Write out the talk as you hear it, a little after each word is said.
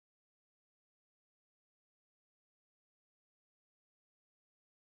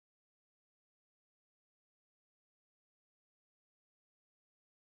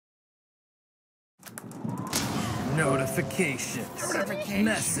Notifications.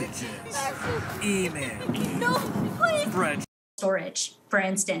 Messages. Email. No, please. Spreadsheet. Storage, for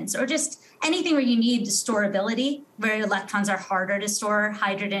instance, or just anything where you need storability, where electrons are harder to store,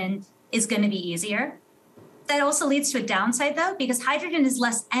 hydrogen is going to be easier. That also leads to a downside, though, because hydrogen is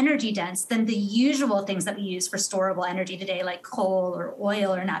less energy dense than the usual things that we use for storable energy today, like coal or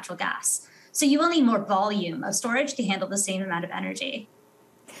oil or natural gas. So you will need more volume of storage to handle the same amount of energy.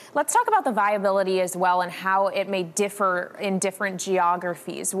 Let's talk about the viability as well and how it may differ in different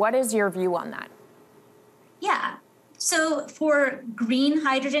geographies. What is your view on that? Yeah. So for green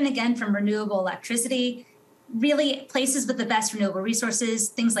hydrogen, again, from renewable electricity, really places with the best renewable resources,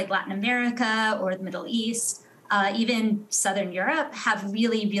 things like Latin America or the Middle East, even Southern Europe, have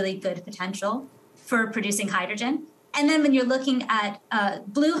really, really good potential for producing hydrogen. And then when you're looking at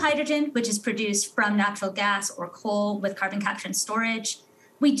blue hydrogen, which is produced from natural gas or coal with carbon capture and storage,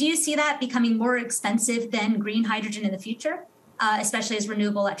 we do see that becoming more expensive than green hydrogen in the future, especially as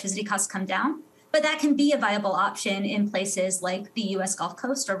renewable electricity costs come down. But that can be a viable option in places like the US Gulf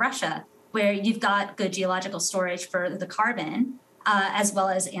Coast or Russia, where you've got good geological storage for the carbon, as well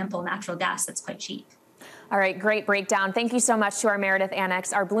as ample natural gas that's quite cheap. All right, great breakdown. Thank you so much to our Meredith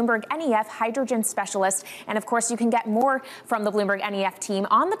Annex, our Bloomberg NEF hydrogen specialist. And of course, you can get more from the Bloomberg NEF team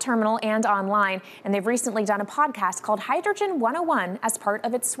on the terminal and online. And they've recently done a podcast called Hydrogen 101 as part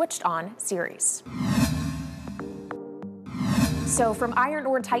of its Switched On series. So from iron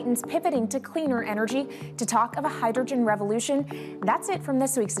ore titans pivoting to cleaner energy to talk of a hydrogen revolution, that's it from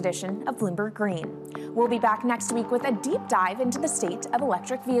this week's edition of Bloomberg Green. We'll be back next week with a deep dive into the state of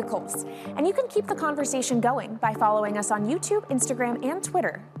electric vehicles. And you can keep the conversation going by following us on YouTube, Instagram, and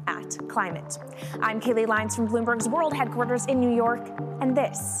Twitter @Climate. I'm Kaylee Lyons from Bloomberg's World Headquarters in New York, and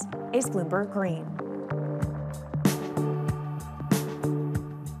this is Bloomberg Green.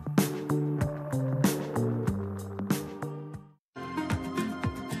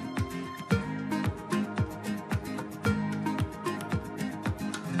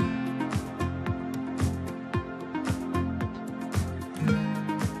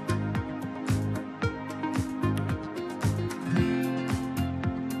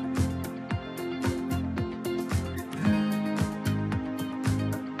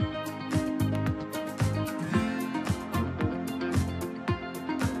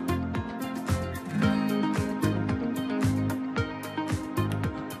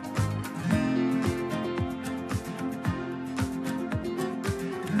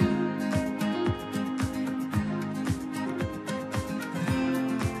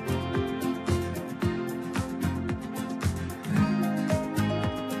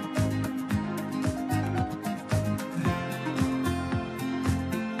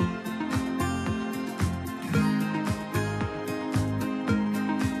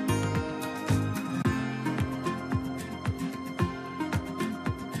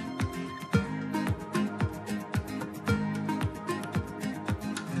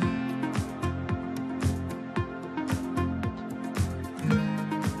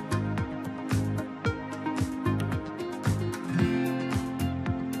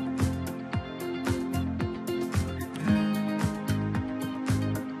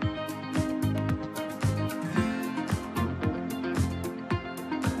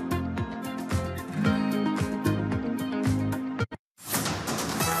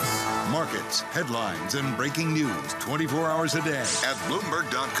 Markets, headlines, and breaking news 24 hours a day at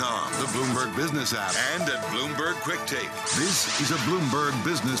Bloomberg.com, the Bloomberg Business app, and at Bloomberg Quick Take. This is a Bloomberg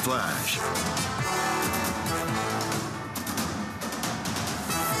Business Flash.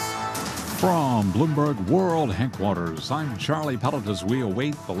 From Bloomberg World Headquarters, I'm Charlie Pellet as we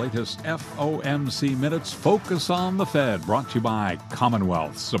await the latest FOMC minutes. Focus on the Fed, brought to you by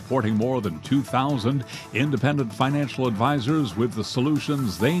Commonwealth, supporting more than 2,000 independent financial advisors with the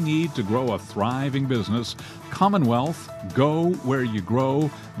solutions they need to grow a thriving business. Commonwealth, go where you grow.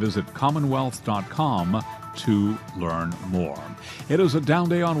 Visit commonwealth.com to learn more. It is a down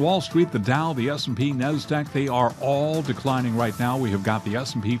day on Wall Street. The Dow, the S&P, NASDAQ, they are all declining right now. We have got the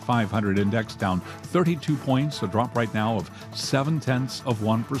S&P 500 index down 32 points, a drop right now of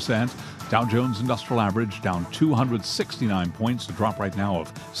 0.7%. Dow Jones Industrial Average down 269 points, a drop right now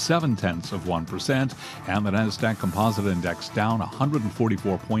of 0.7%. And the NASDAQ Composite Index down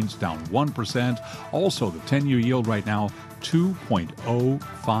 144 points, down 1%. Also, the 10-year yield right now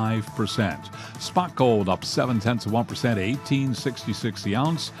 2.05%. Spot gold up 0.7%, $18.66 the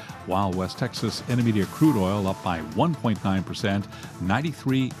ounce, while West Texas Intermediate crude oil up by 1.9%,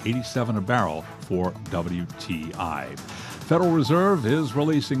 $93.87 a barrel for WTI. Federal Reserve is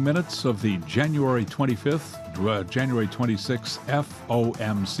releasing minutes of the January 25th January 26th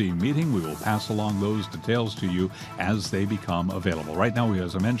FOMC meeting. We will pass along those details to you as they become available. Right now,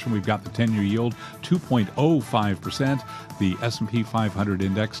 as I mentioned, we've got the 10-year yield 2.05%. The S&P 500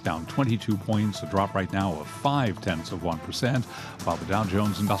 index down 22 points, a drop right now of 0.5%, while the Dow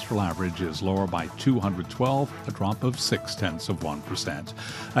Jones Industrial Average is lower by 212, a drop of 0.6%.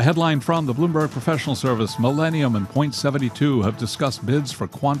 A headline from the Bloomberg Professional Service: Millennium and Point72 have discussed bids for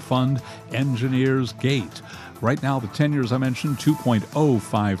quant fund Engineers Gate. Right now, the 10 years I mentioned,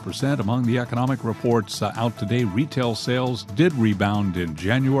 2.05%. Among the economic reports out today, retail sales did rebound in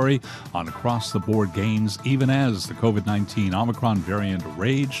January on across-the-board gains, even as the COVID-19 Omicron variant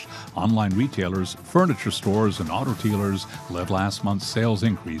raged. Online retailers, furniture stores, and auto dealers led last month's sales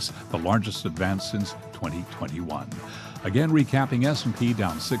increase, the largest advance since 2021. Again, recapping S&P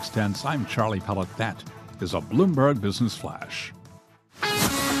down 0.6. I'm Charlie Pellet. That is a Bloomberg Business Flash.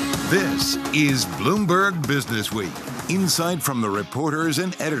 This is Bloomberg Business Week. Insight from the reporters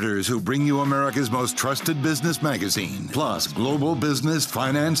and editors who bring you America's most trusted business magazine, plus global business,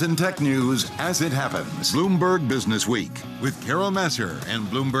 finance, and tech news as it happens. Bloomberg Business Week with Carol Massar and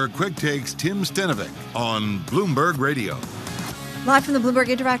Bloomberg Quick Takes Tim Stenovic on Bloomberg Radio. Live from the Bloomberg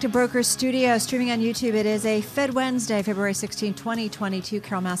Interactive Brokers studio, streaming on YouTube. It is a Fed Wednesday, February 16, 2022.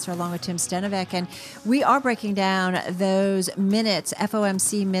 Carol Massar along with Tim Stenovic. And we are breaking down those minutes,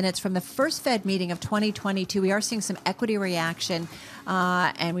 FOMC minutes from the first Fed meeting of 2022. We are seeing some equity reaction.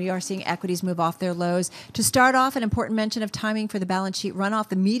 And we are seeing equities move off their lows. To start off, an important mention of timing for the balance sheet runoff.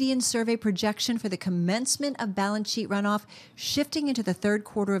 The median survey projection for the commencement of balance sheet runoff shifting into the third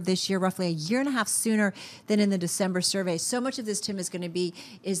quarter of this year, roughly a year and a half sooner than in the December survey. So much of this, Tim, is going to be,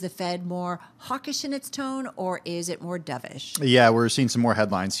 is the Fed more hawkish in its tone, or is it more dovish? Yeah, we're seeing some more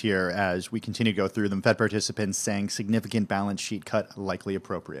headlines here as we continue to go through them. Fed participants saying significant balance sheet cut likely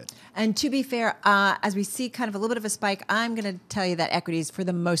appropriate. And to be fair, as we see kind of a little bit of a spike, I'm going to tell you that equities, for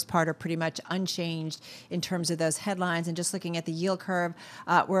the most part, are pretty much unchanged in terms of those headlines. And just looking at the yield curve,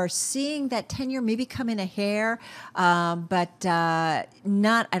 we're seeing that 10-year maybe come in a hair, but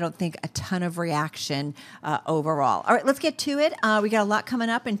not, I don't think, a ton of reaction overall. All right, let's get to it. We got a lot coming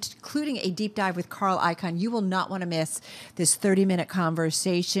up, including a deep dive with Carl Icahn. You will not want to miss this 30-minute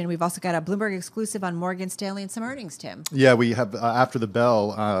conversation. We've also got a Bloomberg exclusive on Morgan Stanley and some earnings, Tim. Yeah, we have, after the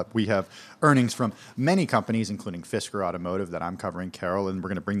bell, we have earnings from many companies, including Fisker Automotive that I'm covering, Carol, and we're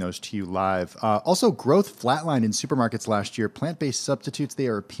going to bring those to you live. Also, growth flatlined in supermarkets last year. Plant-based substitutes, they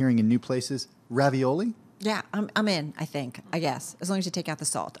are appearing in new places. Ravioli? Yeah, I'm in, I guess, as long as you take out the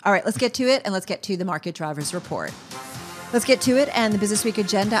salt. All right, let's get to it, and let's get to the Market Drivers Report. Let's get to it and the Business Week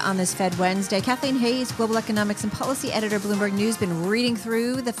agenda on this Fed Wednesday. Kathleen Hayes, Global Economics and Policy Editor, Bloomberg News, been reading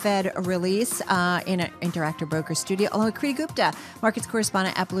through the Fed release in an Interactive Broker studio, along with Kriti Gupta, Markets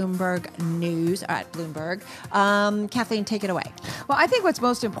Correspondent at Bloomberg News, or at Bloomberg. Kathleen, take it away. Well, I think what's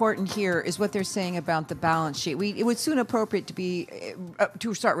most important here is what they're saying about the balance sheet. It was soon appropriate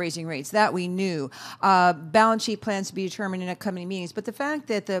to start raising rates. That we knew. Balance sheet plans to be determined in upcoming meetings. But the fact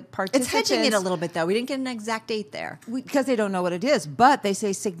that the participants... It's hedging it a little bit, though. We didn't get an exact date there. Because they don't know what it is, but they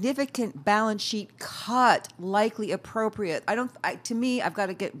say significant balance sheet cut, likely appropriate. To me, I've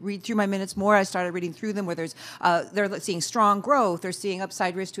got to read through my minutes more. I started reading through them where they're seeing strong growth, they're seeing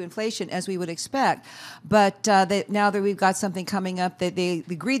upside risk to inflation as we would expect. But now that we've got something coming up, that they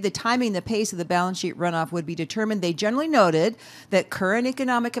agreed the timing, the pace of the balance sheet runoff would be determined. They generally noted that current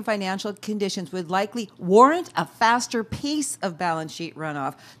economic and financial conditions would likely warrant a faster pace of balance sheet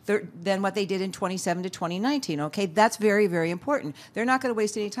runoff than what they did in 2017 to 2019. Okay, that's very, very important. They're not going to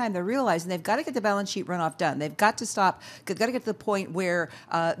waste any time. They're realizing they've got to get the balance sheet runoff done. They've got to stop. They've got to get to the point where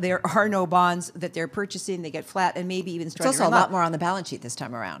there are no bonds that they're purchasing. They get flat and maybe even start. It's also a lot more on the balance sheet this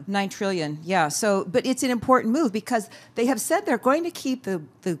time around. $9 trillion. Yeah. So, but it's an important move because they have said they're going to keep the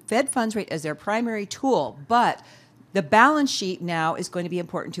Fed funds rate as their primary tool, but the balance sheet now is going to be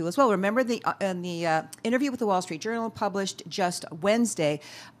important too as well. Remember in the interview with the Wall Street Journal published just Monday,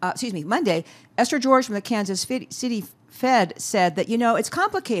 Esther George from the Kansas City Fed said that, it's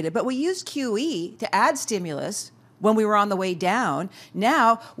complicated, but we used QE to add stimulus when we were on the way down.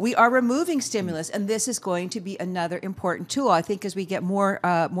 Now we are removing stimulus, and this is going to be another important tool. I think as we get more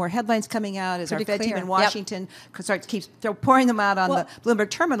headlines coming out, as our Fed team in Washington keeps pouring them out on the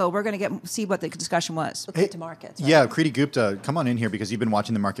Bloomberg terminal, we're going to see what the discussion was. Let's get to markets. Right? Yeah, Kriti Gupta, come on in here because you've been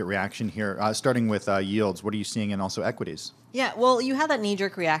watching the market reaction here. Starting with yields, what are you seeing, and also equities? Yeah, well, you had that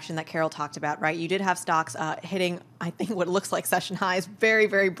knee-jerk reaction that Carol talked about, right? You did have stocks hitting, I think, what looks like session highs very,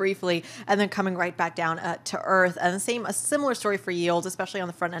 very briefly, and then coming right back down to earth. And a similar story for yields, especially on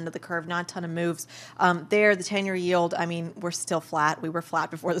the front end of the curve. Not a ton of moves there. The 10-year yield, I mean, we're still flat. We were flat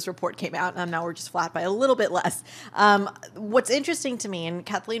before this report came out, and now we're just flat by a little bit less. What's interesting to me, and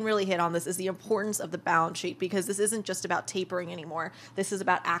Kathleen really hit on this, is the importance of the balance sheet, because this isn't just about tapering anymore. This is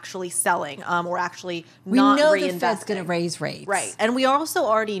about actually selling or actually not reinvesting. We know the Fed's going to raise rates. Right. And we also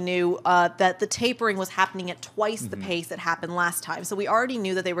already knew that the tapering was happening at twice the pace it happened last time. So we already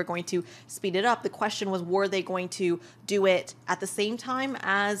knew that they were going to speed it up. The question was, were they going to do it at the same time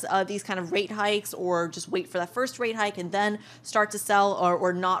as these kind of rate hikes, or just wait for that first rate hike and then start to sell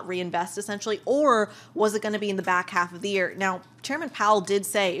or not reinvest, essentially? Or was it going to be in the back half of the year? Now, Chairman Powell did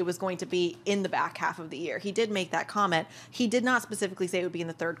say it was going to be in the back half of the year. He did make that comment. He did not specifically say it would be in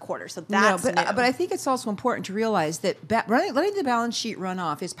the third quarter. So that's new. But I think it's also important to realize that letting the balance sheet run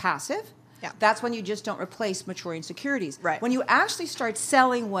off is passive. Yeah. That's when you just don't replace maturing securities. Right. When you actually start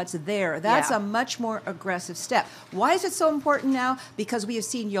selling what's there, that's a much more aggressive step. Why is it so important now? Because we have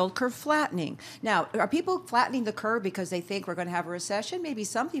seen yield curve flattening. Now, are people flattening the curve because they think we're going to have a recession? Maybe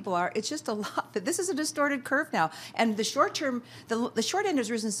some people are. It's just a lot. This is a distorted curve now. And the short term, the short end has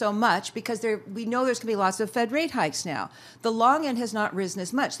risen so much because we know there's going to be lots of Fed rate hikes now. The long end has not risen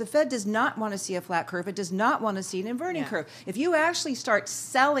as much. The Fed does not want to see a flat curve. It does not want to see an inverting curve. If you actually start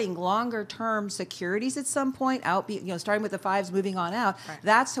selling longer term securities at some point starting with the 5s, moving on out,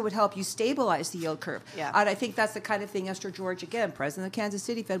 that's what would help you stabilize the yield curve. Yeah. And I think that's the kind of thing Esther George, again, president of the Kansas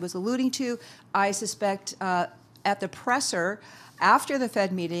City Fed, was alluding to. I suspect at the presser after the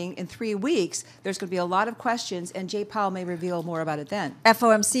Fed meeting in 3 weeks, there's going to be a lot of questions, and Jay Powell may reveal more about it then.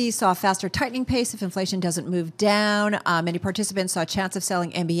 FOMC saw a faster tightening pace if inflation doesn't move down. Many participants saw a chance of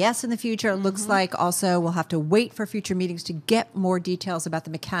selling MBS in the future. It looks like also we'll have to wait for future meetings to get more details about the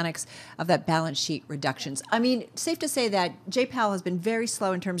mechanics of that balance sheet reductions. I mean, safe to say that Jay Powell has been very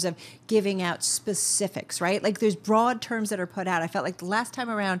slow in terms of giving out specifics, right? Like there's broad terms that are put out. I felt like the last time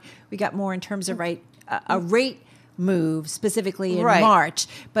around we got more in terms of a rate move specifically in March,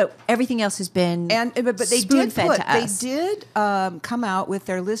 but everything else has been but they spoon-fed to us. They did come out with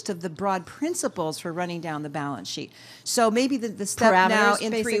their list of the broad principles for running down the balance sheet. So maybe the step now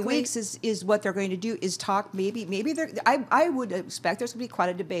in basically. 3 weeks is what they're going to do is talk. Maybe I would expect there's going to be quite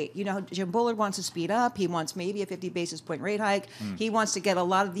a debate. You know, Jim Bullard wants to speed up. He wants maybe a 50 basis point rate hike. He wants to get a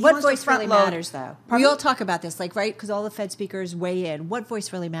lot of the. What voice really matters, though? Pardon? We all talk about this, right? Because all the Fed speakers weigh in. What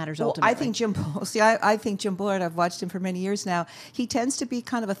voice really matters ultimately? I think Jim Bullard. I've watched him for many years now. He tends to be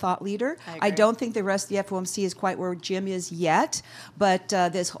kind of a thought leader. I don't think the rest of the FOMC is quite where Jim is yet. But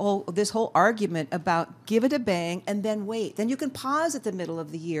this whole argument about give it a bang and then wait, then you can pause at the middle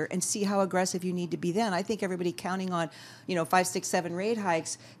of the year and see how aggressive you need to be then. I think everybody counting on 5, 6, 7 rate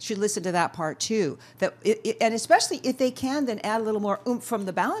hikes should listen to that part too. And especially if they can then add a little more oomph from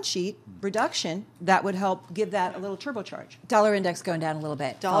the balance sheet reduction, that would help give that a little turbocharge. Dollar index going down a little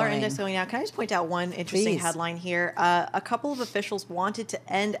bit. Dollar index going down. Can I just point out one interesting headline here? A couple of officials wanted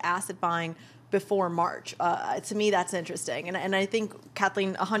to end asset buying before March. To me, that's interesting. And I think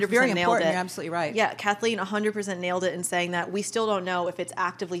Kathleen 100% Very nailed it. You're absolutely right. Yeah, Kathleen 100% nailed it in saying that we still don't know if it's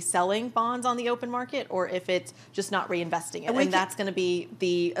actively selling bonds on the open market or if it's just not reinvesting it. And that's going to be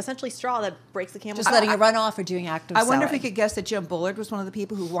the essentially straw that breaks the camel's back. Just letting it run off or doing active selling. I wonder if we could guess that Jim Bullard was one of the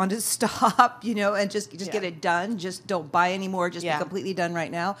people who wanted to stop, and just get it done. Just don't buy anymore. Just be completely done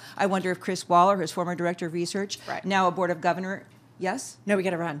right now. I wonder if Chris Waller, his former director of research, now a board of governor, yes? No, we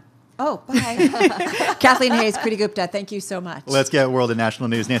got to run. Oh, bye. Kathleen Hayes, Kriti Gupta, thank you so much. Let's get world and national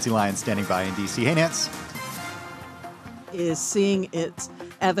news. Nancy Lyons standing by in D.C. Hey, Nance. Is seeing its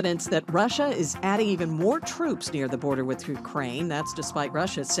evidence that Russia is adding even more troops near the border with Ukraine. That's despite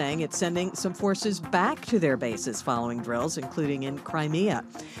Russia saying it's sending some forces back to their bases following drills, including in Crimea.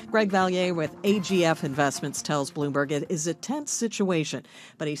 Greg Valliere with AGF Investments tells Bloomberg it is a tense situation,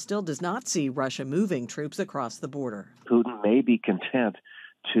 but he still does not see Russia moving troops across the border. Putin may be content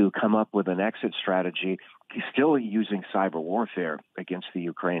to come up with an exit strategy. He's still using cyber warfare against the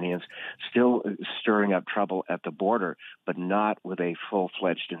Ukrainians, still stirring up trouble at the border, but not with a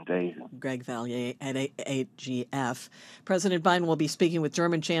full-fledged invasion. Greg Valliere at AGF. President Biden will be speaking with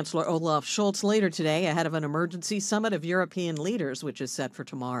German Chancellor Olaf Scholz later today ahead of an emergency summit of European leaders, which is set for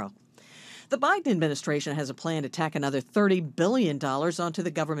tomorrow. The Biden administration has a plan to tack another $30 billion onto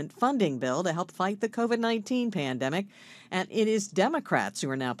the government funding bill to help fight the COVID-19 pandemic, and it is Democrats who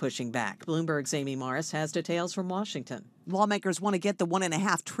are now pushing back. Bloomberg's Amy Morris has details from Washington. Lawmakers want to get the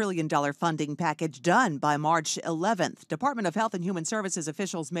 $1.5 trillion funding package done by March 11th. Department of Health and Human Services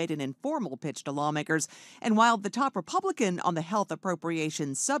officials made an informal pitch to lawmakers. And while the top Republican on the Health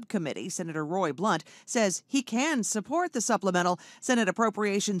Appropriations Subcommittee, Senator Roy Blunt, says he can support the supplemental, Senate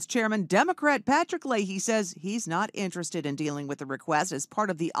Appropriations Chairman Democrat Patrick Leahy says he's not interested in dealing with the request as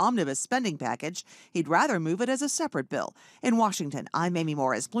part of the omnibus spending package. He'd rather move it as a separate bill. In Washington, I'm Amy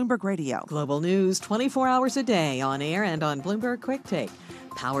Morris, Bloomberg Radio. Global news 24 hours a day on air and on Bloomberg Quick Take.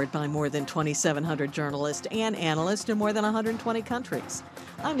 Powered by more than 2,700 journalists and analysts in more than 120 countries.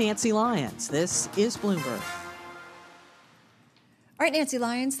 I'm Nancy Lyons. This is Bloomberg. All right, Nancy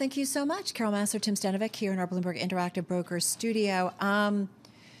Lyons, thank you so much. Carol Massar, Tim Stanovic here in our Bloomberg Interactive Brokers studio. Dun,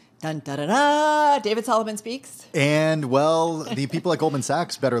 da, da, da. David Solomon speaks. And, well, the people at Goldman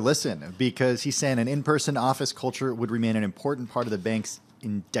Sachs better listen, because he's saying an in-person office culture would remain an important part of the bank's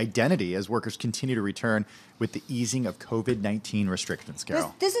identity as workers continue to return with the easing of COVID-19 restrictions,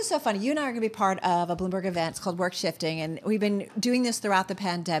 Carol. This is so funny. You and I are going to be part of a Bloomberg event. It's called Work Shifting, and we've been doing this throughout the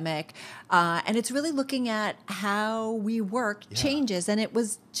pandemic. And it's really looking at how we work changes. And it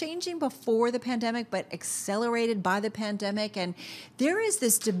was changing before the pandemic, but accelerated by the pandemic. And there is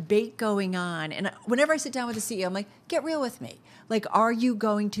this debate going on. And whenever I sit down with the CEO, I'm like, get real with me. Like, are you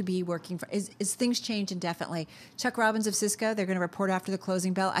going to be working for, is things change indefinitely? Chuck Robbins of Cisco, they're going to report after the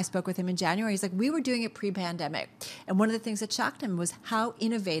closing bell. I spoke with him in January. He's like, we were doing it pre-pandemic. And one of the things that shocked him was how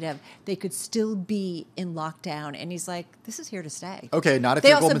innovative they could still be in lockdown. And he's like, this is here to stay. Okay, not if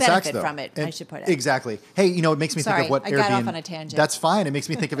you're Goldman Sachs, though. They also benefit from it, I should put it. Exactly. Hey, you know, it makes me think of what Airbnb... I got off on a tangent. That's fine. It makes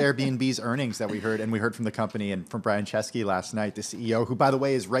me think of Airbnb's earnings that we heard, and we heard from the company and from Brian Chesky last night, the CEO, who, by the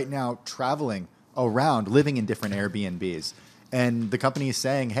way, is right now traveling around, living in different Airbnbs. And the company is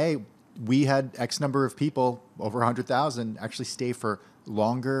saying, hey, we had X number of people, over 100,000, actually stay for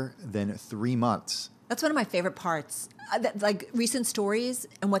longer than 3 months. That's one of my favorite parts. Like recent stories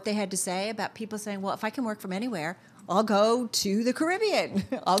and what they had to say about people saying, well, if I can work from anywhere, I'll go to the Caribbean.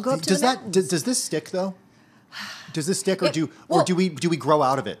 I'll go up to the mountains. Does this stick, though? Does this stick, or do we grow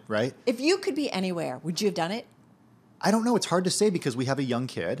out of it, right? If you could be anywhere, would you have done it? I don't know. It's hard to say because we have a young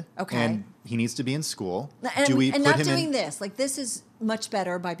kid. Okay. And he needs to be in school. And not doing this. Like, this is much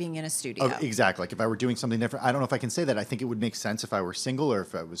better by being in a studio. Oh, exactly. Like, if I were doing something different, I don't know if I can say that. I think it would make sense if I were single or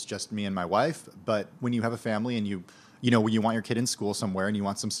if it was just me and my wife. But when you have a family and you want your kid in school somewhere and you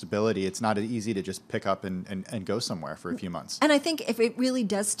want some stability, it's not easy to just pick up and go somewhere for a few months. And I think if it really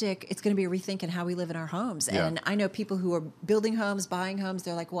does stick, it's going to be a rethink in how we live in our homes. Yeah. And I know people who are building homes, buying homes,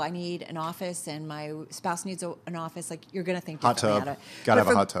 they're like, well, I need an office and my spouse needs an office. Like, you're going to think differently. Hot tub. Got to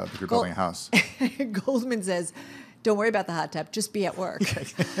have a hot tub if you're building a house. Goldman says, don't worry about the hot tub. Just be at work.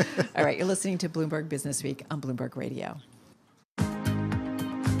 All right. You're listening to Bloomberg Business Week on Bloomberg Radio.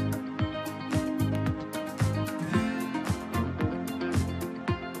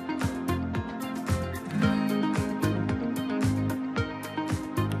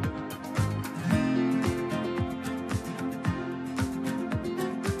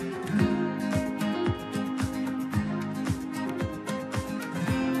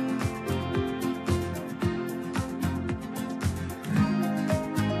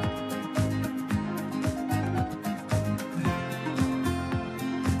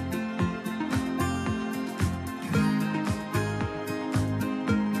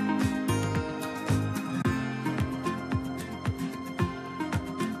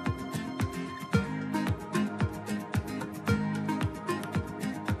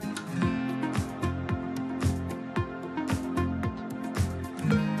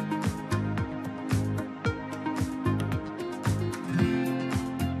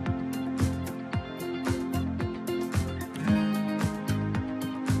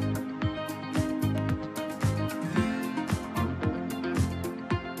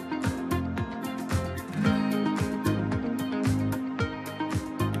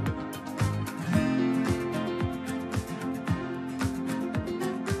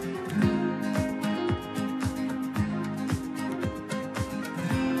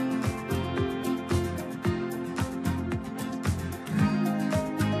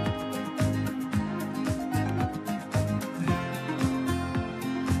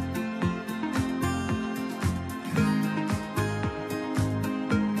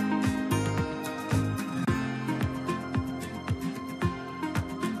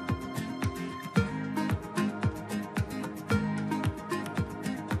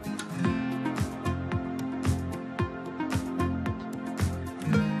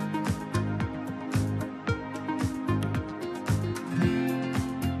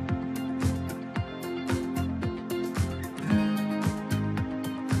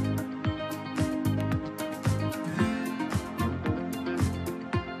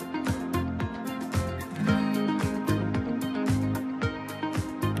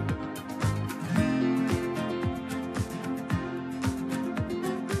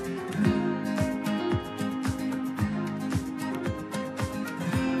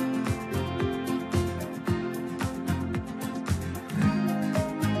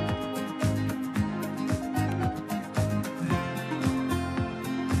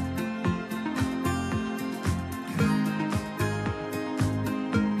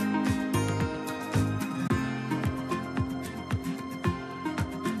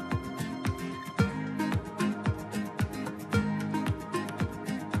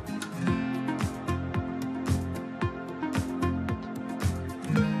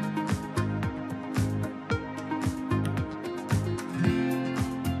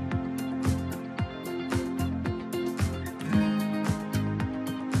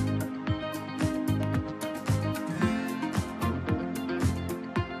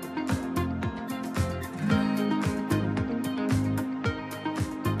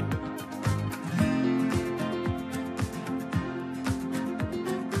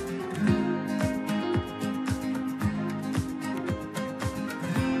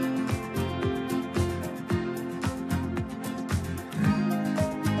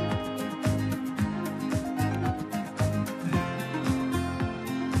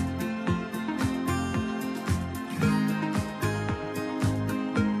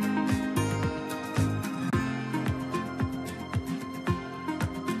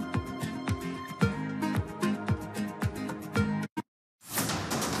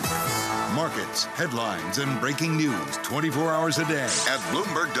 markets, headlines, and breaking news 24 hours a day at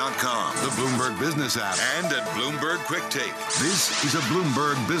Bloomberg.com, the Bloomberg Business app, and at Bloomberg Quick Take. This is a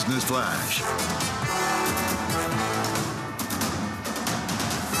Bloomberg Business Flash.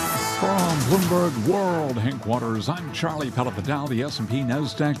 From Bloomberg World Headquarters, I'm Charlie Pellet. The Dow, the S&P,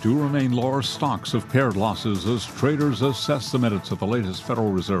 NASDAQ do remain lower. Stocks have pared losses as traders assess the minutes of the latest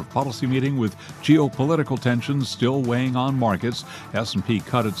Federal Reserve policy meeting, with geopolitical tensions still weighing on markets. S&P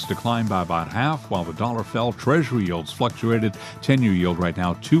cut its decline by about half, while the dollar fell. Treasury yields fluctuated. 10-year yield right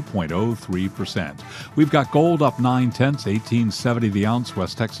now 2.03%. We've got gold up 0.9, $18.70 the ounce.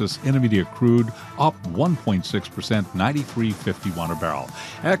 West Texas Intermediate crude up 1.6%, $93.51 a barrel.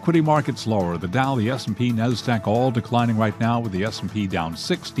 Equity markets lower. The Dow, the S&P, NASDAQ all declining right now, with the S&P down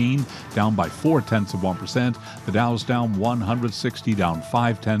 16, down by 0.4%. The Dow's down 160, down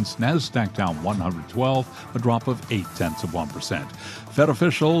 0.5. NASDAQ down 112, a drop of 0.8%. Fed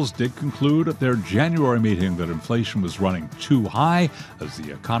officials did conclude at their January meeting that inflation was running too high as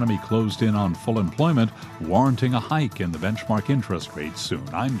the economy closed in on full employment, warranting a hike in the benchmark interest rate soon.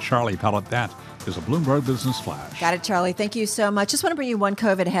 I'm Charlie Pellet. That is a Bloomberg Business Flash. Got it, Charlie. Thank you so much. Just want to bring you one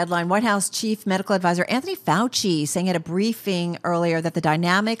COVID headline. White House Chief Medical Advisor Anthony Fauci saying at a briefing earlier that the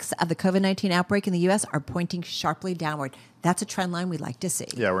dynamics of the COVID-19 outbreak in the U.S. are pointing sharply downward. That's a trend line we'd like to see.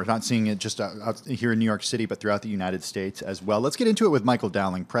 Yeah, we're not seeing it just out here in New York City, but throughout the United States as well. Let's get into it with Michael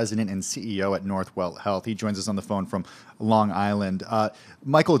Dowling, President and CEO at Northwell Health. He joins us on the phone from Long Island.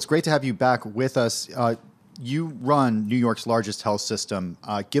 Michael, it's great to have you back with us. You run New York's largest health system.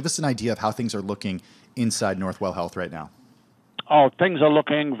 Give us an idea of how things are looking inside Northwell Health right now. Oh, things are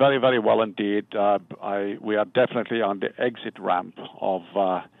looking very, very well indeed. We are definitely on the exit ramp of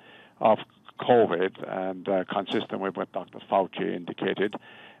COVID, and consistent with what Dr. Fauci indicated.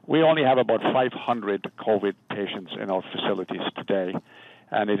 We only have about 500 COVID patients in our facilities today,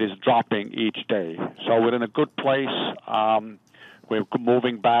 and it is dropping each day. So we're in a good place. We're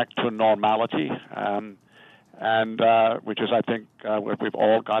moving back to normality, and which is, I think, what we've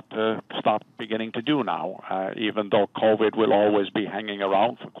all got to start beginning to do now, even though COVID will always be hanging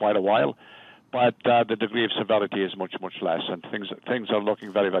around for quite a while. But the degree of severity is much, much less, and things are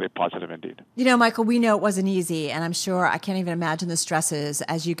looking very, very positive indeed. You know, Michael, we know it wasn't easy, and I'm sure I can't even imagine the stresses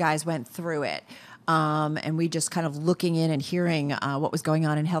as you guys went through it. And we just kind of looking in and hearing what was going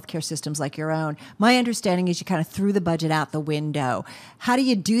on in healthcare systems like your own. My understanding is you kind of threw the budget out the window. How do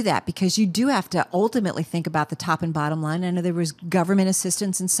you do that? Because you do have to ultimately think about the top and bottom line. I know there was government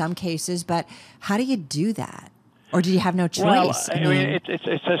assistance in some cases, but how do you do that? Or do you have no choice? Well, I mean,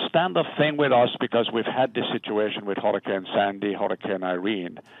 it's a standard thing with us because we've had this situation with Hurricane Sandy, Hurricane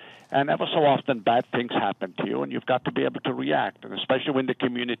Irene. And ever so often, bad things happen to you, and you've got to be able to react. And especially when the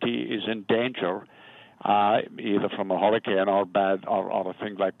community is in danger, either from a hurricane or a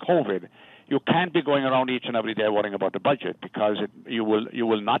thing like COVID, you can't be going around each and every day worrying about the budget because you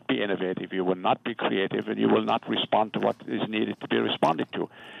will not be innovative, you will not be creative, and you will not respond to what is needed to be responded to.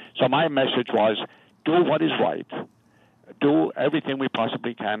 So my message was, do what is right. Do everything we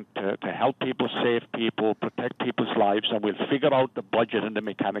possibly can to help people, save people, protect people's lives, and we'll figure out the budget and the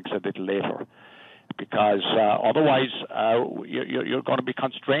mechanics of it later. Because otherwise, you're going to be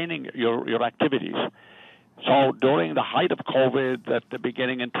constraining your activities. So during the height of COVID at the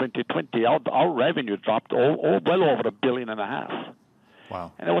beginning in 2020, our revenue dropped well over $1.5 billion.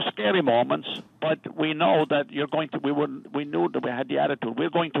 Wow. And it was scary moments, but we know that we knew that we had the attitude, we're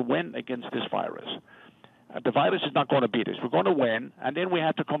going to win against this virus. The virus is not going to beat us. We're going to win, and then we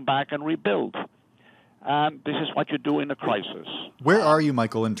have to come back and rebuild. And this is what you do in a crisis. Where are you,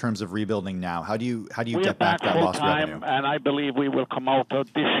 Michael, in terms of rebuilding now? How do you get back that lost revenue? And I believe we will come out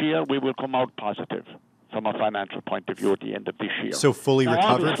this year. We will come out positive from a financial point of view at the end of this year. So fully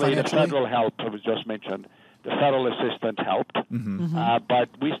recovered financially? The federal help that was just mentioned. The federal assistance helped, but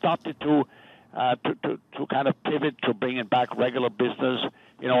we started to kind of pivot to bringing back regular business,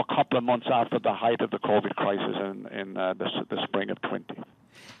 a couple of months after the height of the COVID crisis in the spring of 20.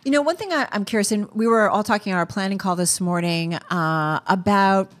 One thing I'm curious, and we were all talking on our planning call this morning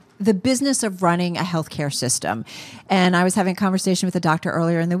about the business of running a healthcare system. And I was having a conversation with a doctor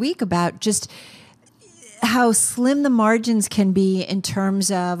earlier in the week about just how slim the margins can be in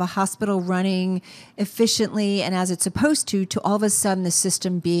terms of a hospital running efficiently and as it's supposed to all of a sudden the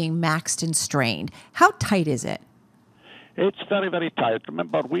system being maxed and strained. How tight is it? It's very, very tight.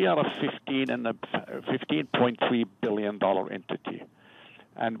 Remember, we are a $15.3 billion entity.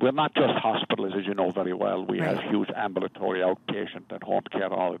 And we're not just hospitals, as you know very well. We have huge ambulatory, outpatient, and home care,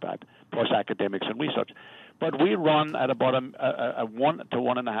 and all of that, plus academics and research. But we run at about a 1 to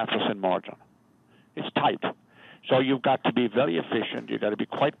 1.5% margin. It's tight. So you've got to be very efficient. You've got to be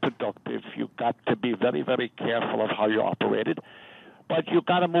quite productive. You've got to be very, very careful of how you operate it. But you've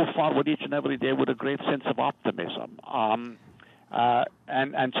got to move forward each and every day with a great sense of optimism. And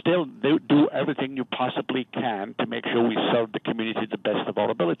still do everything you possibly can to make sure we serve the community to the best of our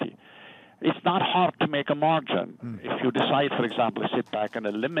ability. It's not hard to make a margin. If you decide, for example, to sit back and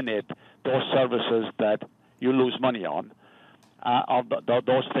eliminate those services that you lose money on, or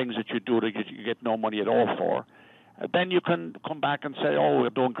those things that you do that you get no money at all for, then you can come back and say, oh,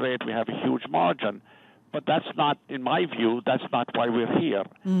 we're doing great, we have a huge margin. But that's not, in my view, that's not why we're here.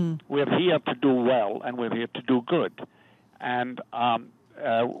 We're here to do well, and we're here to do good. And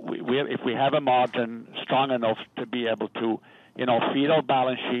if we have a margin strong enough to be able to, feed our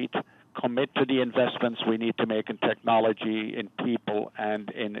balance sheet, commit to the investments we need to make in technology, in people, and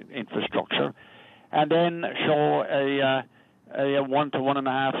in infrastructure, and then show a 1 to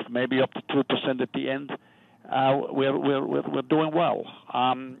 1.5, maybe up to 2% at the end, we're doing well.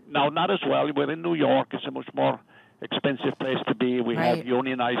 Now, not as well. We're in New York. It's a much more expensive place to be. We have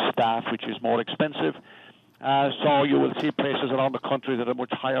unionized staff, which is more expensive. So you will see places around the country that are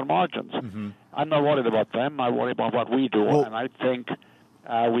much higher margins. I'm not worried about them. I worry about what we do. And I think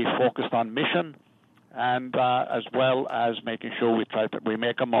we focused on mission, and as well as making sure we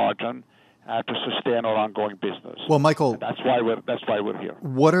make a margin to sustain our ongoing business. Well, Michael, and that's why we're here.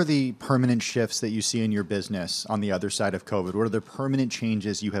 What are the permanent shifts that you see in your business on the other side of COVID? What are the permanent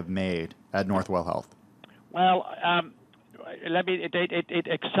changes you have made at Northwell Health? Well, it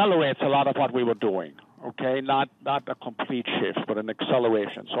accelerates a lot of what we were doing. Okay, not a complete shift, but an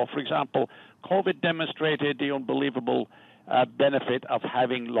acceleration. So, for example, COVID demonstrated the unbelievable benefit of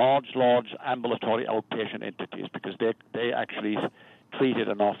having large ambulatory outpatient entities, because they actually treated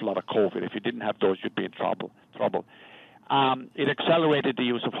an awful lot of COVID. If you didn't have those, you'd be in trouble. It accelerated the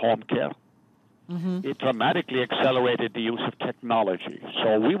use of home care. It dramatically accelerated the use of technology.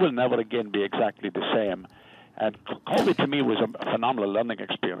 So we will never again be exactly the same. And COVID to me was a phenomenal learning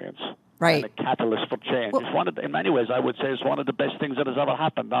experience. Right. And a catalyst for change. Well, in many ways, I would say it's one of the best things that has ever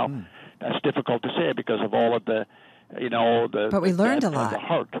happened. Now, that's difficult to say because of all of the, But we learned a lot. The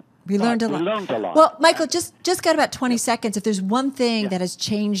hurt. We learned a lot. Well, Michael, just got about 20 seconds. If there's one thing that has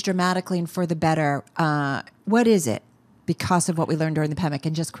changed dramatically and for the better, what is it because of what we learned during the pandemic?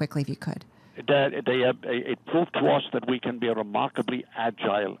 And just quickly, if you could. It proved to us that we can be remarkably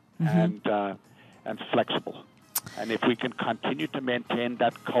agile and flexible. And if we can continue to maintain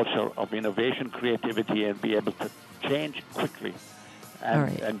that culture of innovation, creativity, and be able to change quickly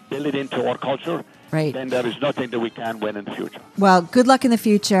and build it into our culture, then there is nothing that we can win in the future. Well, good luck in the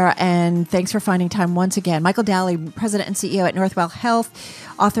future, and thanks for finding time once again. Michael Dowley, President and CEO at Northwell Health,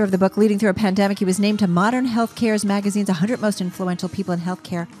 author of the book Leading Through a Pandemic. He was named to Modern Healthcare's magazine's 100 Most Influential People in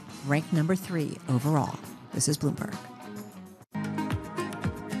Healthcare, ranked number 3 overall. This is Bloomberg.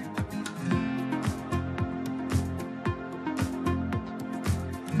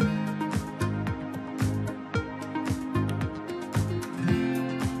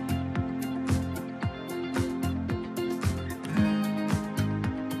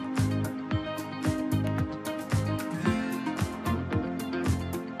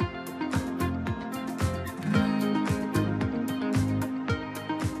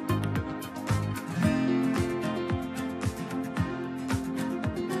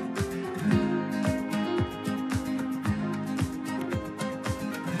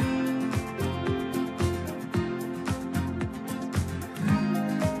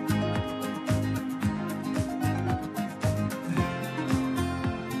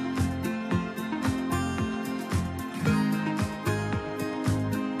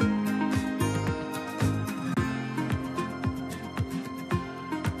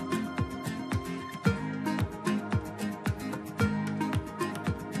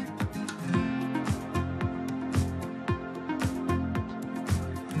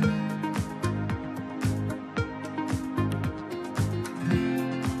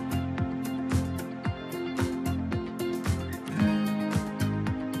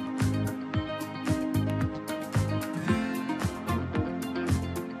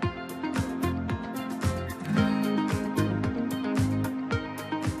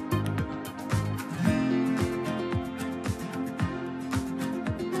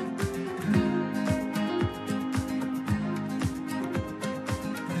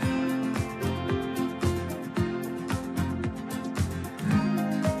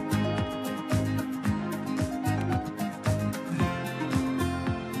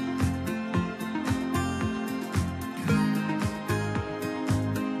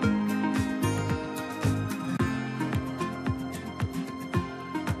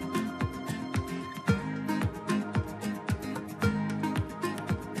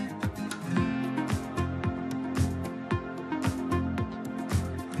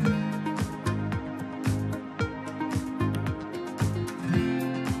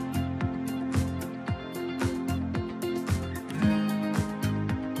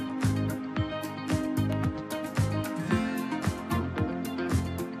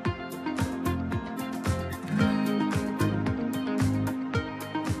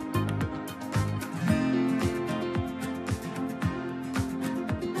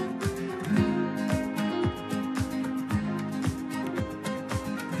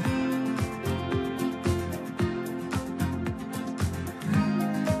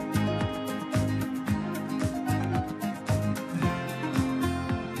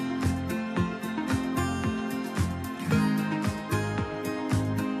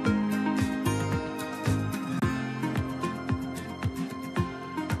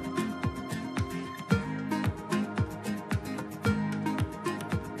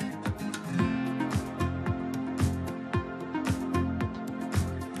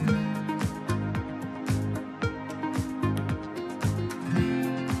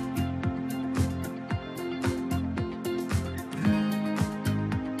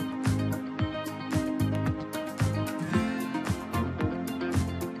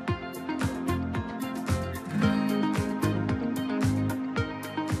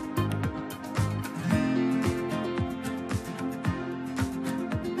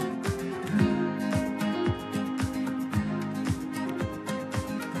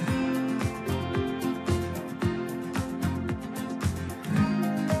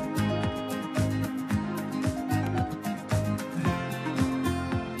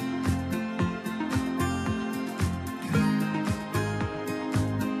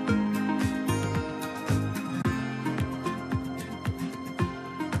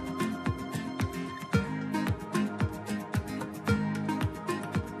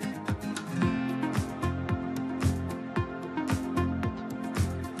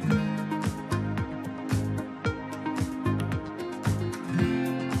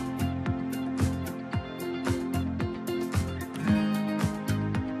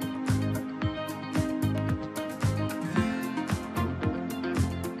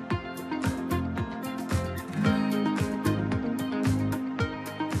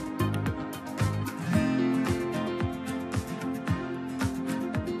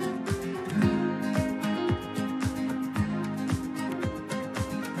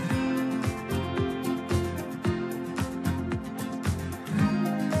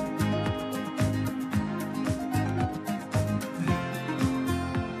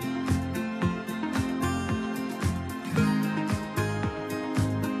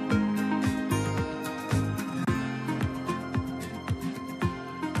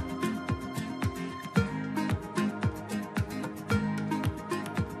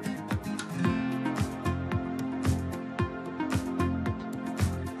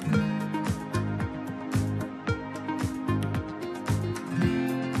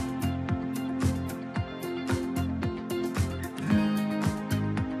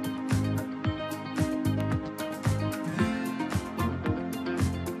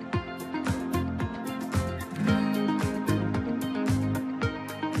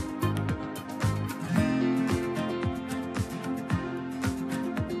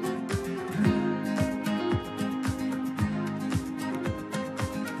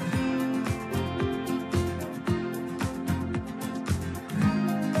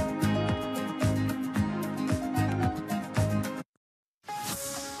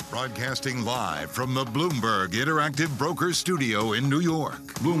 Broadcasting live from the Bloomberg Interactive Broker Studio in New York.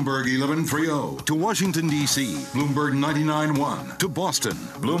 Bloomberg 1130 to Washington, D.C. Bloomberg 99.1 to Boston.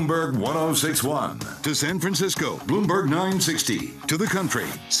 Bloomberg 106.1 to San Francisco. Bloomberg 960 to the country.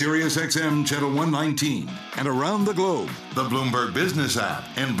 Sirius XM Channel 119. And around the globe, the Bloomberg Business app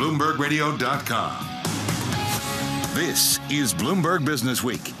and BloombergRadio.com. This is Bloomberg Business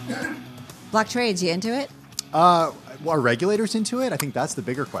Week. Block trades, you into it? Are regulators into it? I think that's the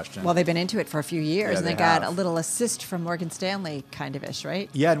bigger question. Well, they've been into it for a few years, Yeah, and they they got have. a little assist from Morgan Stanley, kind of-ish,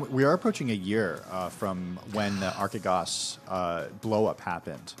 right? Yeah, and we are approaching a year from when the Archegos blow-up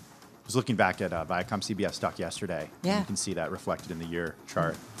happened. I was looking back at Viacom CBS stock yesterday. Yeah. And you can see that reflected in the year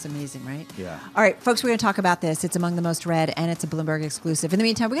chart. It's amazing, right? Yeah. All right, folks, we're going to talk about this. It's among the most read, and it's a Bloomberg exclusive. In the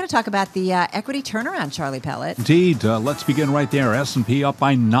meantime, we're going to talk about the equity turnaround, Charlie Pellet. Indeed. Let's begin right there. S&P up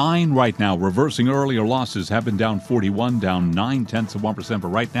by 9 right now, reversing earlier losses. Have been down 41, down 0.9%. But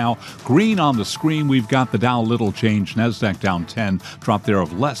right now, green on the screen. We've got the Dow little change. NASDAQ down 10, drop there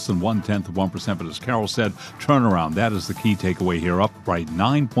of less than 0.1%. But as Carol said, turnaround. That is the key takeaway here. Up by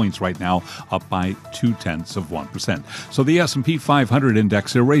 9 points right now, up by 0.2%. So the S&P 500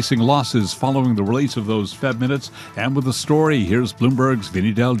 index erasing losses following the release of those Fed minutes. And with the story, here's Bloomberg's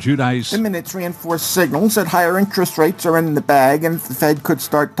Vinny Del Giudice. The minutes reinforce signals that higher interest rates are in the bag and the Fed could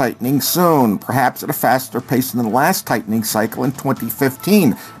start tightening soon, perhaps at a faster pace than the last tightening cycle in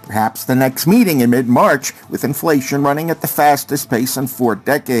 2015. Perhaps the next meeting in mid-March, with inflation running at the fastest pace in 4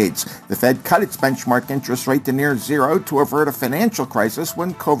 decades. The Fed cut its benchmark interest rate to near zero to avert a financial crisis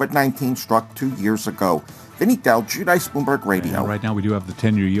when COVID-19 struck 2 years ago. Vinny Del Giudice, Bloomberg Radio. And right now we do have the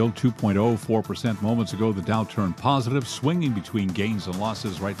 10-year yield, 2.04%. Moments ago, the Dow turned positive, swinging between gains and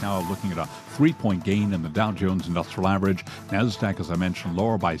losses. Right now, looking at a 3-point gain in the Dow Jones Industrial Average. NASDAQ, as I mentioned,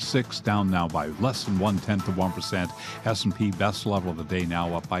 lower by 6, down now by less than 0.1%. S&P, best level of the day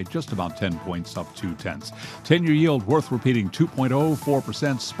now, up by just about 10 points, up 0.2. 10-year yield, worth repeating,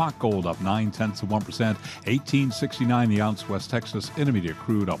 2.04%. Spot gold up 0.9%. 18.69 the ounce. West Texas Intermediate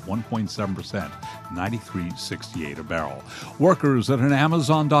crude up 1.7%. 93.68 a barrel. Workers at an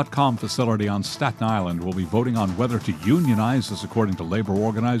Amazon.com facility on Staten Island will be voting on whether to unionize, this according to labor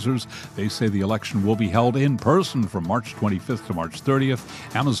organizers. They say the election will be held in person from March 25th to March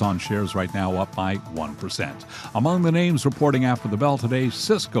 30th. Amazon shares right now up by 1%. Among the names reporting after the bell today,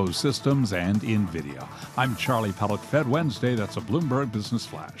 Cisco Systems and NVIDIA. I'm Charlie Pellet. Fed Wednesday. That's a Bloomberg Business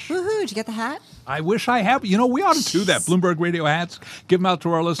Flash. Woohoo, did you get the hat? I wish I had. You know, we ought to do that. Bloomberg Radio hats. Give them out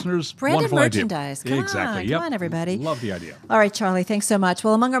to our listeners. Branded Wonderful merchandise. idea. Come Exactly. on, Yep. come on, everybody. Love the idea. All right, Charlie, thanks so much.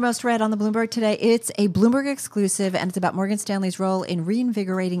 Well, among our most read on the Bloomberg today, it's a Bloomberg exclusive, and it's about Morgan Stanley's role in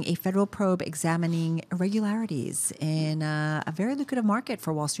reinvigorating a federal probe examining irregularities in a very lucrative market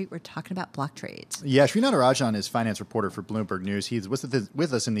for Wall Street. We're talking about block trades. Yeah, Srinath Rajan is finance reporter for Bloomberg News. He's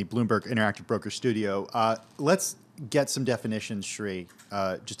with us in the Bloomberg Interactive Broker Studio. Let's get some definitions, Sri,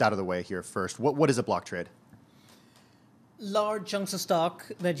 just out of the way here first. What is a block trade? Large chunks of stock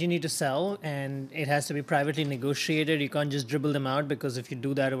that you need to sell, and it has to be privately negotiated. You can't just dribble them out, because if you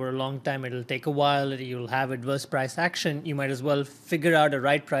do that over a long time, it'll take a while. You'll have adverse price action. You might as well figure out a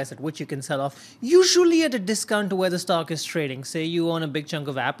right price at which you can sell off, usually at a discount to where the stock is trading. Say you own a big chunk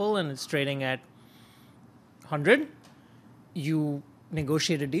of Apple and it's trading at 100. You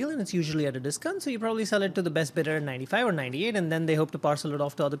negotiate a deal and it's usually at a discount, so you probably sell it to the best bidder at 95 or 98, and then they hope to parcel it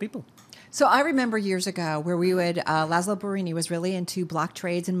off to other people. So I remember years ago where we would, Laszlo Barini was really into block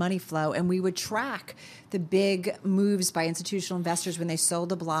trades and money flow, and we would track the big moves by institutional investors when they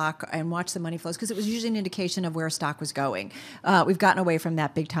sold a block and watch the money flows, because it was usually an indication of where a stock was going. We've gotten away from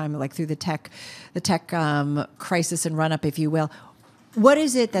that big time, like through the tech crisis and run up, if you will. What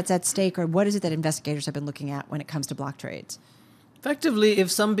is it that's at stake, or what is it that investigators have been looking at when it comes to block trades? Effectively,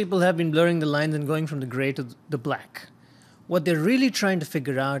 if some people have been blurring the lines and going from the gray to the black, what they're really trying to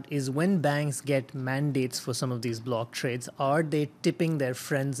figure out is when banks get mandates for some of these block trades, are they tipping their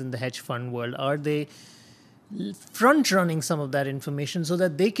friends in the hedge fund world? Are they front-running some of that information so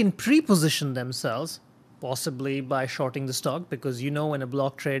that they can pre-position themselves, possibly by shorting the stock? Because when a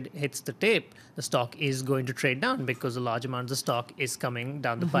block trade hits the tape, the stock is going to trade down because a large amount of stock is coming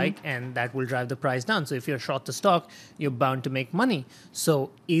down the pike, and that will drive the price down. So if you're short the stock, you're bound to make money.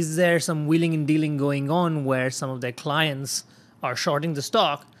 So is there some wheeling and dealing going on where some of their clients are shorting the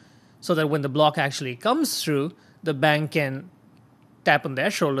stock so that when the block actually comes through, the bank can tap on their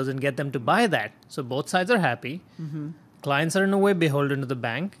shoulders and get them to buy that? So both sides are happy. Clients are in a way beholden to the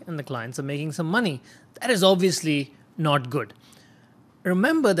bank, and the clients are making some money. That is obviously not good.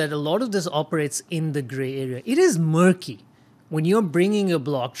 Remember that a lot of this operates in the gray area. It is murky. When you're bringing a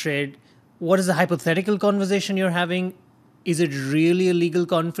block trade, what is the hypothetical conversation you're having? Is it really a legal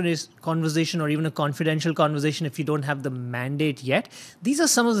conversation or even a confidential conversation if you don't have the mandate yet? These are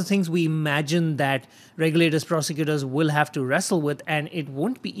some of the things we imagine that regulators, prosecutors will have to wrestle with, and it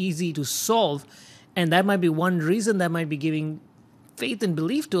won't be easy to solve. And that might be one reason that might be giving faith and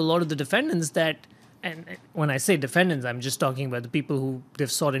belief to a lot of the defendants that, and when I say defendants, I'm just talking about the people who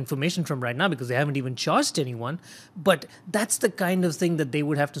they've sought information from right now because they haven't even charged anyone. But that's the kind of thing that they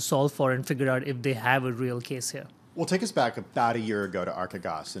would have to solve for and figure out if they have a real case here. Well, take us back about a year ago to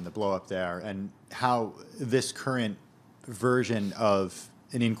Archegos and the blow up there and how this current version of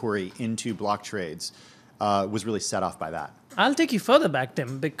an inquiry into block trades was really set off by that. I'll take you further back,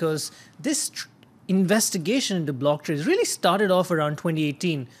 Tim, because this investigation into block trades really started off around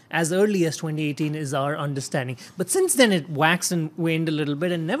 2018. As early as 2018 is our understanding. But since then, it waxed and waned a little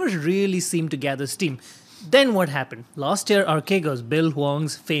bit and never really seemed to gather steam. Then what happened? Last year, Archegos, Bill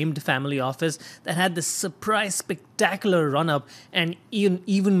Huang's famed family office, that had this surprise, spectacular run-up and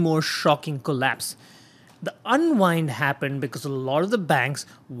even more shocking collapse. The unwind happened because a lot of the banks,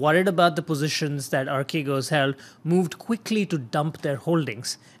 worried about the positions that Archegos held, moved quickly to dump their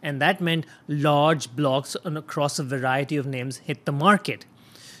holdings. And that meant large blocks across a variety of names hit the market.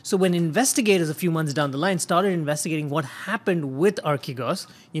 So when investigators a few months down the line started investigating what happened with Archegos,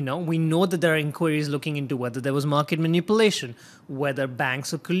 we know that there are inquiries looking into whether there was market manipulation, whether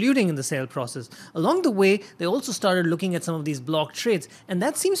banks are colluding in the sale process. Along the way, they also started looking at some of these block trades, and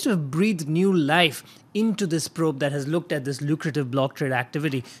that seems to have breathed new life into this probe that has looked at this lucrative block trade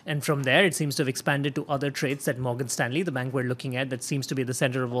activity. And from there, it seems to have expanded to other trades that Morgan Stanley, the bank we're looking at, that seems to be the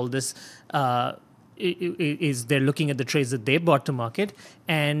center of all this, is they're looking at the trades that they brought to market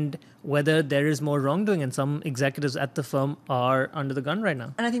and whether there is more wrongdoing, and some executives at the firm are under the gun right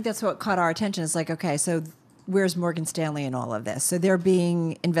now. And I think that's what caught our attention. It's like, okay, so where's Morgan Stanley in all of this? So they're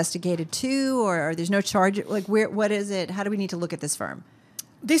being investigated too, or there's no charge? Like, what is it? How do we need to look at this firm?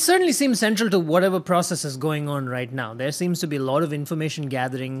 They certainly seem central to whatever process is going on right now. There seems to be a lot of information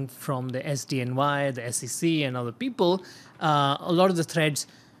gathering from the SDNY, the SEC, and other people. A lot of the threads,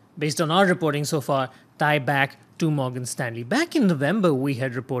 based on our reporting so far, tie back to Morgan Stanley. Back in November, we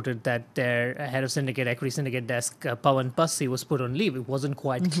had reported that their head of syndicate, equity syndicate desk, Pawan Passi, was put on leave. It wasn't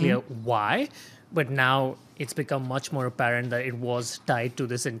quite clear why, but now it's become much more apparent that it was tied to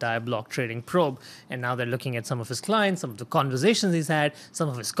this entire block trading probe. And now they're looking at some of his clients, some of the conversations he's had, some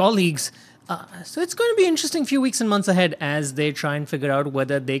of his colleagues. So it's going to be an interesting few weeks and months ahead as they try and figure out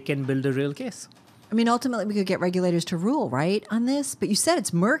whether they can build a real case. I mean, ultimately, we could get regulators to rule, right, on this? But you said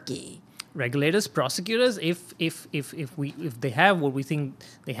it's murky. Regulators, prosecutors, if they have what we think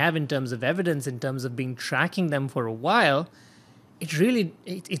they have in terms of evidence, in terms of being tracking them for a while, it's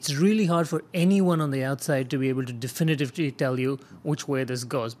really hard for anyone on the outside to be able to definitively tell you which way this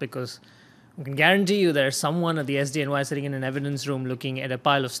goes, because I can guarantee you there's someone at the SDNY sitting in an evidence room looking at a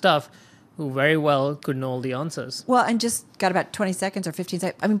pile of stuff who very well could know all the answers. Well, and just got about 20 seconds or 15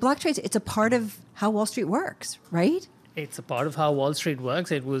 seconds. I mean, block trades, it's a part of how Wall Street works, right? It's a part of how Wall Street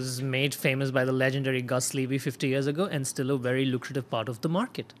works. It was made famous by the legendary Gus Levy 50 years ago and still a very lucrative part of the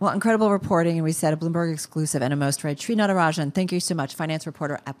market. Well, incredible reporting, and we said a Bloomberg exclusive and a most read. Sri Natarajan, thank you so much, finance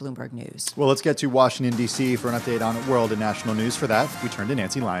reporter at Bloomberg News. Well, let's get to Washington, D.C. for an update on world and national news. For that, we turn to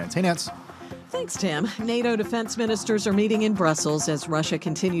Nancy Lyons. Hey, Nance. Thanks, Tim. NATO defense ministers are meeting in Brussels as Russia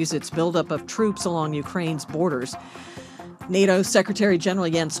continues its buildup of troops along Ukraine's borders. NATO Secretary General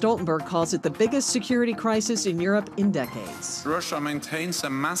Jens Stoltenberg calls it the biggest security crisis in Europe in decades. Russia maintains a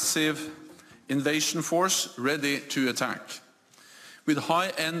massive invasion force ready to attack, with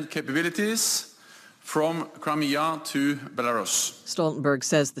high-end capabilities from Crimea to Belarus. Stoltenberg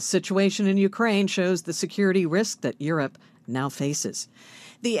says the situation in Ukraine shows the security risk that Europe now faces.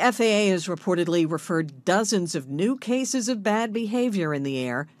 The FAA has reportedly referred dozens of new cases of bad behavior in the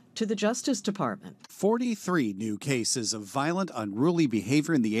air to the Justice Department. 43 new cases of violent, unruly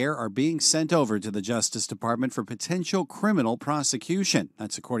behavior in the air are being sent over to the Justice Department for potential criminal prosecution.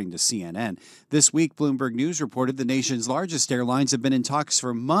 That's according to CNN. This week, Bloomberg News reported the nation's largest airlines have been in talks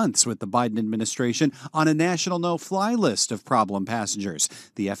for months with the Biden administration on a national no-fly list of problem passengers.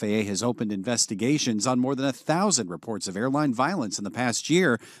 The FAA has opened investigations on more than 1,000 reports of airline violence in the past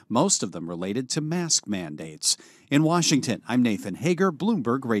year, most of them related to mask mandates. In Washington, I'm Nathan Hager,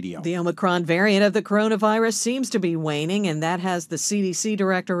 Bloomberg Radio. The Omicron variant of the coronavirus seems to be waning, and that has the CDC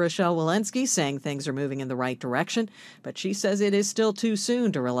director, Rochelle Walensky, saying things are moving in the right direction, but she says it is still too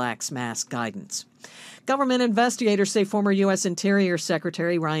soon to relax mask guidance. Government investigators say former U.S. Interior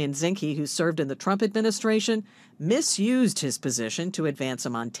Secretary Ryan Zinke, who served in the Trump administration, misused his position to advance a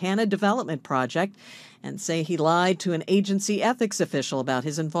Montana development project and say he lied to an agency ethics official about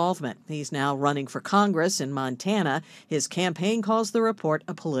his involvement. He's now running for Congress in Montana. His campaign calls the report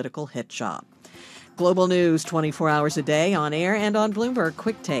a political hit job. Global news 24 hours a day on air and on Bloomberg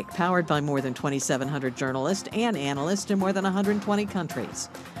Quick Take, powered by more than 2,700 journalists and analysts in more than 120 countries.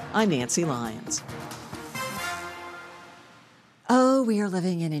 I'm Nancy Lyons. Oh, we are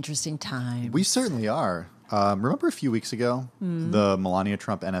living in interesting times. We certainly are. Remember a few weeks ago, the Melania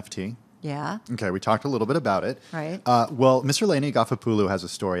Trump NFT? Yeah. Okay, we talked a little bit about it. Right. Well, Mr. Leni Gafapoulou has a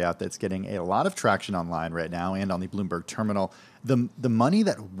story out that's getting a lot of traction online right now and on the Bloomberg terminal. The money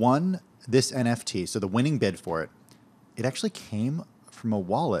that won this NFT, so the winning bid for it, it actually came from a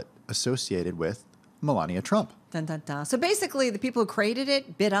wallet associated with Melania Trump. Dun, dun, dun. So basically, the people who created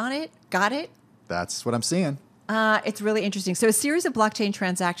it, bid on it, got it. That's what I'm seeing. It's really interesting. So a series of blockchain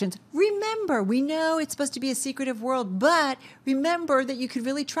transactions. Remember, we know it's supposed to be a secretive world, but remember that you could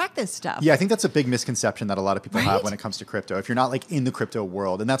really track this stuff. Yeah, I think that's a big misconception that a lot of people have when it comes to crypto. If you're not like in the crypto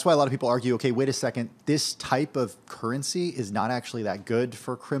world, and that's why a lot of people argue, okay, wait a second, this type of currency is not actually that good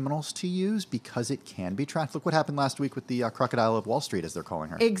for criminals to use because it can be tracked. Look what happened last week with the Crocodile of Wall Street, as they're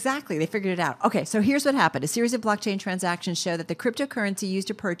calling her. Exactly. They figured it out. Okay, so here's what happened. A series of blockchain transactions show that the cryptocurrency used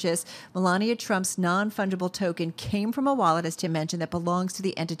to purchase Melania Trump's non-fungible token came from a wallet, as Tim mentioned, that belongs to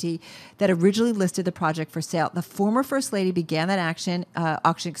the entity that originally listed the project for sale. The former First Lady began that auction,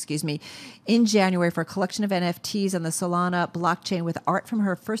 in January for a collection of NFTs on the Solana blockchain with art from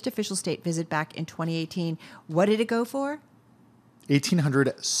her first official state visit back in 2018. What did it go for?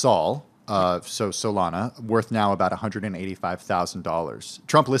 1,800 Sol. So Solana, worth now about $185,000.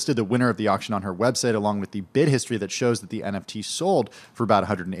 Trump listed the winner of the auction on her website, along with the bid history that shows that the NFT sold for about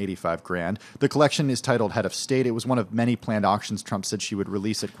 $185,000. The collection is titled Head of State. It was one of many planned auctions Trump said she would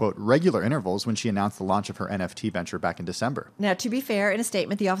release at, quote, regular intervals when she announced the launch of her NFT venture back in December. Now, to be fair, in a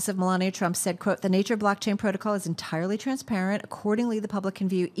statement, the office of Melania Trump said, quote, the nature of blockchain protocol is entirely transparent. Accordingly, the public can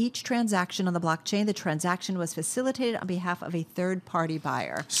view each transaction on the blockchain. The transaction was facilitated on behalf of a third-party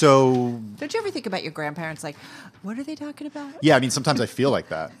buyer. So... Don't you ever think about your grandparents like, what are they talking about? Yeah, I mean, sometimes I feel like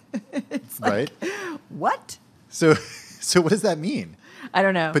that. Right? What? So what does that mean? I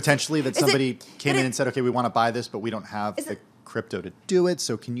don't know. Potentially that somebody came in and said, okay, we want to buy this, but we don't have the crypto to do it,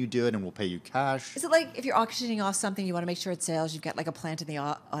 so can you do it and we'll pay you cash? Is it like if you're auctioning off something, you want to make sure it sells, you've got like a plant in the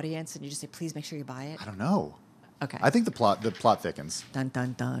audience and you just say, please make sure you buy it? I don't know. Okay. I think the plot thickens. Dun,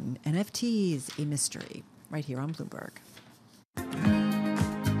 dun, dun. NFTs, a mystery, right here on Bloomberg.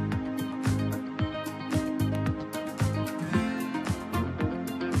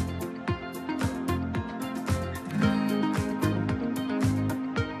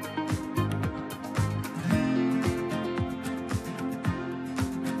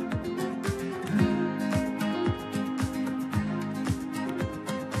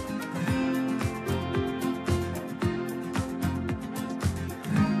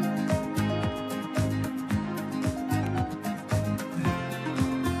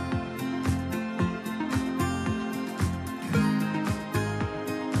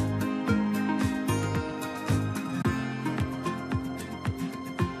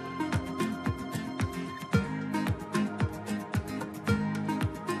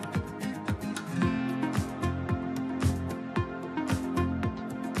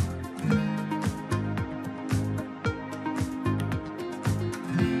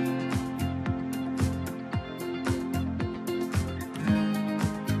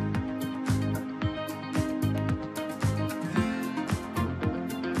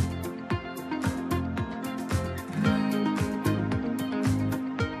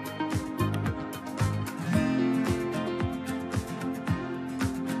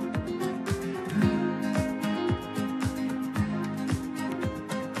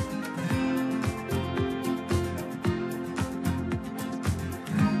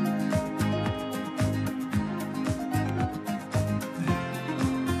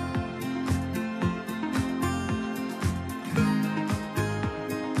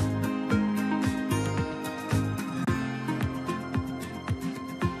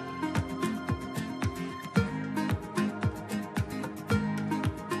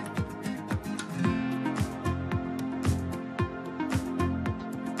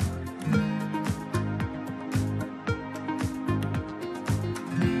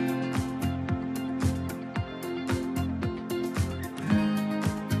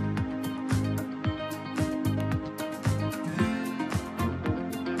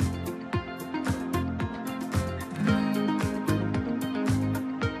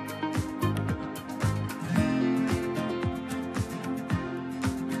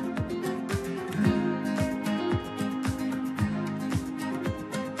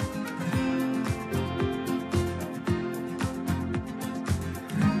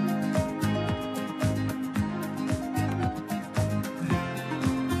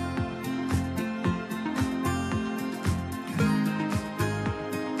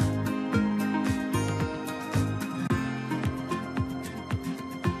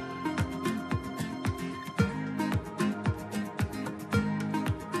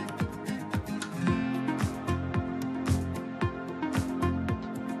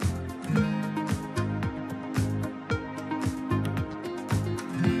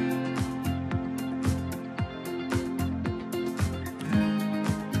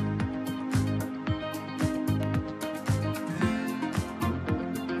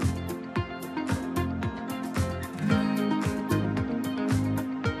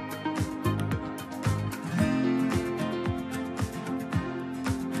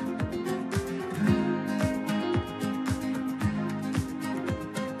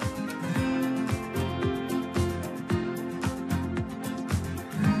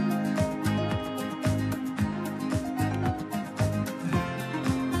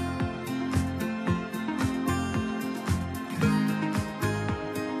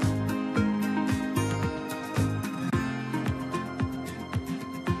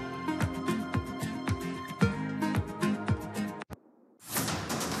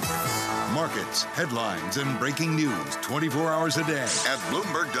 Markets, headlines, and breaking news 24 hours a day at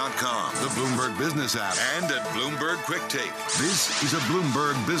Bloomberg.com, the Bloomberg Business app, and at Bloomberg Quick Take. This is a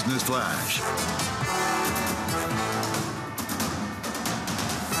Bloomberg Business Flash.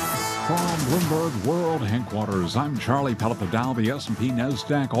 From Bloomberg World Headquarters, I'm Charlie Pellet. The Dow, the S&P,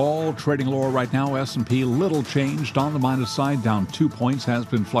 NASDAQ, all trading lower right now. S&P little changed on the minus side, down 2 points, has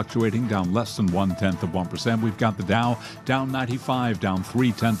been fluctuating, down less than 0.1%. We've got the Dow down 95, down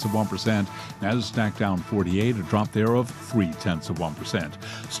 0.3%. NASDAQ down 48, a drop there of 0.3%.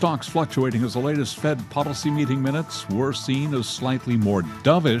 Stocks fluctuating as the latest Fed policy meeting minutes were seen as slightly more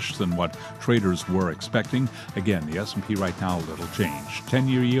dovish than what traders were expecting. Again, the S&P right now little change.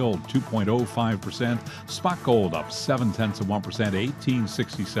 10-year yield 2.05%. Spot gold up 0.7%,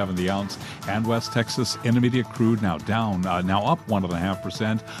 $18.67 the ounce. And West Texas Intermediate crude now down, now up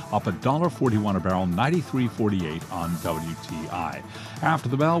 1.5%, up $1.41 a barrel, 93.48 on WTI. After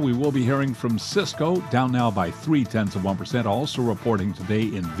the bell, we will be hearing from Cisco, down now by 0.3%. Also reporting today,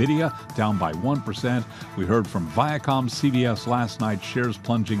 NVIDIA down by 1%. We heard from Viacom CBS last night, shares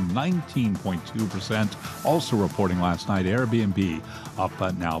plunging 19.2%. Also reporting last night, Airbnb up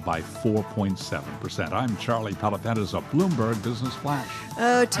now by 4.7%. I'm Charlie Pellet. That is a Bloomberg Business Flash.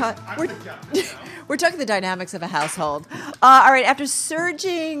 Oh, we're talking the dynamics of a household. All right, after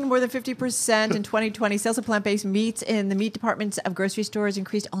surging more than 50% in 2020, sales of plant-based meats in the meat departments of grocery stores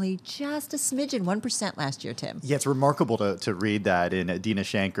increased only just a smidgen, 1% last year, Tim. Yeah, it's remarkable to read that in Dina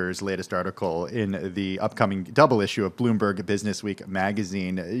Shanker's latest article in the upcoming double issue of Bloomberg Business Week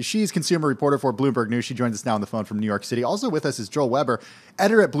magazine. She's consumer reporter for Bloomberg News. She joins us now on the phone from New York City. Also with us is Joel Weber,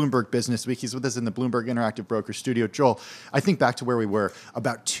 editor at Bloomberg Business Week. He's with us in the Bloomberg Interactive Broker studio. Joel, I think back to where we were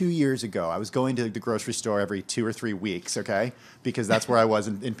about 2 years ago. I was going to the grocery store every 2 or 3 weeks, okay? Because that's where I was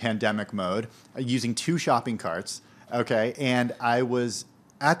in pandemic mode, using 2 shopping carts, okay? And I was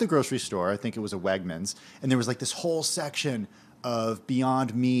at the grocery store, I think it was a Wegmans, and there was like this whole section of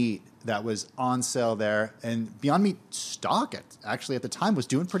Beyond Meat that was on sale there. And Beyond Meat stock, actually at the time, was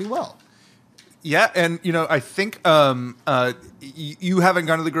doing pretty well. Yeah, and I think you haven't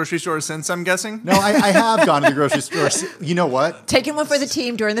gone to the grocery store since, I'm guessing? No, I have gone to the grocery store. You know what? Taking one for the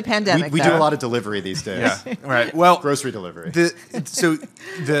team during the pandemic. We do a lot of delivery these days. Yeah, right. Well, grocery delivery. So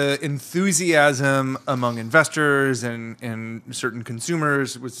the enthusiasm among investors and certain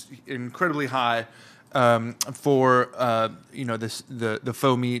consumers was incredibly high for the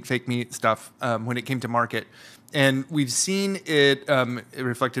faux meat, fake meat stuff when it came to market. And we've seen it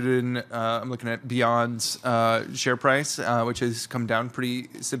reflected in, I'm looking at Beyond's share price, which has come down pretty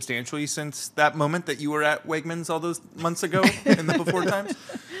substantially since that moment that you were at Wegmans all those months ago in the before times.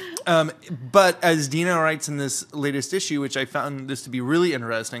 But as Dina writes in this latest issue, which I found this to be really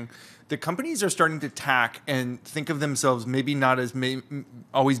interesting, the companies are starting to tack and think of themselves maybe not as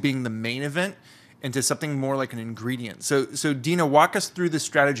always being the main event, into something more like an ingredient. So Dina, walk us through the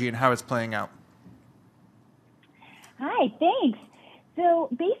strategy and how it's playing out. Hi, thanks. So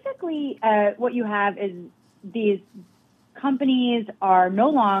basically what you have is these companies are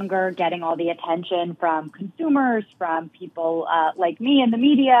no longer getting all the attention from consumers, from people like me in the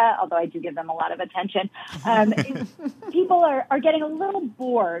media, although I do give them a lot of attention. People are getting a little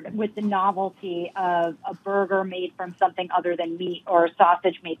bored with the novelty of a burger made from something other than meat or a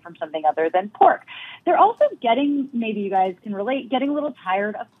sausage made from something other than pork. They're also getting, maybe you guys can relate, getting a little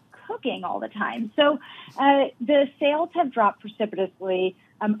tired of cooking all the time. So the sales have dropped precipitously.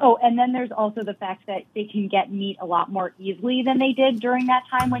 And then there's also the fact that they can get meat a lot more easily than they did during that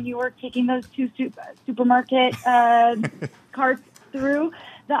time when you were taking those 2 supermarket carts through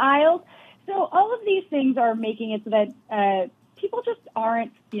the aisles. So all of these things are making it so that people just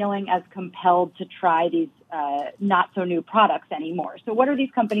aren't feeling as compelled to try these not-so-new products anymore. So what are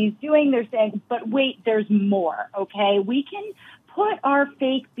these companies doing? They're saying, but wait, there's more, okay? We can put our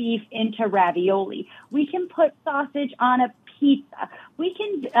fake beef into ravioli. We can put sausage on a pizza. We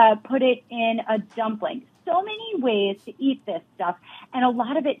can put it in a dumpling. So many ways to eat this stuff, and a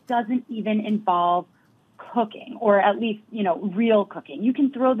lot of it doesn't even involve cooking, or at least, real cooking. You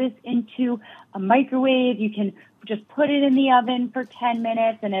can throw this into a microwave. You can just put it in the oven for 10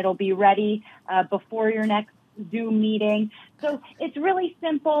 minutes, and it'll be ready before your next Zoom meeting. So it's really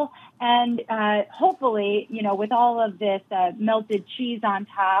simple, and hopefully, with all of this melted cheese on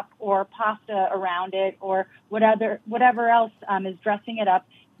top or pasta around it or whatever else is dressing it up,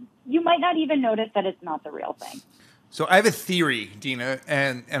 you might not even notice that it's not the real thing. So I have a theory, Dina,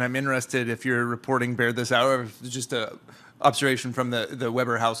 and I'm interested if your reporting bear this out, or if it's just an observation from the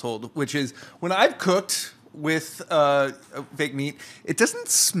Weber household, which is when I've cooked with fake meat, it doesn't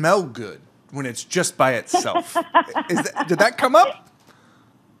smell good when it's just by itself. Did that come up?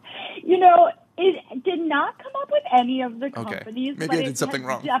 It did not come up with any of the companies. Maybe but I did something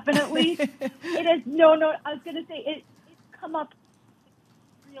wrong. Definitely, it is. No. I was going to say it's come up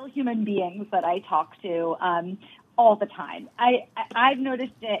with real human beings that I talk to all the time. I've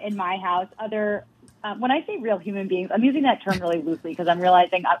noticed it in my house. When I say real human beings, I'm using that term really loosely because I'm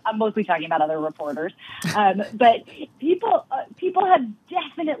realizing I'm mostly talking about other reporters. But people have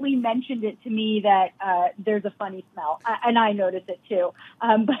definitely mentioned it to me that there's a funny smell, and I notice it too.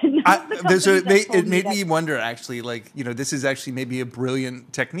 It made me wonder, actually, this is actually maybe a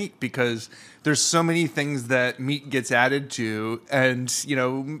brilliant technique because there's so many things that meat gets added to, and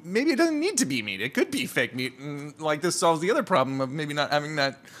maybe it doesn't need to be meat. It could be fake meat, and this solves the other problem of maybe not having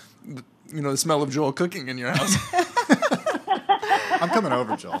that. The smell of Joel cooking in your house. I'm coming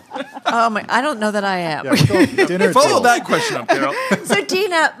over, Joel. Oh my! I don't know that I am. Dinner. Follow that question up, Carol. So,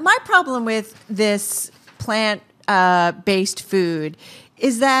 Dina, my problem with this plant-based food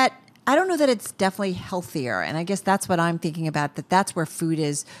is that I don't know that it's definitely healthier, and I guess that's what I'm thinking about. That's where food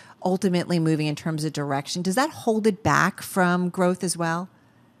is ultimately moving in terms of direction. Does that hold it back from growth as well?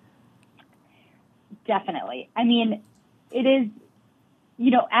 Definitely. I mean, it is.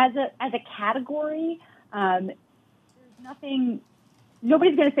 As a category, there's nothing.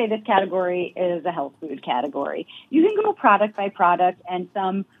 Nobody's going to say this category is a health food category. You can go product by product, and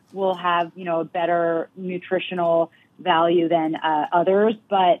some will have a better nutritional value than others.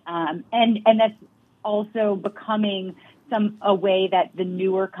 But and that's also becoming a way that the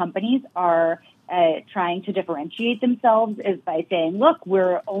newer companies are trying to differentiate themselves is by saying, look,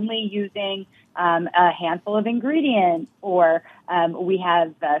 we're only using a handful of ingredients, or we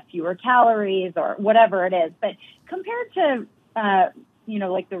have fewer calories, or whatever it is. But compared to,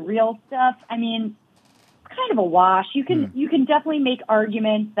 the real stuff, I mean, it's kind of a wash. You can definitely make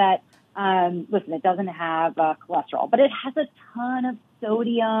arguments that, listen, it doesn't have cholesterol, but it has a ton of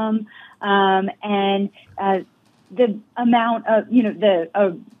sodium, and the amount of,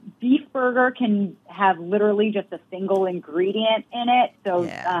 a beef burger can have literally just a single ingredient in it. So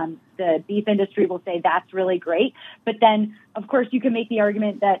the beef industry will say that's really great. But then, of course, you can make the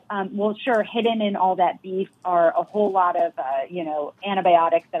argument that, sure, hidden in all that beef are a whole lot of,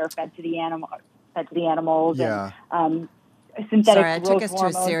 antibiotics that are fed to the animals. Yeah. And, synthetic sorry, I growth took us to a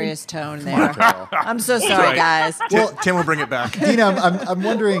hormones. serious tone there. I'm so sorry, guys. Well, Tim will bring it back. Dina, I'm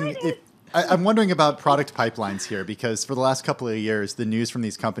wondering if. I'm wondering about product pipelines here because for the last couple of years, the news from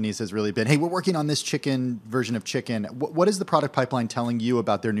these companies has really been, hey, we're working on this chicken version of chicken. What is the product pipeline telling you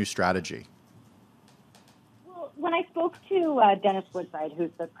about their new strategy? Well, when I spoke to Dennis Woodside,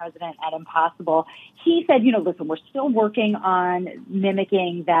 who's the president at Impossible, he said, listen, we're still working on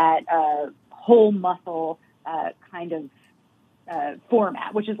mimicking that whole muscle kind of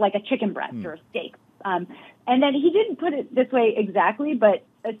format, which is like a chicken breast or a steak. And then he didn't put it this way exactly, but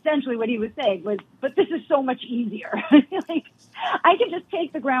essentially what he was saying was, but this is so much easier. I can just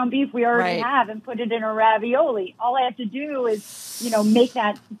take the ground beef we already have and put it in a ravioli. All I have to do is, make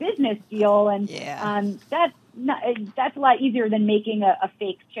that business deal. And that's a lot easier than making a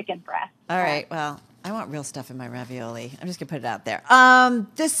fake chicken breast. All right. Well, I want real stuff in my ravioli. I'm just going to put it out there.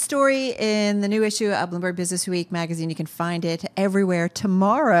 This story in the new issue of Bloomberg Business Week magazine, you can find it everywhere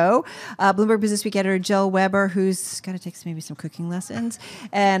tomorrow. Bloomberg Business Week editor Jill Weber, who's got to take maybe some cooking lessons.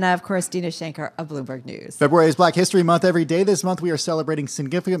 And, of course, Dina Shanker of Bloomberg News. February is Black History Month. Every day this month, we are celebrating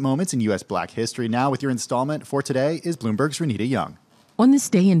significant moments in U.S. Black history. Now, with your installment for today is Bloomberg's Renita Young. On this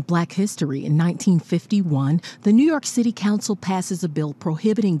day in Black history in 1951, the New York City Council passes a bill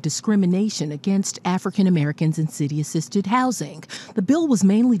prohibiting discrimination against African Americans in city-assisted housing. The bill was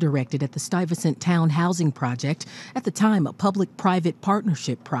mainly directed at the Stuyvesant Town Housing Project, at the time a public-private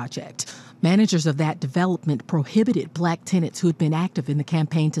partnership project. Managers of that development prohibited black tenants who had been active in the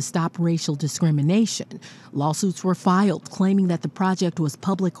campaign to stop racial discrimination. Lawsuits were filed claiming that the project was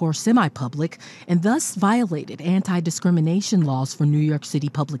public or semi-public and thus violated anti-discrimination laws for New York City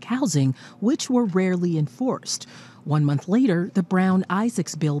public housing, which were rarely enforced. 1 month later, the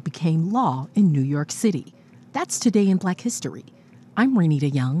Brown-Isaacs bill became law in New York City. That's Today in Black History. I'm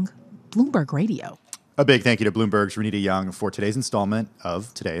Renita Young, Bloomberg Radio. A big thank you to Bloomberg's Renita Young for today's installment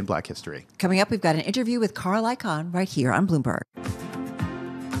of Today in Black History. Coming up, we've got an interview with Carl Icahn right here on Bloomberg.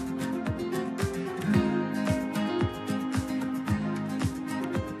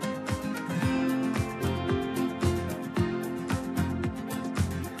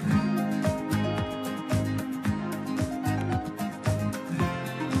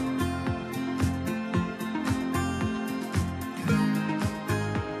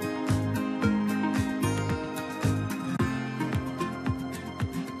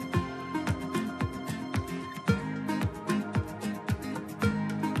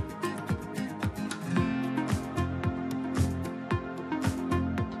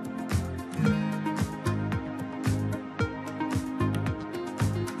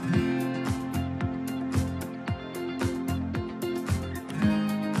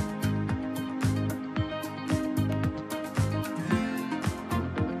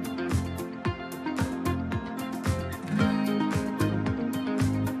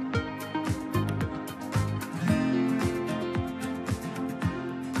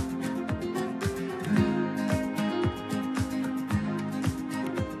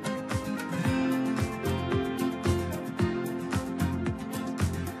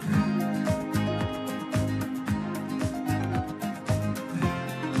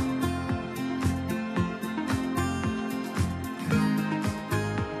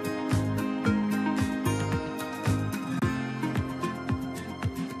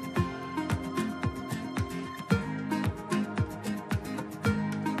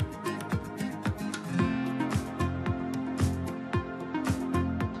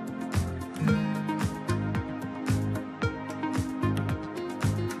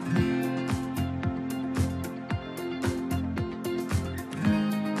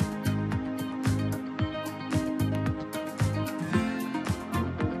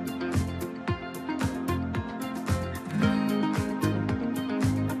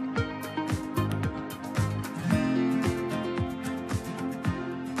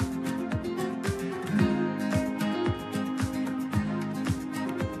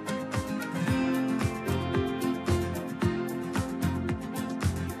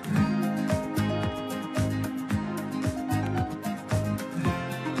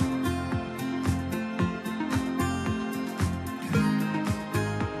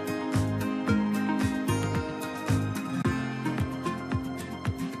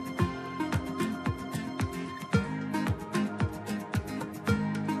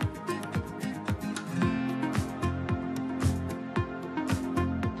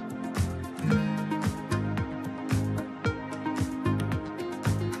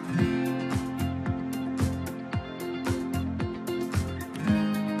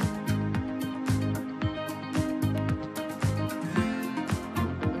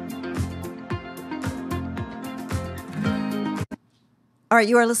 All right,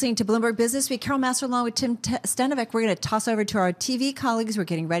 you are listening to Bloomberg Business Week. Carol Master along with Tim Stenovec. We're going to toss over to our TV colleagues. We're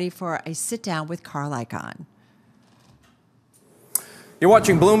getting ready for a sit-down with Carl Icahn. You're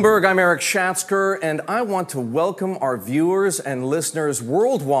watching Bloomberg. I'm Eric Schatzker, and I want to welcome our viewers and listeners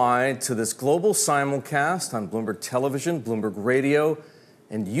worldwide to this global simulcast on Bloomberg Television, Bloomberg Radio,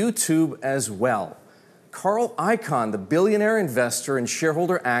 and YouTube as well. Carl Icahn, the billionaire investor and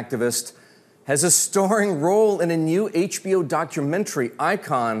shareholder activist, has a starring role in a new HBO documentary,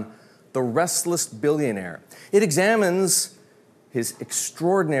 Icahn, The Restless Billionaire. It examines his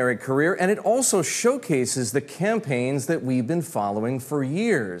extraordinary career, and it also showcases the campaigns that we've been following for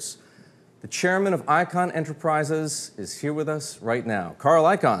years. The chairman of Icahn Enterprises is here with us right now. Carl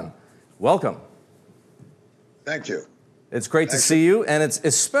Icahn, welcome. Thank you. It's great to see you, and it's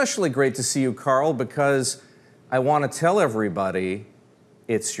especially great to see you, Carl, because I want to tell everybody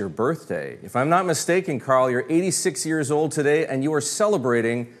it's your birthday. If I'm not mistaken, Carl, you're 86 years old today, and you are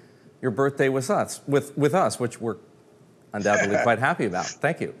celebrating your birthday with us, which we're undoubtedly quite happy about.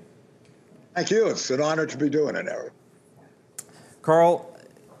 Thank you. Thank you. It's an honor to be doing it, Eric. Carl,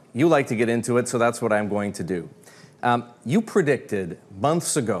 you like to get into it, so that's what I'm going to do. You predicted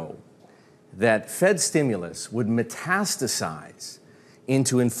months ago that Fed stimulus would metastasize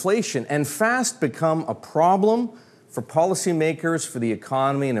into inflation and fast become a problem for policymakers, for the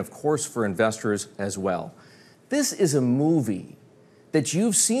economy, and of course for investors as well. This is a movie that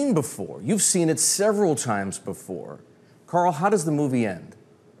you've seen before. You've seen it several times before. Carl, how does the movie end?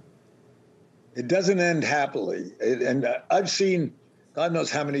 It doesn't end happily. I've seen God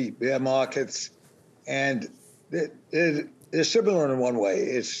knows how many bear markets, and they're similar in one way.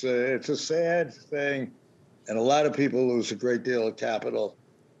 It's a sad thing, and a lot of people lose a great deal of capital.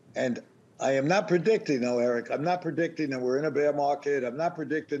 And I am not predicting, though, Eric. I'm not predicting that we're in a bear market. I'm not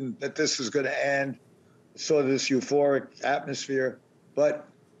predicting that this is going to end, sort of this euphoric atmosphere. But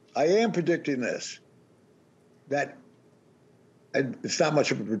I am predicting this, that, and it's not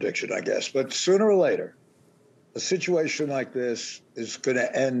much of a prediction, I guess, but sooner or later, a situation like this is going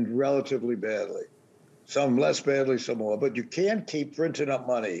to end relatively badly. Some less badly, some more. But you can't keep printing up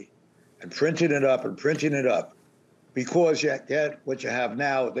money and printing it up and printing it up, because you get what you have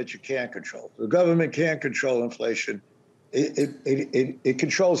now that you can't control. The government can't control inflation. It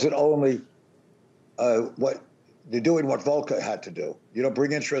controls it only what they're doing, what Volcker had to do. You know,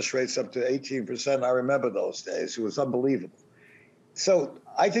 bring interest rates up to 18%. I remember those days. It was unbelievable. So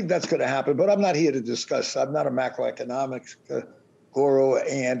I think that's going to happen, but I'm not here to discuss. I'm not a macroeconomics guru,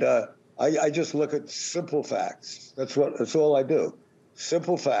 and I just look at simple facts. That's all I do.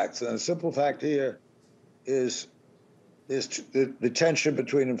 Simple facts. And a simple fact here is the tension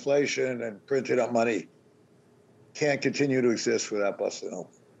between inflation and printing up money can't continue to exist without busting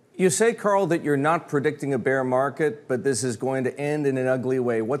open. You say, Carl, that you're not predicting a bear market, but this is going to end in an ugly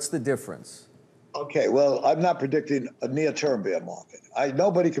way. What's the difference? Okay, well, I'm not predicting a near-term bear market.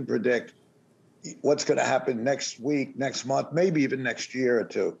 Nobody can predict what's going to happen next week, next month, maybe even next year or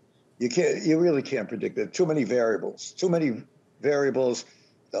two. You really can't predict it. Too many variables.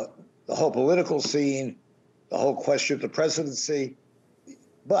 The whole political scene, the whole question of the presidency.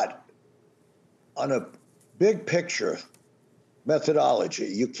 But on a big picture methodology,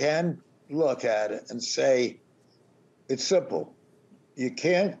 you can look at it and say, it's simple. You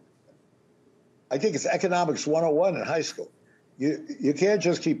can't, I think it's economics 101 in high school. You can't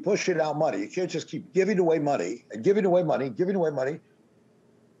just keep pushing out money. You can't just keep giving away money and giving away money,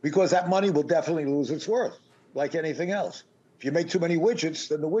 because that money will definitely lose its worth, like anything else. If you make too many widgets,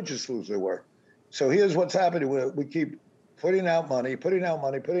 then the widgets lose their worth. So here's what's happening. We keep putting out money.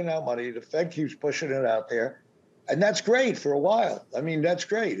 The Fed keeps pushing it out there. And that's great for a while. I mean, that's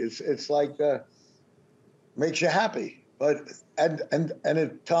great. It's like, makes you happy. But, and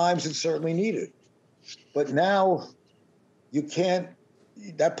at times it's certainly needed. But now you can't,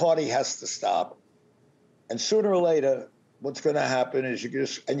 that party has to stop. And sooner or later, what's going to happen is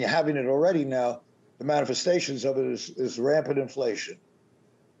and you're having it already now, the manifestations of it is rampant inflation.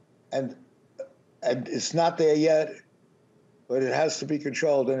 And it's not there yet, but it has to be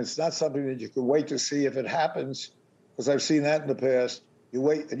controlled. And it's not something that you can wait to see if it happens, because I've seen that in the past. You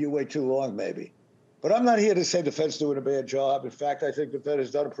wait too long, maybe. But I'm not here to say the Fed's doing a bad job. In fact, I think the Fed has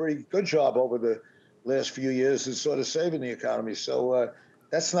done a pretty good job over the last few years in sort of saving the economy. So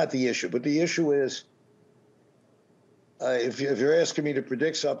that's not the issue. But the issue is, if you're asking me to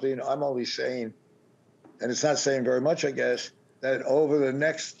predict something, I'm only saying, and it's not saying very much, I guess, that over the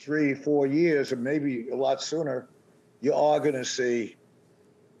next 3-4 years, and maybe a lot sooner, you are going to see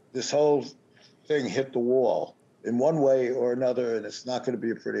this whole thing hit the wall in one way or another, and it's not going to be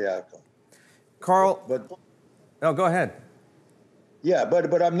a pretty outcome. Carl, no, go ahead. Yeah,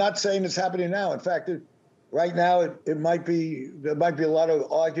 but I'm not saying it's happening now. In fact, right now there might be a lot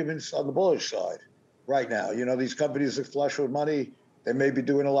of arguments on the bullish side right now. You know, these companies are flush with money. They may be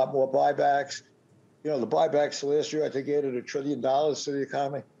doing a lot more buybacks. You know, the buybacks last year, I think, added $1 trillion to the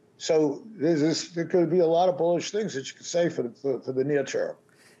economy. So there could be a lot of bullish things that you could say for the near term.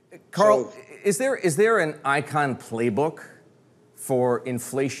 Carl, is there an icon playbook for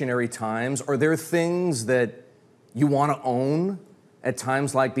inflationary times? Are there things that you want to own at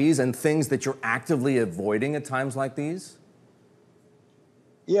times like these and things that you're actively avoiding at times like these?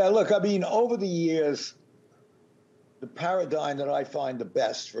 Yeah, look, I mean, over the years, the paradigm that I find the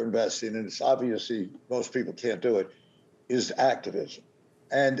best for investing, and it's obviously most people can't do it, is activism.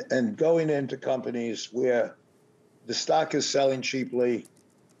 And going into companies where the stock is selling cheaply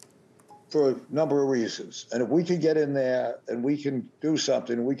for a number of reasons. And if we can get in there and we can do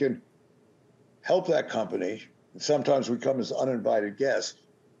something, we can help that company. And sometimes we come as uninvited guests,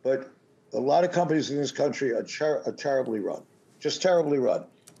 but a lot of companies in this country are terribly run, just terribly run.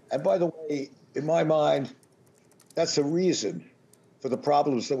 And by the way, in my mind, that's the reason for the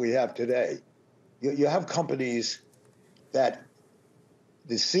problems that we have today. You have companies that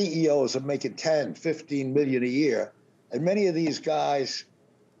the CEOs are making 10, 15 million a year, and many of these guys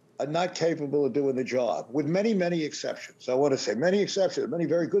are not capable of doing the job, with many, many exceptions. I want to say many exceptions, many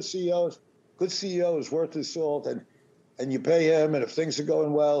very good CEOs. Good CEO is worth his salt, and you pay him, and if things are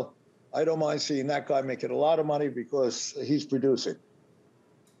going well, I don't mind seeing that guy making a lot of money because he's producing.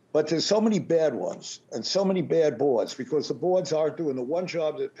 But there's so many bad ones and so many bad boards because the boards aren't doing the one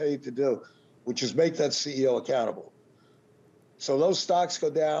job they're paid to do, which is make that CEO accountable. So those stocks go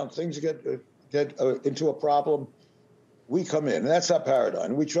down, things get into a problem, we come in. And that's our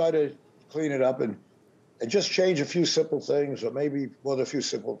paradigm. We try to clean it up and just change a few simple things, or maybe more than a few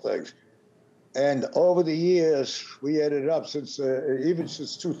simple things. And over the years, we added it up since even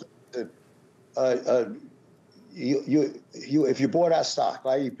since 2000. If you bought our stock,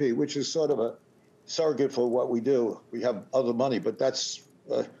 IEP, which is sort of a surrogate for what we do, we have other money, but that's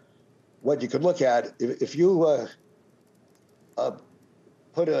what you could look at. If you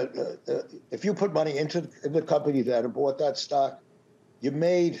put money into the company then and bought that stock, you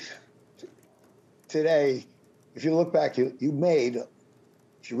made today. If you look back, you made.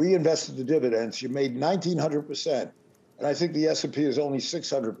 If you reinvested the dividends, you made 1,900%, and I think the S&P is only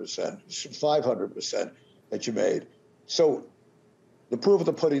 600%, 500% that you made. So the proof of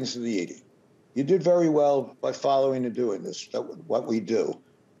the pudding's in the eating. You did very well by following and doing this, what we do.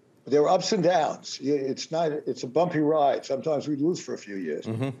 But there are ups and downs. It's a bumpy ride. Sometimes we lose for a few years.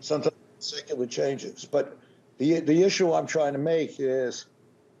 Mm-hmm. Sometimes secular changes. But the issue I'm trying to make is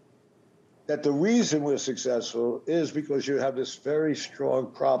that the reason we're successful is because you have this very strong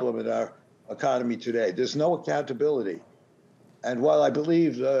problem in our economy today. There's no accountability. And while I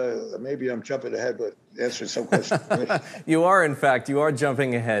believe, maybe I'm jumping ahead, but answering some questions. You are, in fact, you are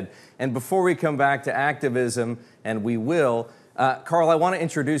jumping ahead. And before we come back to activism, and we will, Carl, I want to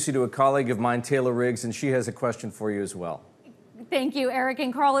introduce you to a colleague of mine, Taylor Riggs, and she has a question for you as well. Thank you, Eric.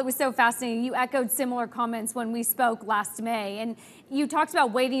 And Carl, it was so fascinating. You echoed similar comments when we spoke last May. And you talked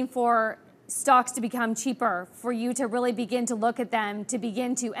about waiting for stocks to become cheaper, for you to really begin to look at them, to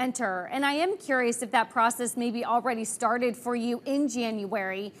begin to enter. And I am curious if that process maybe already started for you in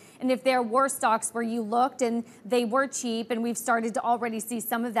January, and if there were stocks where you looked and they were cheap and we've started to already see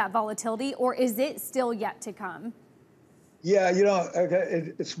some of that volatility, or is it still yet to come? Yeah, you know,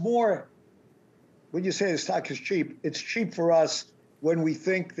 it's more, when you say the stock is cheap, it's cheap for us when we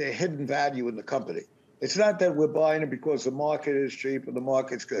think there's hidden value in the company. It's not that we're buying it because the market is cheap and the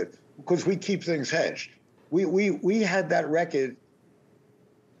market's good, because we keep things hedged. We had that record,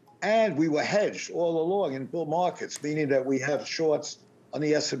 and we were hedged all along in bull markets, meaning that we have shorts on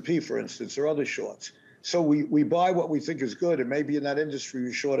the S&P, for instance, or other shorts. So we buy what we think is good, and maybe in that industry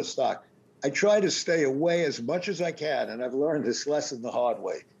we short a stock. I try to stay away as much as I can, and I've learned this lesson the hard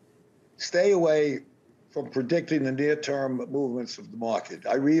way. Stay away from predicting the near-term movements of the market.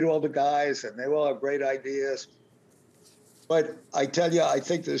 I read all the guys, and they all have great ideas. But I tell you, I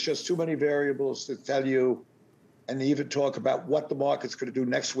think there's just too many variables to tell you and even talk about what the market's going to do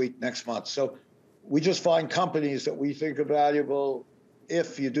next week, next month. So we just find companies that we think are valuable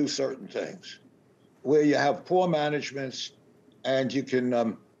if you do certain things, where you have poor managements and you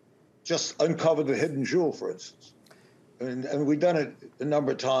can just uncover the hidden jewel, for instance. And we've done it a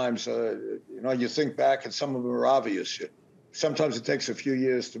number of times. You know, you think back and some of them are obvious. Sometimes it takes a few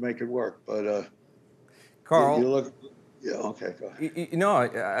years to make it work, but Carl, you look. Yeah, okay, go ahead. You know,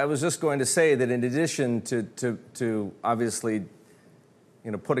 I was just going to say that in addition to obviously, you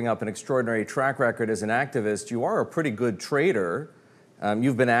know, putting up an extraordinary track record as an activist, you are a pretty good trader.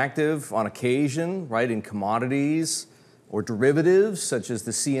 You've been active on occasion, right, in commodities or derivatives such as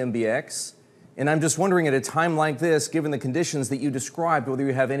the CMBX. And I'm just wondering, at a time like this, given the conditions that you described, whether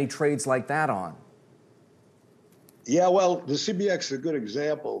you have any trades like that on. Yeah, well, the CBX is a good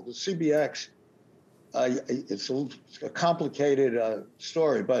example. The CBX, it's a complicated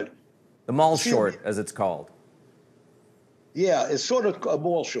story, but the mall short, as it's called. Yeah, it's sort of a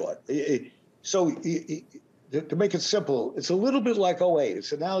mall short. To make it simple, it's a little bit like 08.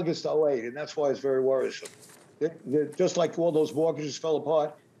 It's analogous to 08, and that's why it's very worrisome. Just like all those mortgages fell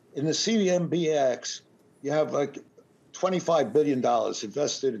apart, in the CMBX, you have like $25 billion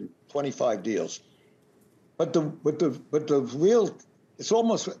invested in 25 deals. But the real, it's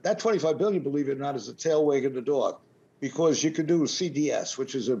almost, that 25 billion, believe it or not, is a tail wagging the dog, because you could do a CDS,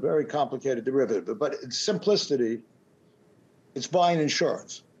 which is a very complicated derivative. But in simplicity, it's buying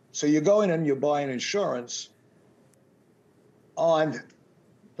insurance. So you're going and you're buying insurance on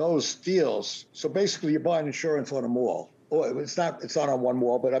those deals. So basically, you're buying insurance on a mall. Or it's not on one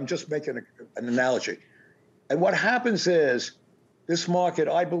wall, but I'm just making an analogy. And what happens is, this market,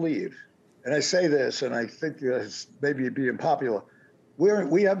 I believe, and I say this, and I think maybe it'd be unpopular,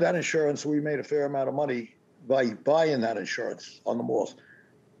 we have that insurance. We made a fair amount of money by buying that insurance on the malls.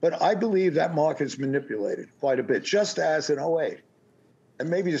 But I believe that market is manipulated quite a bit, just as in 08. And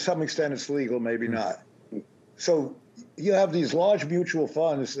maybe to some extent it's legal, maybe not. So you have these large mutual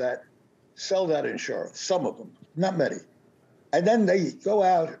funds that sell that insurance, some of them, not many. And then they go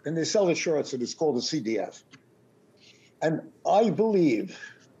out and they sell insurance, and it's called a CDS. And I believe,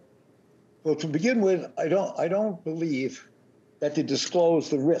 well, to begin with, I don't believe that they disclose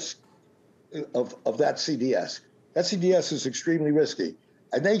the risk of that CDS. That CDS is extremely risky.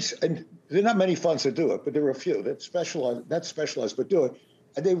 And there are not many funds that do it, but there are a few that specialize, but do it.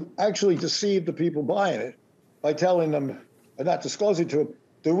 And they actually deceive the people buying it by telling them, and not disclosing to them,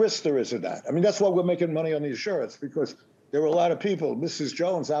 the risk there is in that. I mean, that's why we're making money on the insurance, because there were a lot of people, Mrs.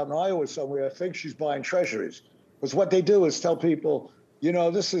 Jones out in Iowa somewhere, I think she's buying treasuries. Because what they do is tell people,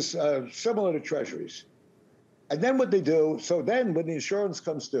 this is similar to treasuries. And then what they do, so then when the insurance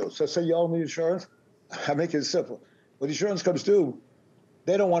comes due, so say you own the insurance, I make it simple. When the insurance comes due,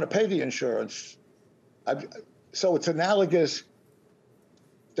 they don't want to pay the insurance. So it's analogous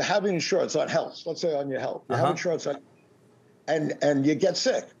to having insurance on health. Let's say on your health. You have insurance on, and you get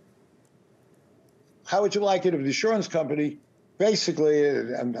sick. How would you like it if the insurance company basically,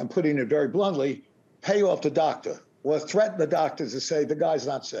 and I'm putting it very bluntly, pay off the doctor or threaten the doctors to say the guy's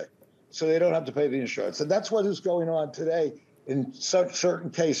not sick, so they don't have to pay the insurance? And that's what is going on today in certain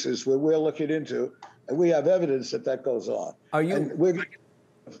cases where we're looking into, and we have evidence that goes on. And we're going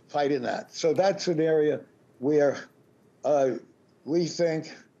to fight in that. So that's an area where we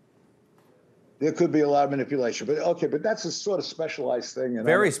think there could be a lot of manipulation. But that's a sort of specialized thing. And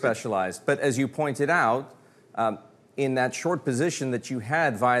very specialized. But as you pointed out, in that short position that you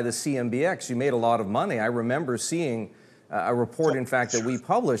had via the CMBX, you made a lot of money. I remember seeing a report, in fact, that we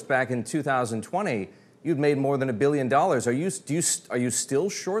published back in 2020. You'd made more than $1 billion. Are you still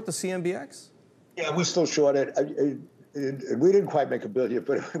short the CMBX? Yeah, we're still short it. We didn't quite make $1 billion,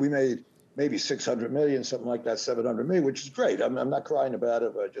 but we made maybe 600 million, something like that, 700 million, which is great. I'm not crying about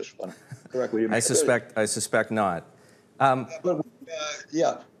it, but I just want to correct what you mean. I suspect not.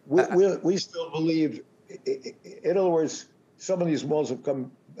 We still believe. In other words, some of these malls have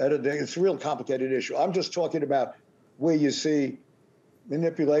come at a day. It's a real complicated issue. I'm just talking about where you see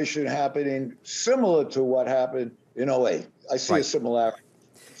manipulation happening, similar to what happened in 08. I see a similarity.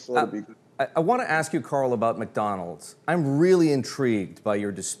 I want to ask you, Carl, about McDonald's. I'm really intrigued by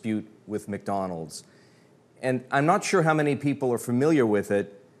your dispute with McDonald's. And I'm not sure how many people are familiar with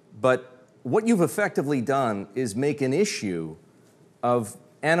it, but what you've effectively done is make an issue of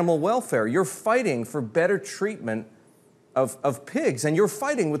animal welfare. You're fighting for better treatment of pigs, and you're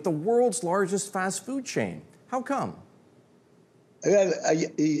fighting with the world's largest fast food chain. How come?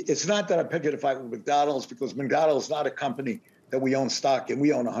 It's not that I'm picking a fight with McDonald's, because McDonald's is not a company that we own stock in.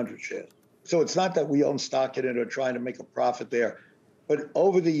 We own 100 shares. So it's not that we own stock in it or trying to make a profit there. But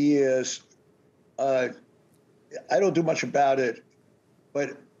over the years, I don't do much about it.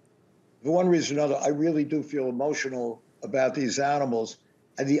 But for one reason or another, I really do feel emotional about these animals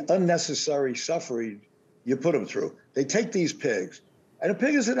and the unnecessary suffering you put them through. They take these pigs, and a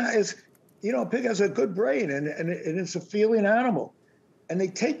pig a pig has a good brain, and it's a feeling animal. And they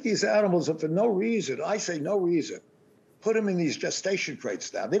take these animals, and for no reason, I say no reason, put them in these gestation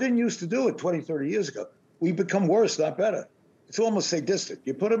crates now. They didn't used to do it 20, 30 years ago. We've become worse, not better. It's almost sadistic.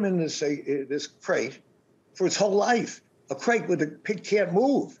 You put them in this crate for its whole life, a crate where the pig can't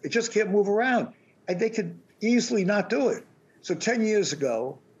move. It just can't move around. And they could easily not do it. So 10 years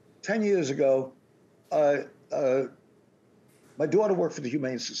ago, my daughter worked for the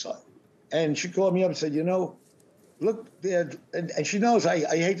Humane Society, and she called me up and said, look, Dad, and she knows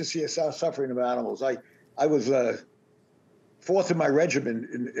I hate to see a suffering of animals. I was fourth in my regiment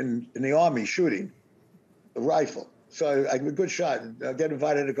in the Army shooting a rifle. So I'm a good shot. I get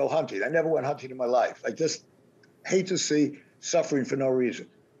invited to go hunting. I never went hunting in my life. I just hate to see suffering for no reason.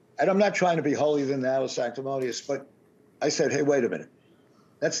 And I'm not trying to be holier than thou or sanctimonious, but I said, hey, wait a minute.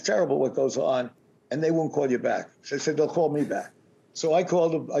 That's terrible what goes on. And they won't call you back. So they said, they'll call me back. So I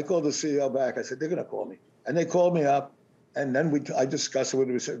called the CEO back. I said, they're going to call me. And they called me up. And then I discussed it with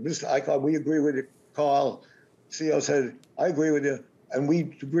him. We said, Mr. Icahn, we agree with you, Carl. CEO said, I agree with you. And we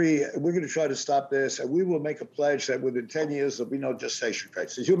agree, we're going to try to stop this. And we will make a pledge that within 10 years, there'll be no gestation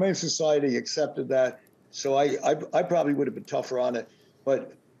crates. The Humane Society accepted that. So I probably would have been tougher on it,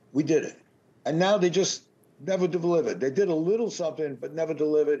 but we did it. And now they just never delivered. They did a little something, but never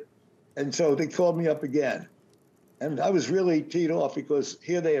delivered. And so they called me up again. And I was really teed off because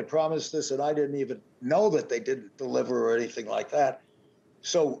here they had promised this, and I didn't even know that they didn't deliver or anything like that.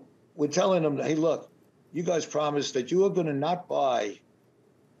 So we're telling them, hey, look, you guys promised that you are going to not buy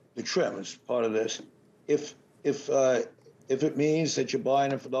the trim as part of this if it means that you're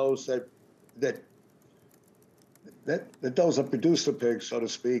buying them for those that those that produce the pigs, so to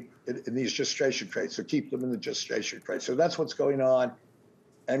speak, in these gestation crates, so keep them in the gestation crates. So that's what's going on.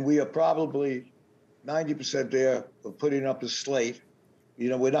 And we are probably 90% there of putting up a slate.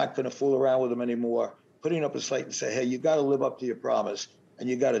 We're not going to fool around with them anymore. Putting up a slate and say, hey, you got to live up to your promise, and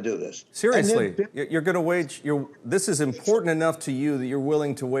you got to do this. Seriously, you're going to wage, this is important enough to you that you're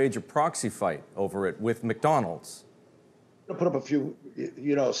willing to wage a proxy fight over it with McDonald's. Put up a few,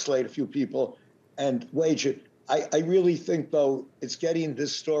 slate a few people and wage it. I really think, though, it's getting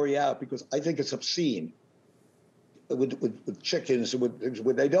this story out because I think it's obscene with chickens,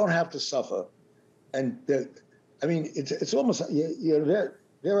 where they don't have to suffer. And it's almost,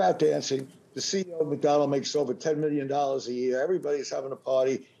 they're out dancing. The CEO of McDonald's makes over $10 million a year. Everybody's having a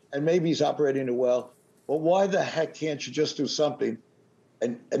party, and maybe he's operating it well. But why the heck can't you just do something?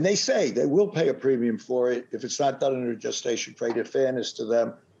 And they say they will pay a premium for it if it's not done in a gestation crate, in fairness to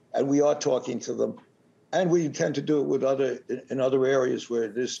them. And we are talking to them. And we intend to do it in other areas where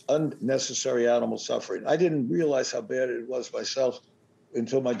there's unnecessary animal suffering. I didn't realize how bad it was myself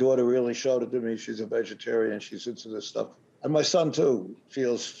until my daughter really showed it to me. She's a vegetarian. She's into this stuff. And my son, too,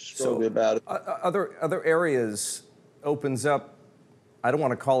 feels strongly about it. Other areas opens up, I don't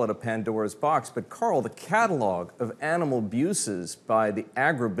want to call it a Pandora's box, but Carl, the catalog of animal abuses by the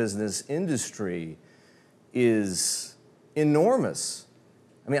agribusiness industry is enormous.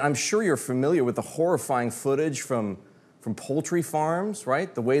 I mean, I'm sure you're familiar with the horrifying footage from poultry farms,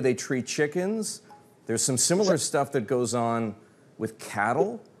 right? The way they treat chickens. There's some similar stuff that goes on with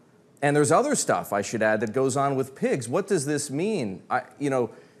cattle. And there's other stuff, I should add, that goes on with pigs. What does this mean?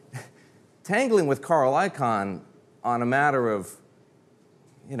 Tangling with Carl Icahn on a matter of,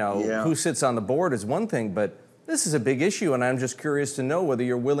 who sits on the board is one thing, but this is a big issue, and I'm just curious to know whether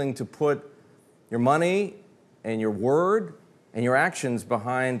you're willing to put your money and your word and your actions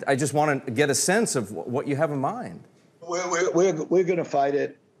behind. I just want to get a sense of what you have in mind. We're going to fight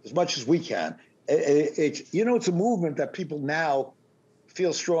it as much as we can. It's a movement that people now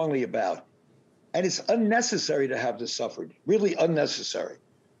feel strongly about. And it's unnecessary to have this suffering, really unnecessary.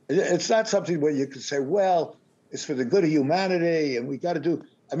 It's not something where you can say, well, it's for the good of humanity and we got to do.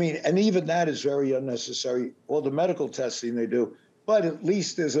 And even that is very unnecessary, all the medical testing they do. But at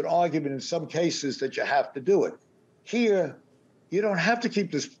least there's an argument in some cases that you have to do it. Here, you don't have to keep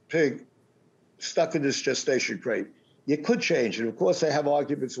this pig stuck in this gestation crate. You could change it. Of course, they have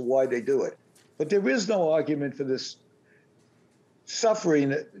arguments of why they do it. But there is no argument for this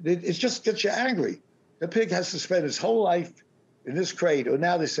suffering. It just gets you angry. The pig has to spend his whole life in this crate, or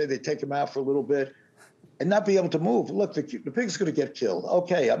now they say they take him out for a little bit and not be able to move. Look, the pig's going to get killed.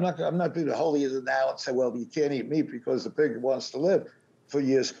 Okay, I'm not being holier than thou and say, well, you can't eat meat because the pig wants to live for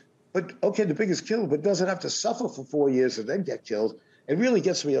years. But, okay, the pig is killed, but doesn't have to suffer for 4 years and then get killed. It really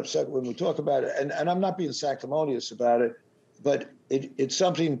gets me upset when we talk about it. And I'm not being sanctimonious about it, but it's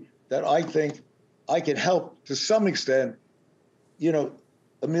something that I think I can help to some extent,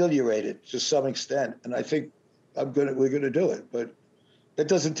 ameliorate it to some extent. And I think we're going to do it. But that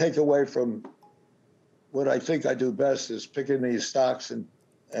doesn't take away from what I think I do best is picking these stocks and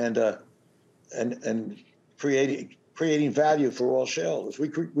creating value for all shareholders. We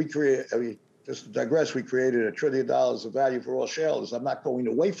just to digress, we created $1 trillion of value for all shareholders. I'm not going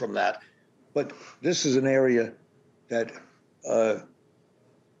away from that, but this is an area that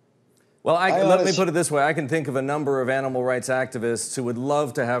Well, let me put it this way. I can think of a number of animal rights activists who would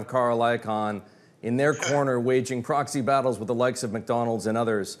love to have Carl Icahn in their corner waging proxy battles with the likes of McDonald's and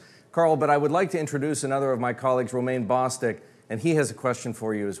others. Carl, but I would like to introduce another of my colleagues, Romain Bostic, and he has a question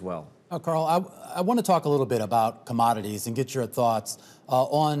for you as well. Carl, I want to talk a little bit about commodities and get your thoughts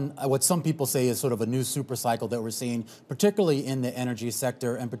on what some people say is sort of a new super cycle that we're seeing, particularly in the energy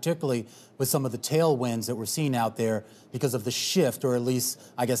sector and particularly with some of the tailwinds that we're seeing out there because of the shift, or at least,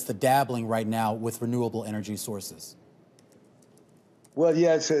 I guess, the dabbling right now with renewable energy sources. Well,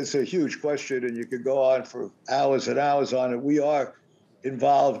 yeah, it's a huge question, and you could go on for hours and hours on it. We are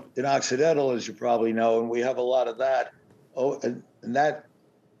involved in Occidental, as you probably know, and we have a lot of that. Oh, and that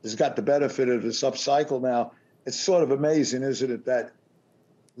has got the benefit of this upcycle now. It's sort of amazing, isn't it, that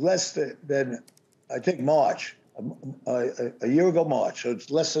less than I think March, a year ago March, so it's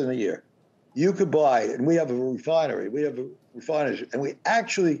less than a year, you could buy, and we have a refinery, and we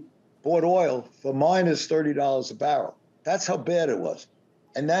actually bought oil for minus $30 a barrel. That's how bad it was.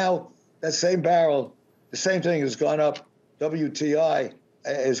 And now that same barrel, the same thing has gone up, WTI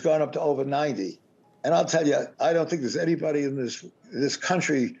has gone up to over 90. And I'll tell you, I don't think there's anybody in this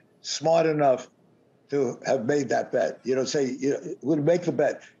country smart enough to have made that bet. Would make the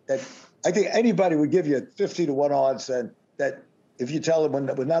bet that I think anybody would give you 50 to 1 odds then that if you tell them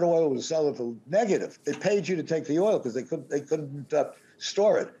when that oil was selling for negative, they paid you to take the oil because they couldn't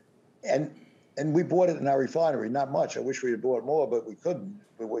store it. And we bought it in our refinery, not much. I wish we had bought more, but we couldn't.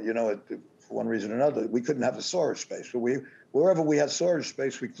 For one reason or another, we couldn't have the storage space. But wherever we had storage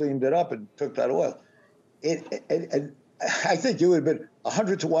space, we cleaned it up and took that oil. And I think you would have been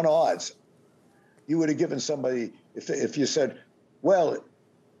 100 to 1 odds. You would have given somebody, if you said, well,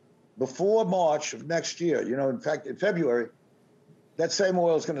 before March of next year, in fact, in February, that same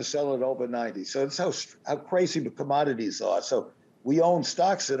oil is going to sell at over 90. So it's how crazy the commodities are. So we own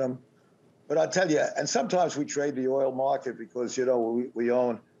stocks in them. But I'll tell you, and sometimes we trade the oil market because, we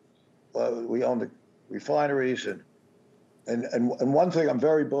own the refineries and one thing I'm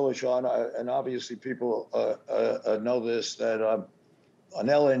very bullish on, and obviously people know this, that on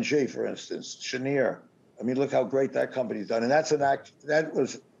LNG, for instance, Cheniere. I mean, look how great that company's done, and that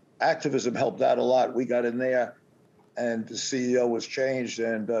was activism helped that a lot. We got in there, and the CEO was changed,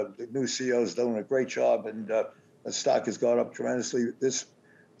 and the new CEO is doing a great job, and the stock has gone up tremendously. This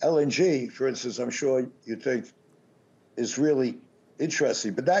LNG, for instance, I'm sure you think is really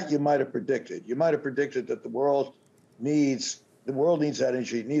interesting, but that you might have predicted. You might have predicted that the world needs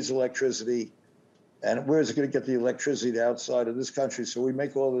energy, it needs electricity, and where is it going to get the electricity outside of this country? So we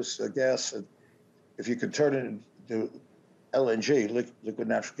make all this gas, and if you could turn it into LNG, liquid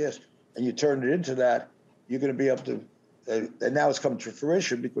natural gas, and you turn it into that, you're going to be able to, and now it's come to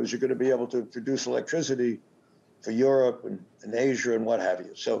fruition because you're going to be able to produce electricity for Europe and Asia and what have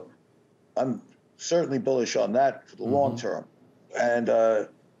you. So I'm certainly bullish on that for the long term. And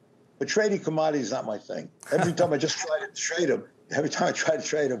but trading commodities is not my thing. Every time I just try to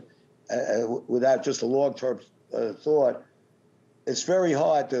trade them, without just a long-term thought, it's very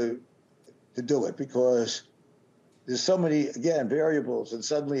hard to do it because there's so many, again, variables, and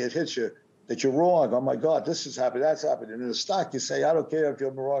suddenly it hits you that you're wrong. Oh my God, this has happened, that's happened. And in the stock, you say, I don't care if you're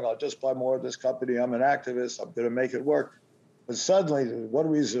wrong, I'll just buy more of this company. I'm an activist, I'm going to make it work. But suddenly, one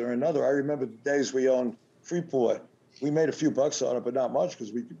reason or another, I remember the days we owned Freeport. We made a few bucks on it, but not much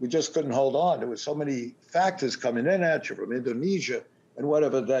because we just couldn't hold on. There was so many factors coming in at you from Indonesia and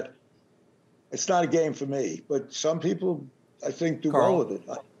whatever that it's not a game for me. But some people, I think, do well with it.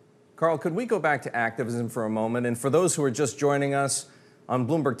 Carl, could we go back to activism for a moment? And for those who are just joining us on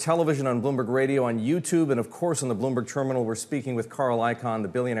Bloomberg Television, on Bloomberg Radio, on YouTube, and of course on the Bloomberg Terminal, we're speaking with Carl Icahn, the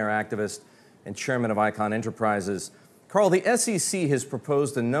billionaire activist and chairman of Icahn Enterprises. Carl, the SEC has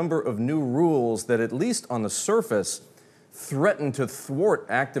proposed a number of new rules that, at least on the surface, threaten to thwart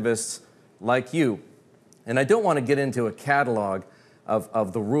activists like you. And I don't want to get into a catalog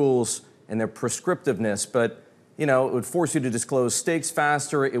of the rules and their prescriptiveness, but it would force you to disclose stakes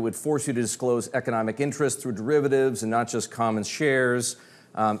faster. It would force you to disclose economic interest through derivatives and not just common shares.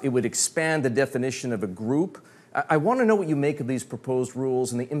 It would expand the definition of a group. I want to know what you make of these proposed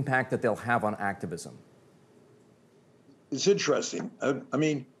rules and the impact that they'll have on activism. It's interesting. I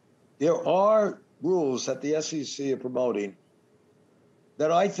mean, there are rules that the SEC are promoting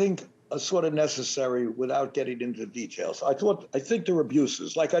that I think are sort of necessary without getting into details. I think there are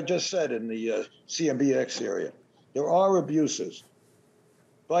abuses, like I just said in the CMBX area. There are abuses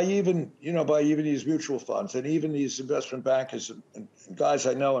by even these mutual funds and even these investment bankers and guys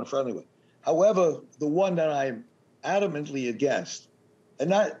I know and friendly with. However, the one that I'm adamantly against,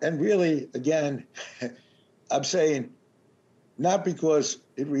 and really, again, I'm saying not because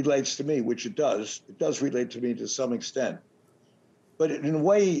it relates to me, which it does. It does relate to me to some extent. But in a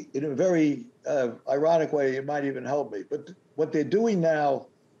way, in a very ironic way, it might even help me. But what they're doing now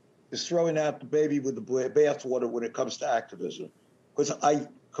is throwing out the baby with the bathwater when it comes to activism. Because I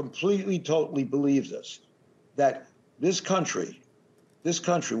completely, totally believe this, that this country,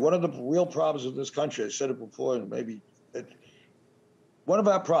 one of the real problems of this country, I said it before, and maybe one of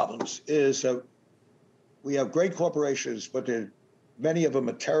our problems is that we have great corporations, but many of them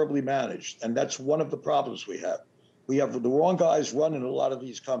are terribly managed. And that's one of the problems we have. We have the wrong guys running a lot of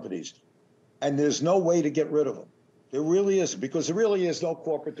these companies, and there's no way to get rid of them. There really isn't, because there really is no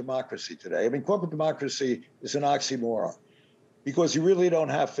corporate democracy today. I mean, corporate democracy is an oxymoron, because you really don't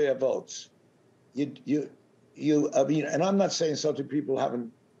have fair votes. I mean, and I'm not saying something people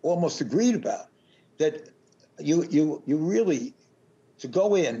haven't almost agreed about, that you really, to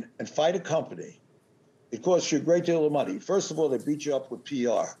go in and fight a company, it costs you a great deal of money. First of all, they beat you up with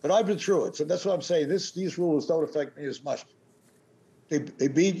PR. But I've been through it, so that's what I'm saying. These rules don't affect me as much. They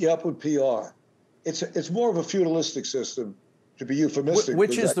beat you up with PR. It's more of a feudalistic system, to be euphemistic.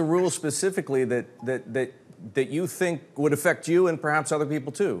 Which is the rule specifically that you think would affect you and perhaps other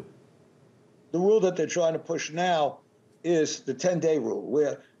people too? The rule that they're trying to push now is the 10-day rule,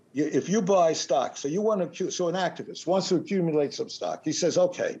 where if you buy stock, so an activist wants to accumulate some stock. He says,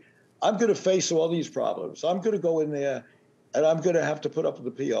 okay, I'm going to face all these problems. I'm going to go in there, and I'm going to have to put up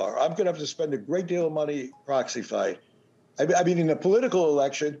with the PR. I'm going to have to spend a great deal of money proxy fight. I mean, in a political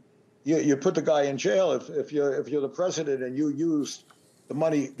election, you put the guy in jail if you're the president and you use the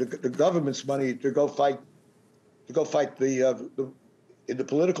money, the government's money, to go fight in the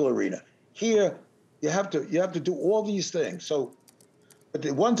political arena. Here, you have to do all these things. So, but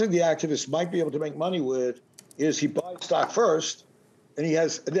the one thing the activist might be able to make money with is he buys stock first, and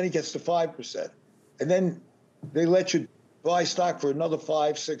then he gets to 5%, and then they let you buy stock for another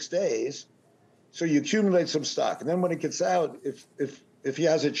 5-6 days, so you accumulate some stock, and then when it gets out, if he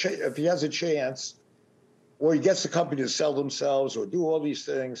has a chance, or he gets the company to sell themselves or do all these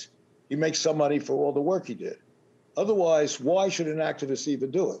things, he makes some money for all the work he did. Otherwise, why should an activist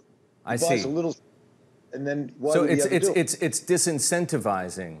even do it? I see. A little, and then why so would he ever do it? it's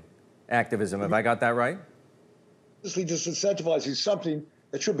disincentivizing activism. Have I got that right? Disincentivizing something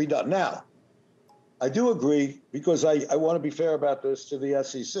that should be done. Now, I do agree, because I want to be fair about this to the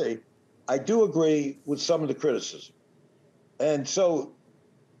SEC, I do agree with some of the criticism. And so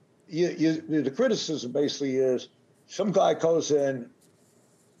the criticism basically is some guy goes in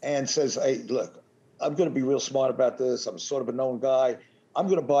and says, hey, look, I'm going to be real smart about this. I'm sort of a known guy. I'm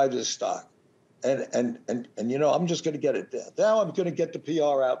going to buy this stock. And I'm just going to get it there. Now I'm going to get the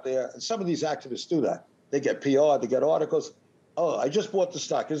PR out there. And some of these activists do that. They get PR, they get articles. Oh, I just bought the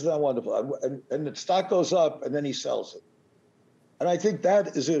stock. Isn't that wonderful? And the stock goes up, and then he sells it. And I think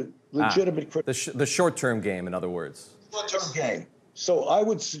that is a legitimate criticism. The short-term game, in other words. Short-term game. So I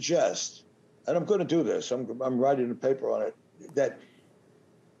would suggest, and I'm going to do this, I'm writing a paper on it, that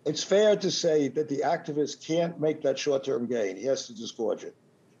it's fair to say that the activist can't make that short-term gain. He has to disgorge it.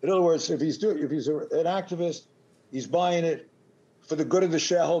 In other words, if he's an activist, he's buying it for the good of the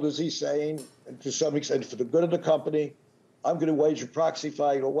shareholders, he's saying, and to some extent for the good of the company, I'm going to wage a proxy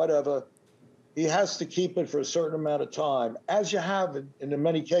fight or whatever. He has to keep it for a certain amount of time, as you have in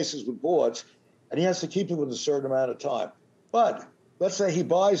many cases with boards, and he has to keep it with a certain amount of time. But let's say he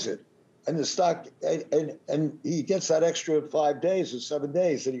buys it, and the stock, and he gets that extra 5 days or 7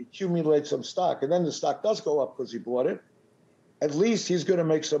 days, and he accumulates some stock, and then the stock does go up because he bought it. At least he's going to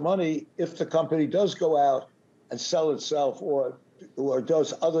make some money if the company does go out and sell itself or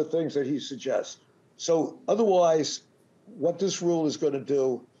does other things that he suggests. So otherwise, what this rule is going to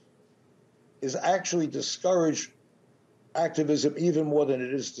do is actually discourage activism even more than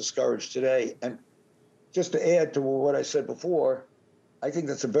it is discouraged today. And just to add to what I said before, I think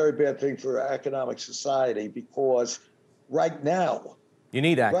that's a very bad thing for our economic society, because right now... You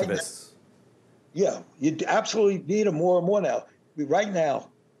need activists. Right now, you absolutely need them more and more now. Right now,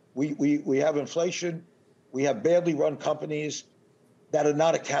 we have inflation. We have badly run companies that are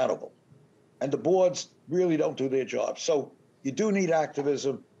not accountable. And the boards really don't do their job. So you do need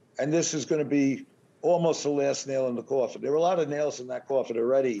activism, and this is going to be almost the last nail in the coffin. There are a lot of nails in that coffin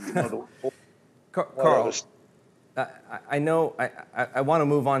already. Carl, I know I want to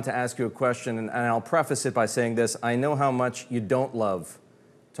move on to ask you a question, and I'll preface it by saying this. I know how much you don't love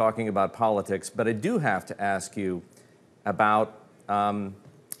talking about politics, but I do have to ask you about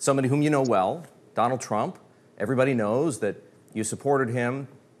somebody whom you know well, Donald Trump. Everybody knows that you supported him,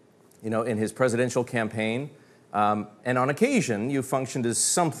 in his presidential campaign, and on occasion you functioned as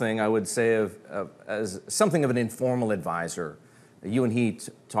something I would say as something of an informal advisor You and he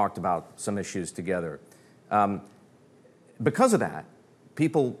talked about some issues together. Because of that,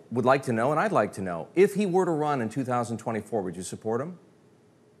 people would like to know, and I'd like to know, if he were to run in 2024, would you support him?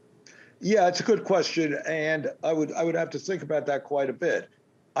 Yeah, it's a good question, and I would have to think about that quite a bit.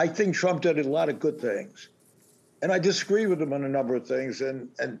 I think Trump did a lot of good things, and I disagree with him on a number of things.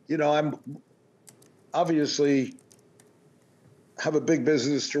 And you know, I'm obviously have a big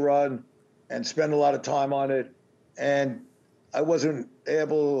business to run and spend a lot of time on it, and I wasn't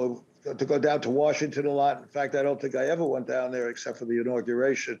able to go down to Washington a lot. In fact, I don't think I ever went down there except for the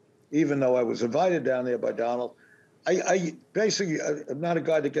inauguration, even though I was invited down there by Donald. I basically, I'm not a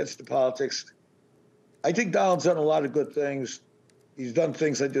guy that gets to politics. I think Donald's done a lot of good things. He's done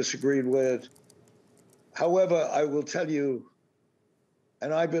things I disagreed with. However, I will tell you,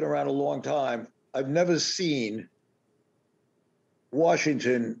 and I've been around a long time, I've never seen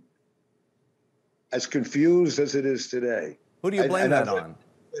Washington as confused as it is today. Who do you blame that on?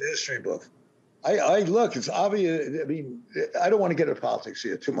 The history book. I look, it's obvious. I mean, I don't want to get into politics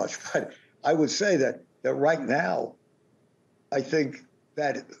here too much, but I would say that right now, I think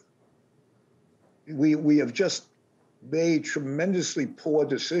that we have just made tremendously poor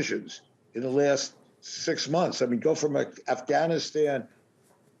decisions in the last 6 months. I mean, go from Afghanistan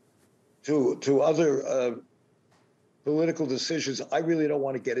to other political decisions. I really don't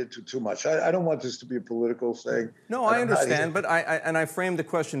want to get into too much. I don't want this to be a political thing. No, I understand, but I framed the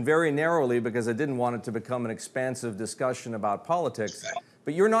question very narrowly because I didn't want it to become an expansive discussion about politics.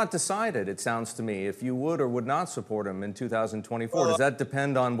 But you're not decided, it sounds to me, if you would or would not support him in 2024. Does that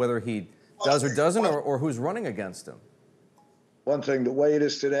depend on whether he does or doesn't, or who's running against him? One thing, the way it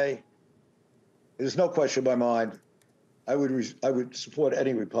is today, there's no question in my mind, I would support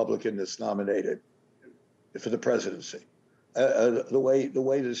any Republican that's nominated for the presidency. The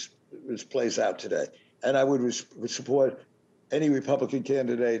way this plays out today, and I would support any Republican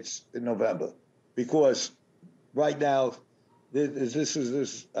candidates in November, because right now,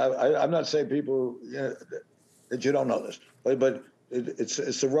 I'm not saying people that you don't know this, but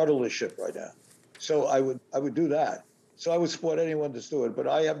it's a rudderless ship right now. So I would do that. So I would support anyone that's doing it. But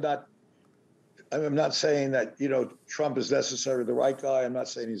I'm not saying that Trump is necessarily the right guy. I'm not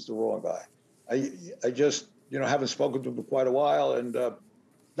saying he's the wrong guy. I just haven't spoken to him for quite a while, and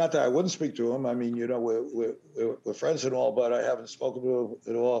not that I wouldn't speak to him. I mean, we're friends and all, but I haven't spoken to him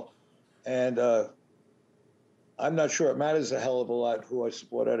at all, and I'm not sure it matters a hell of a lot who I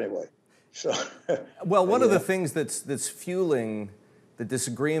support anyway. So, well, one of the things that's fueling the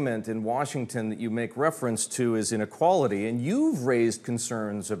disagreement in Washington that you make reference to is inequality, and you've raised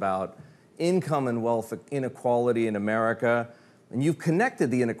concerns about income and wealth inequality in America, and you've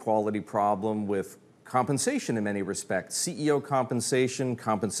connected the inequality problem with compensation in many respects. CEO compensation,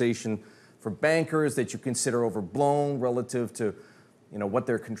 compensation for bankers that you consider overblown relative to what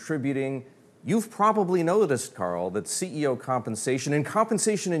they're contributing. You've probably noticed, Carl, that CEO compensation and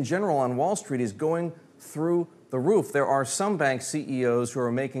compensation in general on Wall Street is going through the roof. There are some bank CEOs who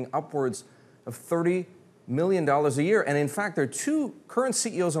are making upwards of $30 million a year. And in fact, there are two current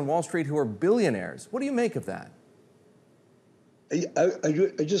CEOs on Wall Street who are billionaires. What do you make of that?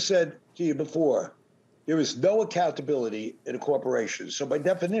 I just said to you before, there is no accountability in a corporation. So by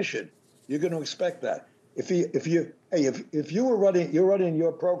definition, you're going to expect that. If you were running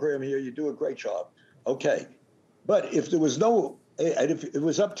your program here, you do a great job. Okay. But if there was if it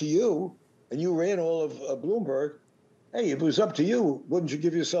was up to you and you ran all of Bloomberg, hey, if it was up to you, wouldn't you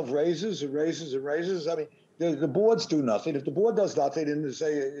give yourself raises and raises and raises? I mean, the boards do nothing. If the board does nothing and they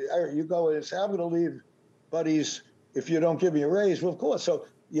say, you go and say, I'm going to leave, buddies, if you don't give me a raise, well, of course. So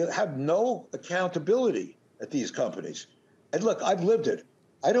you have no accountability at these companies. And look, I've lived it.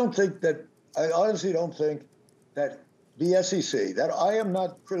 I honestly don't think that the SEC, that I am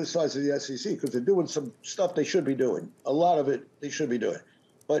not criticizing the SEC because they're doing some stuff they should be doing. A lot of it they should be doing.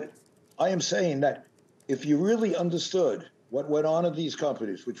 But I am saying that if you really understood what went on in these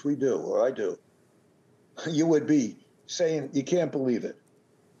companies, which we do, or I do, you would be saying you can't believe it.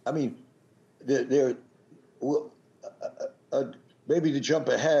 I mean, maybe to jump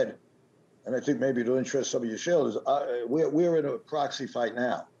ahead, and I think maybe it'll interest some of your shareholders, we're in a proxy fight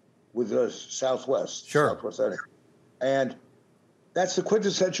now with Southwest. Sure. Southwest Energy. And that's the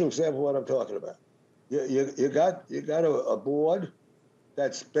quintessential example of what I'm talking about. You got a board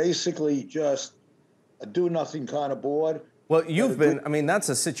that's basically just a do-nothing kind of board. Well, that's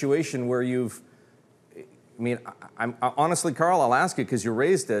a situation where I'm honestly, Carl, I'll ask you because you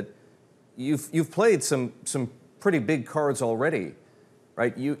raised it. You've played some pretty big cards already,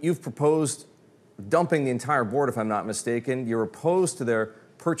 right? You've proposed dumping the entire board, if I'm not mistaken. You're opposed to their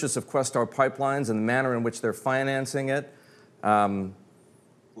purchase of Questar pipelines and the manner in which they're financing it. You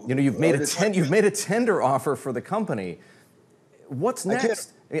know, you've made a tender offer for the company. What's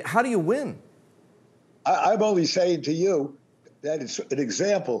next? How do you win? I'm only saying to you that it's an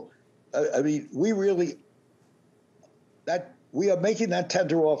example. I mean, we are making that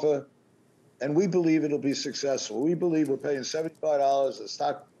tender offer, and we believe it'll be successful. We believe we're paying $75. The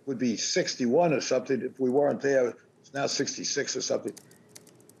stock would be 61 or something if we weren't there. It's now 66 or something.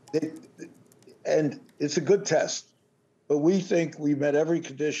 And it's a good test. But we think we met every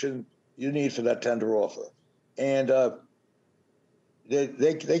condition you need for that tender offer. And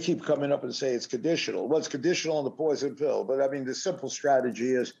they keep coming up and say it's conditional. Well, it's conditional on the poison pill. But I mean, the simple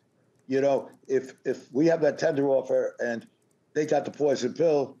strategy is, you know, if we have that tender offer and they got the poison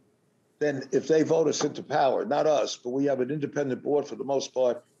pill, then if they vote us into power, not us, but we have an independent board for the most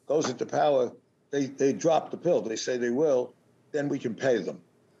part, goes into power, they drop the pill. They say they will, then we can pay them.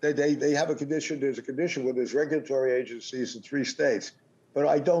 They have a condition. There's a condition where there's regulatory agencies in 3 states. But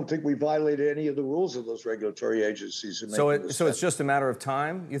I don't think we violated any of the rules of those regulatory agencies. So it's just a matter of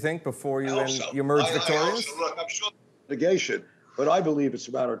time, you think, before you emerge victorious? Look, I'm sure litigation, but I believe it's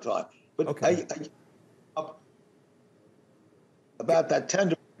a matter of time. But about that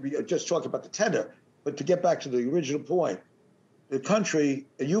tender, just talking about the tender, but to get back to the original point, the country,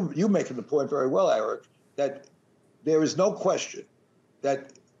 and you making the point very well, Eric, that there is no question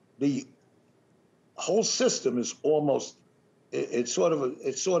that the whole system is almost, it's sort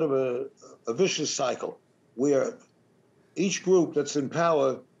of a vicious cycle where each group that's in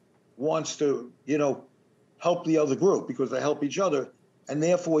power wants to, you know, help the other group because they help each other, and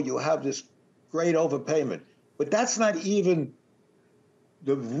therefore you have this great overpayment. But that's not even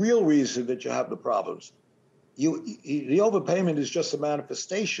the real reason that you have the problems. The overpayment is just a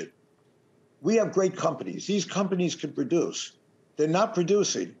manifestation. We have great companies. These companies can produce. They're not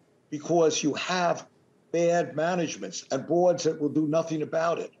producing because you have bad managements and boards that will do nothing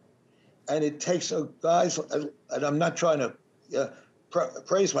about it. And it takes guys, and I'm not trying to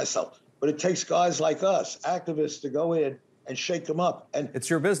praise myself, but it takes guys like us, activists, to go in and shake them up. And it's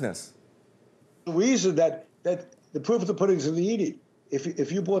your business. The reason that the proof of the pudding is in the eating.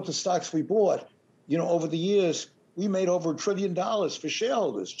 If you bought the stocks we bought, you know, over the years, we made over $1 trillion for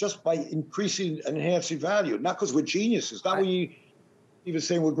shareholders just by increasing and enhancing value. Not because we're geniuses, not we even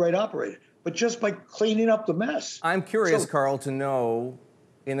saying we're great operators, but just by cleaning up the mess. I'm curious, Carl, to know,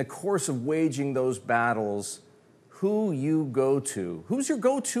 in the course of waging those battles, who you go to. Who's your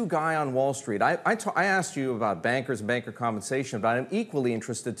go-to guy on Wall Street? I asked you about bankers and banker compensation, but I'm equally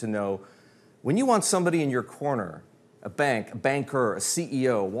interested to know, when you want somebody in your corner, a banker, a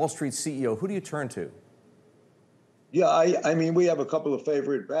CEO, Wall Street CEO, who do you turn to? Yeah, I mean, we have a couple of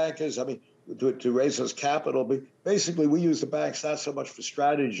favorite bankers. I mean, to raise us capital, but basically we use the banks not so much for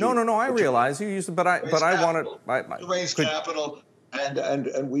strategy. No, I realize you use them, but I want to raise capital,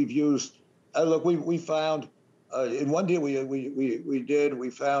 and we've used. Look, we found in one deal we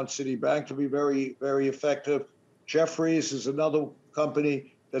found Citibank to be very, very effective. Jefferies is another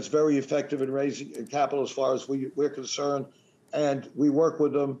company that's very effective in raising capital as far as we're concerned, and we work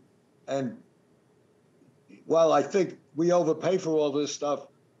with them. And while I think we overpay for all this stuff,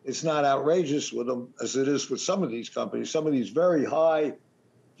 it's not outrageous with them as it is with some of these companies. Some of these very high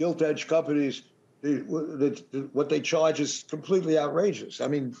gilt-edged companies, what they charge is completely outrageous. I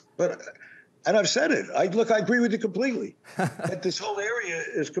mean, and I've said it. I agree with you completely. That this whole area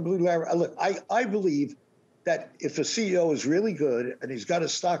is completely outrageous. Look, I believe that if a CEO is really good and he's got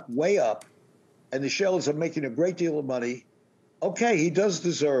his stock way up and the shareholders are making a great deal of money, okay, he does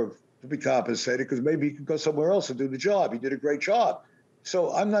deserve to be compensated because maybe he can go somewhere else and do the job. He did a great job.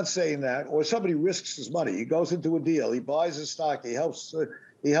 So I'm not saying that. Or somebody risks his money. He goes into a deal. He buys a stock. He helps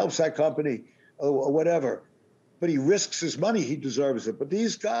that company or whatever. But he risks his money. He deserves it. But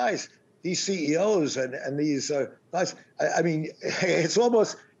these guys, these CEOs and these guys, I mean, it's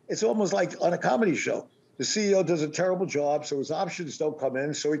almost like on a comedy show. The CEO does a terrible job, so his options don't come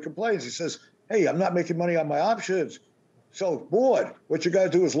in. So he complains. He says, "Hey, I'm not making money on my options. So, board, what you got to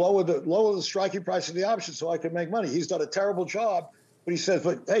do is lower the striking price of the option so I can make money." He's done a terrible job, but he says,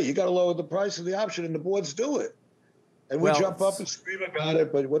 "But hey, you got to lower the price of the option," and the boards do it. And we jump up and scream about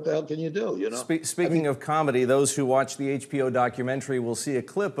it, but what the hell can you do? You know. Speaking of comedy, those who watch the HBO documentary will see a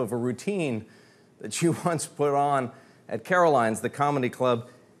clip of a routine that you once put on at Caroline's, the comedy club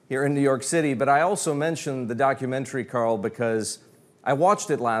here in New York City. But I also mentioned the documentary, Carl, because I watched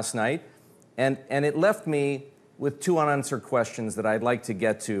it last night, and it left me with 2 unanswered questions that I'd like to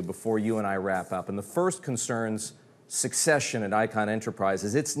get to before you and I wrap up. And the first concerns succession at Icahn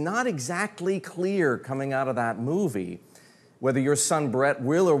Enterprises. It's not exactly clear coming out of that movie whether your son Brett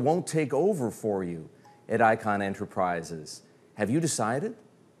will or won't take over for you at Icahn Enterprises. Have you decided?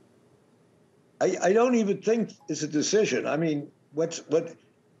 I don't even think it's a decision. I mean, what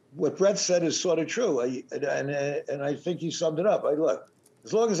Brett said is sort of true, and I think he summed it up. Look,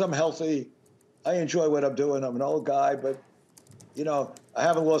 as long as I'm healthy, I enjoy what I'm doing. I'm an old guy, but I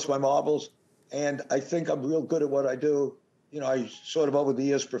haven't lost my marbles, and I think I'm real good at what I do. I sort of over the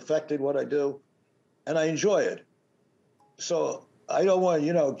years perfected what I do, and I enjoy it. So I don't want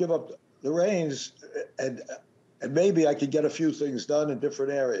to, give up the reins, and maybe I could get a few things done in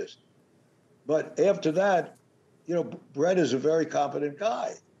different areas. But after that, Brett is a very competent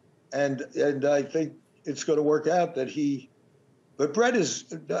guy, and I think it's going to work out that but Brett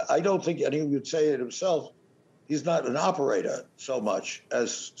is, I don't think anyone would say it himself, he's not an operator so much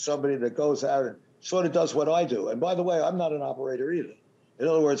as somebody that goes out and sort of does what I do. And by the way, I'm not an operator either. In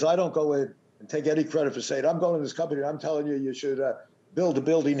other words, I don't go in and take any credit for saying, I'm going to this company and I'm telling you, you should build a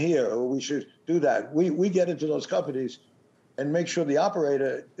building here, or we should do that. We get into those companies and make sure the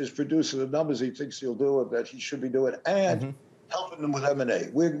operator is producing the numbers he thinks he'll do or that he should be doing, and helping them with M&A.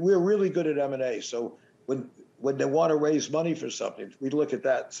 We're really good at M&A. So when they want to raise money for something, we look at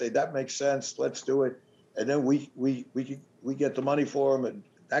that and say, that makes sense, let's do it. And then we get the money for them and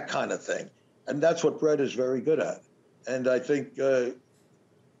that kind of thing. And that's what Brett is very good at. And I think,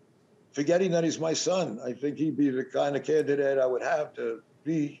 forgetting that he's my son, I think he'd be the kind of candidate I would have to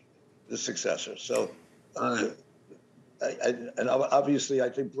be the successor. So, and obviously I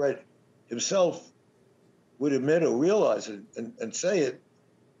think Brett himself would admit or realize it and say it,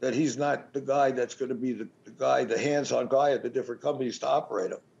 that he's not the guy that's going to be the guy, the hands-on guy at the different companies to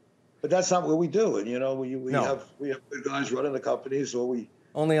operate them. But that's not what we do. And, we have good guys running the companies, or we...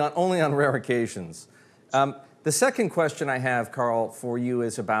 Only on rare occasions. The second question I have, Carl, for you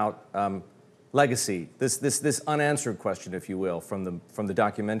is about legacy. This unanswered question, if you will, from the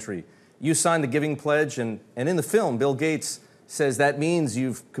documentary. You signed the Giving Pledge, and in the film, Bill Gates says that means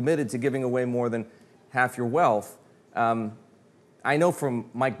you've committed to giving away more than half your wealth. I know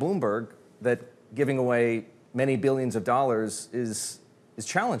from Mike Bloomberg that giving away many billions of dollars is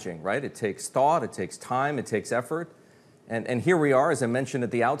challenging, right? It takes thought, it takes time, it takes effort. And here we are, as I mentioned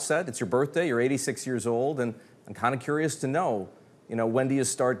at the outset, it's your birthday, you're 86 years old, and I'm kind of curious to know, when do you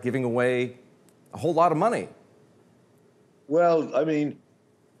start giving away a whole lot of money? Well, I mean,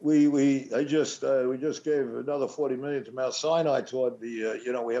 we just gave another $40 million to Mount Sinai toward the,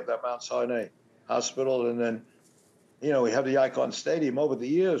 we have that Mount Sinai hospital, and then, we have the Icon Stadium. Over the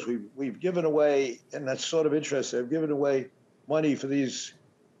years, we've given away, and that's sort of interesting, I've given away money for these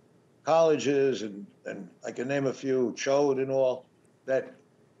colleges, and I can name a few, Chode and all, that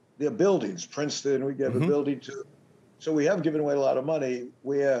they're buildings. Princeton, we gave a building to. So we have given away a lot of money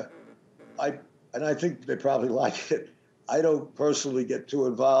where I think they probably like it. I don't personally get too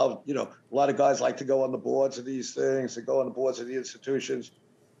involved. A lot of guys like to go on the boards of these things, to go on the boards of the institutions.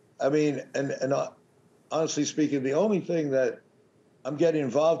 I mean, and honestly speaking, the only thing that I'm getting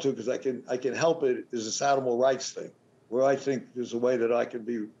involved to, because I can help it, is this animal rights thing, where I think there's a way that I can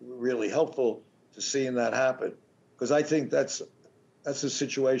be really helpful to seeing that happen. Because I think that's a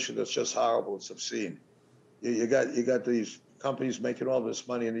situation that's just horrible. It's obscene. You got these companies making all this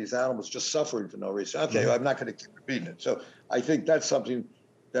money and these animals just suffering for no reason. Okay, I'm not going to keep repeating it. So I think that's something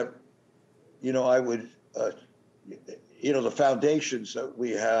that, I would, the foundations that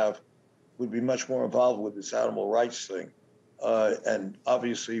we have would be much more involved with this animal rights thing. And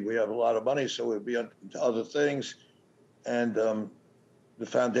obviously we have a lot of money, so we'd be into other things. And the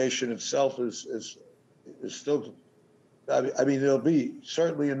foundation itself is still, I mean, there'll be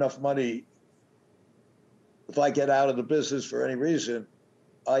certainly enough money if I get out of the business for any reason.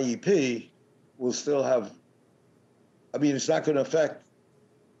 IEP will still have, I mean, it's not going to affect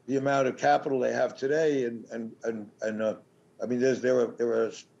the amount of capital they have today. And I mean, there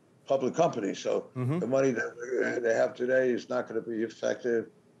are public companies, so the money that they have today is not going to be effective,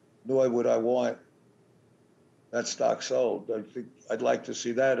 nor would I want that stock sold. I think I'd like to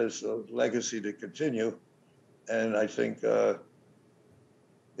see that as a legacy to continue. And I think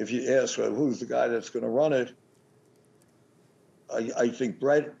if you ask, well, who's the guy that's going to run it, I think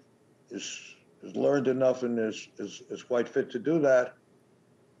Brett has learned enough and is quite fit to do that.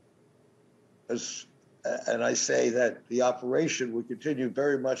 And I say that the operation would continue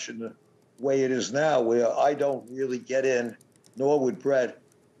very much in the way it is now, where I don't really get in, nor would Brett,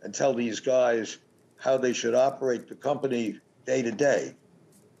 and tell these guys how they should operate the company day to day,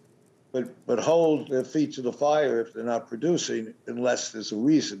 but hold their feet to the fire if they're not producing, unless there's a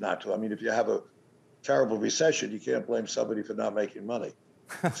reason not to. I mean, if you have a terrible recession, you can't blame somebody for not making money.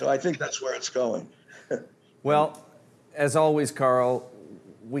 So I think that's where it's going. Well, as always, Carl,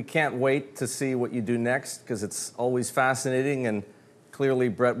 we can't wait to see what you do next because it's always fascinating, and clearly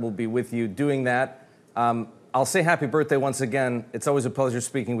Brett will be with you doing that. I'll say happy birthday once again. It's always a pleasure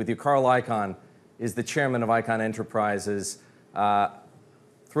speaking with you. Carl Icahn is the chairman of Icahn Enterprises.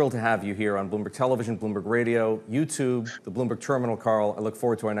 Thrilled to have you here on Bloomberg Television, Bloomberg Radio, YouTube, the Bloomberg Terminal, Carl. I look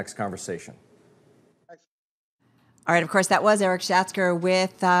forward to our next conversation. All right, of course, that was Eric Schatzker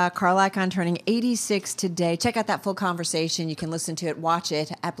with Carl Icahn turning 86 today. Check out that full conversation. You can listen to it, watch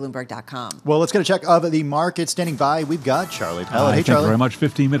it at Bloomberg.com. Well, let's get a check of the market. Standing by, we've got Charlie Pellet. Hey, Charlie. Thank you very much.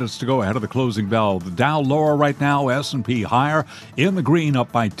 15 minutes to go ahead of the closing bell. The Dow lower right now, S&P higher. In the green,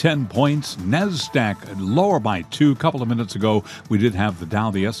 up by 10 points. NASDAQ lower by 2. A couple of minutes ago, we did have the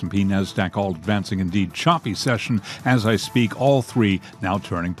Dow, the S&P, NASDAQ all advancing. Indeed, choppy session as I speak. All three now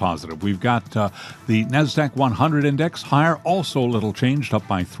turning positive. We've got the NASDAQ 100 index higher, also a little changed, up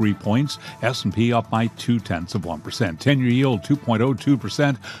by 3 points. S&P up by 0.2%. 10-year yield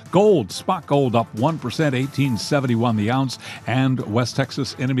 2.02%. Gold, spot gold up 1%, $18.71 the ounce. And West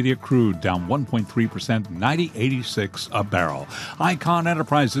Texas Intermediate crude down 1.3%, $90.86 a barrel. Icahn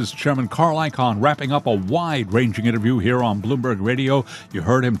Enterprises Chairman Carl Icahn wrapping up a wide-ranging interview here on Bloomberg Radio. You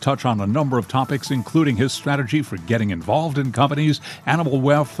heard him touch on a number of topics, including his strategy for getting involved in companies, animal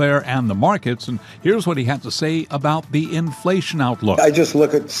welfare, and the markets. And here's what he had to say about the inflation outlook. I just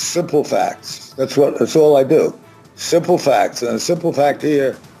look at simple facts. That's all I do. Simple facts. And a simple fact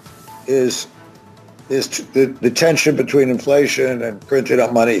here is the tension between inflation and printed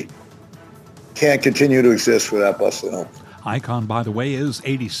up money can't continue to exist without busting open. Icahn, by the way, is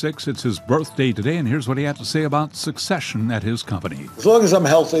 86. It's his birthday today, and here's what he had to say about succession at his company. As long as I'm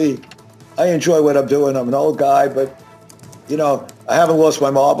healthy, I enjoy what I'm doing. I'm an old guy, but, I haven't lost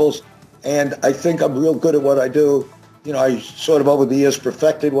my marbles, and I think I'm real good at what I do. I sort of over the years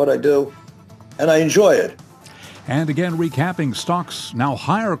perfected what I do, and I enjoy it. And again, recapping, stocks now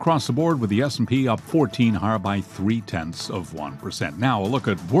higher across the board with the S&P up 14, higher by 0.3%. Now a look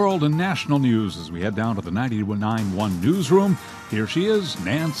at world and national news as we head down to the 99.1 newsroom. Here she is,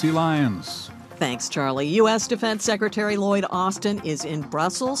 Nancy Lyons. Thanks, Charlie. U.S. Defense Secretary Lloyd Austin is in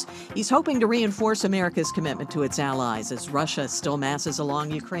Brussels. He's hoping to reinforce America's commitment to its allies as Russia still masses along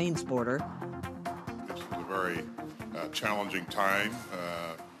Ukraine's border. This is a very challenging time.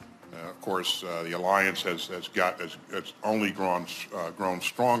 Of course, the alliance has only grown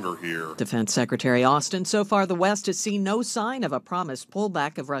stronger here. Defense Secretary Austin, so far the West has seen no sign of a promised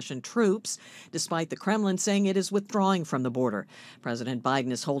pullback of Russian troops, despite the Kremlin saying it is withdrawing from the border. President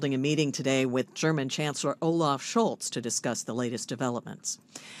Biden is holding a meeting today with German Chancellor Olaf Scholz to discuss the latest developments.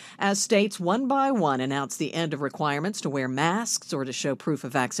 As states one by one announce the end of requirements to wear masks or to show proof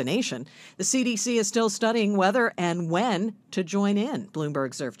of vaccination, the CDC is still studying whether and when to join in.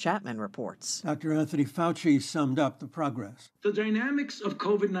 Bloomberg's Irv Chapman reports. Dr. Anthony Fauci summed up the progress. The dynamics of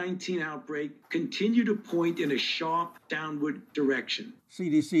COVID-19 outbreak continue to point in a sharp downward direction.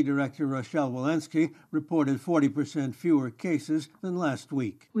 CDC Director Rochelle Walensky reported 40% fewer cases than last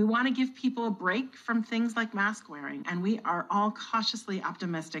week. We want to give people a break from things like mask wearing, and we are all cautiously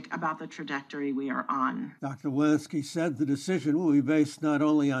optimistic about the trajectory we are on. Dr. Walensky said the decision will be based not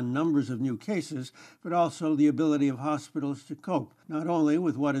only on numbers of new cases, but also the ability of hospitals to cope, not only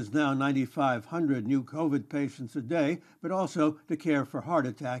with what is now 9,500 new COVID patients a day, but also to care for heart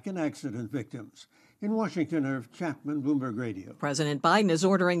attack and accident victims. In Washington, Irv Chapman, Bloomberg Radio. President Biden is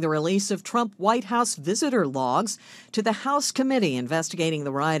ordering the release of Trump White House visitor logs to the House committee investigating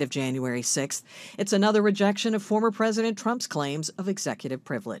the riot of January 6th. It's another rejection of former President Trump's claims of executive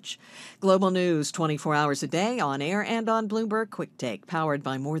privilege. Global news 24 hours a day on air and on Bloomberg Quick Take, powered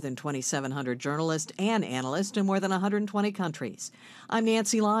by more than 2,700 journalists and analysts in more than 120 countries. I'm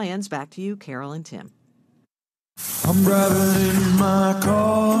Nancy Lyons. Back to you, Carol and Tim. I'm driving in my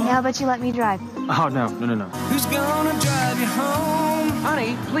car. How about you let me drive? Oh, no. Who's gonna drive you home?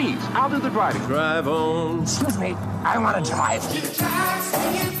 Honey, please, I'll do the driving. Drive on. Excuse me, I want to drive.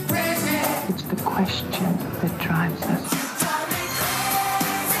 It's the question that drives us.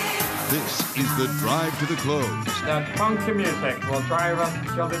 This is the Drive to the Close. That funky music will drive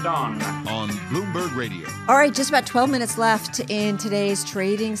us till the dawn. On Bloomberg Radio. All right, just about 12 minutes left in today's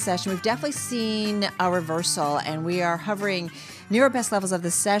trading session. We've definitely seen a reversal, and we are hovering near our best levels of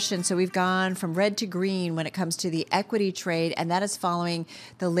the session. So we've gone from red to green when it comes to the equity trade, and that is following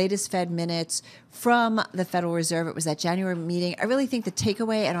the latest Fed minutes from the Federal Reserve. It was that January meeting. I really think the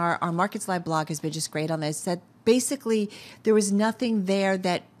takeaway, and our Markets Live blog has been just great on this, that basically, there was nothing there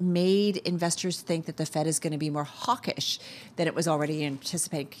that made investors think that the Fed is going to be more hawkish than it was already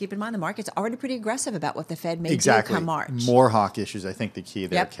anticipating. Keep in mind, the market's already pretty aggressive about what the Fed may do come March. More hawkish is, I think, the key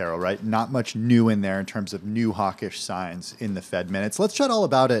there, Yep. Carol, right? Not much new in there in terms of new hawkish signs in the Fed minutes. Let's chat all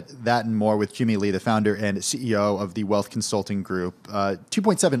about it, that and more, with Jimmy Lee, the founder and CEO of the Wealth Consulting Group.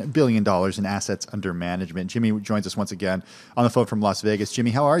 $2.7 billion in assets under management. Jimmy joins us once again on the phone from Las Vegas.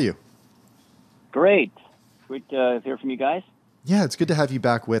 Jimmy, how are you? Great. Great to hear from you guys. Yeah, it's good to have you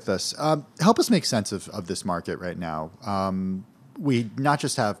back with us. Help us make sense of this market right now. We not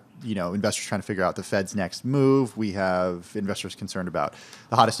just have investors trying to figure out the Fed's next move. We have investors concerned about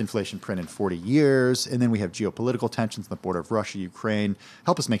the hottest inflation print in 40 years. And then we have geopolitical tensions on the border of Russia, Ukraine.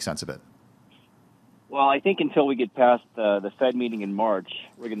 Help us make sense of it. Well, I think until we get past the Fed meeting in March,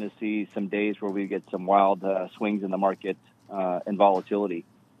 we're going to see some days where we get some wild swings in the market and volatility.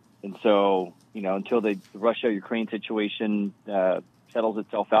 And so, until the Russia-Ukraine situation settles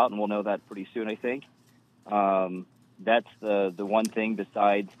itself out, and we'll know that pretty soon, I think, that's the one thing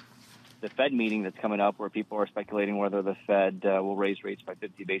besides the Fed meeting that's coming up where people are speculating whether the Fed will raise rates by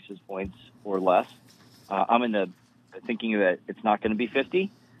 50 basis points or less. I'm in the thinking that it's not going to be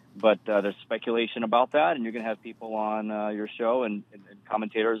 50, but there's speculation about that, and you're going to have people on your show and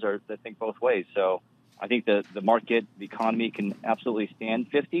commentators that think both ways. So I think the market, the economy can absolutely stand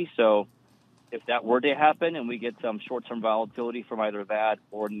 50. So if that were to happen and we get some short-term volatility from either that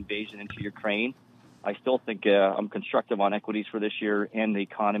or an invasion into Ukraine, I still think I'm constructive on equities for this year and the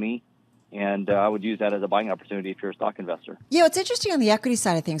economy. And I would use that as a buying opportunity if you're a stock investor. Yeah, what's interesting on the equity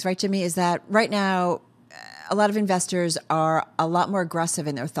side of things, right, Jimmy, is that right now a lot of investors are a lot more aggressive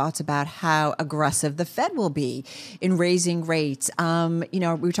in their thoughts about how aggressive the Fed will be in raising rates. We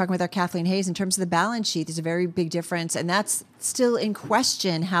were talking with our Kathleen Hayes in terms of the balance sheet. There's a very big difference, and that's still in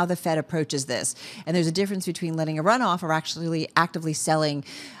question how the Fed approaches this. And there's a difference between letting a runoff or actually actively selling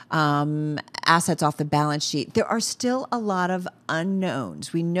assets off the balance sheet. There are still a lot of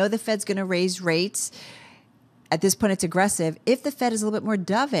unknowns. We know the Fed's going to raise rates. At this point, it's aggressive. If the Fed is a little bit more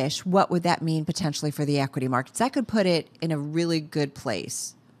dovish, what would that mean potentially for the equity markets? That could put it in a really good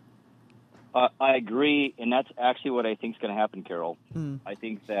place. I agree, and that's actually what I think is going to happen, Carol. I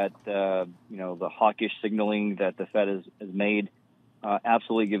think that the hawkish signaling that the Fed has made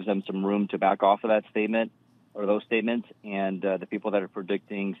absolutely gives them some room to back off of that statement or those statements. And the people that are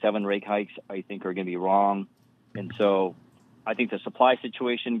predicting 7 rate hikes, I think, are going to be wrong. And so I think the supply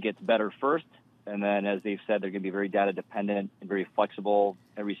situation gets better first. And then, as they've said, they're going to be very data dependent and very flexible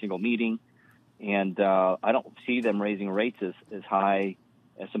every single meeting. And I don't see them raising rates as high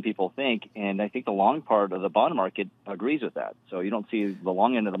as some people think. And I think the long part of the bond market agrees with that. So you don't see the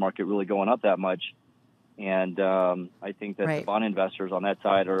long end of the market really going up that much. And I think that the bond investors on that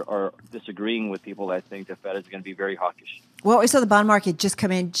side are disagreeing with people that think the Fed is going to be very hawkish. Well, we saw the bond market just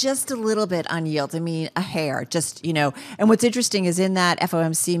come in just a little bit on yields. I mean, a hair, And what's interesting is in that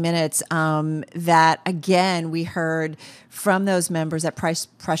FOMC minutes that, again, we heard from those members that price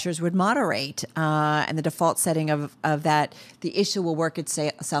pressures would moderate. And the default setting of that, the issue will work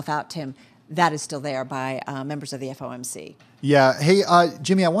itself out, Tim, that is still there by members of the FOMC. Yeah. Hey,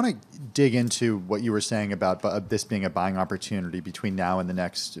 Jimmy, I want to dig into what you were saying about this being a buying opportunity between now and the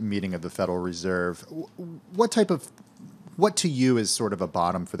next meeting of the Federal Reserve. What to you is sort of a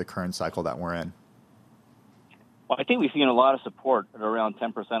bottom for the current cycle that we're in? Well, I think we've seen a lot of support at around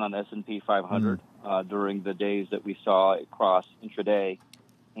 10% on the S&P 500 during the days that we saw it cross intraday.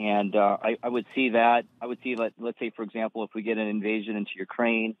 And I would see that. I would see, let's say, for example, if we get an invasion into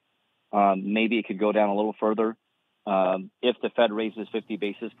Ukraine, maybe it could go down a little further. If the Fed raises 50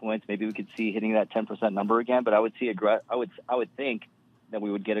 basis points, maybe we could see hitting that 10% number again. But I would see I would think that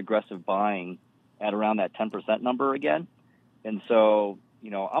we would get aggressive buying at around that 10% number again. And so,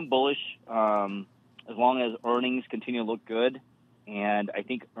 I'm bullish as long as earnings continue to look good. And I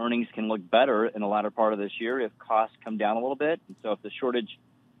think earnings can look better in the latter part of this year if costs come down a little bit. And so if the shortage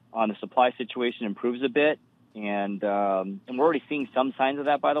on the supply situation improves a bit, and we're already seeing some signs of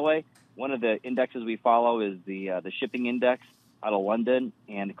that, by the way. One of the indexes we follow is the shipping index out of London,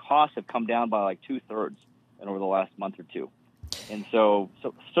 and the costs have come down by like 2/3 over the last month or two. And so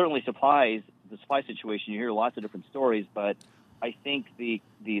certainly the supply situation, you hear lots of different stories, but I think the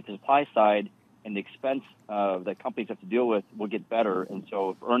supply side and the expense that companies have to deal with will get better. And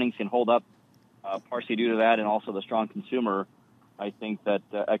so if earnings can hold up partially due to that and also the strong consumer, I think that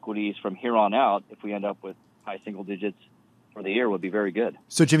equities from here on out, if we end up with high single digits for the year, would be very good.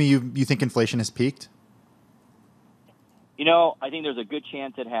 So, Jimmy, you think inflation has peaked? I think there's a good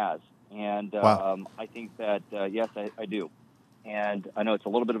chance it has. And wow. I think that, yes, I do. And I know it's a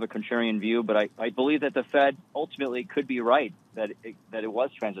little bit of a contrarian view, but I believe that the Fed ultimately could be right, that it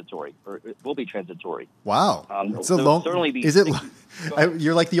was transitory, or it will be transitory. Wow. It's a certainly be. Is it?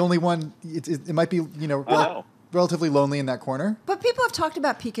 You're like the only one. It might be, relatively lonely in that corner. But people have talked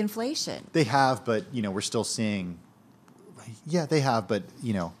about peak inflation. They have, but we're still seeing. Yeah, they have, but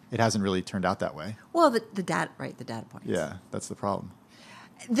it hasn't really turned out that way. Well, the data points. Yeah, that's the problem.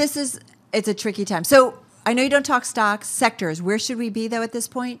 It's a tricky time. So I know you don't talk stocks, sectors. Where should we be though at this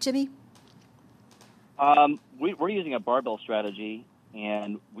point, Jimmy? We're using a barbell strategy,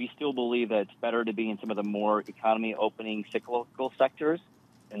 and we still believe that it's better to be in some of the more economy opening cyclical sectors.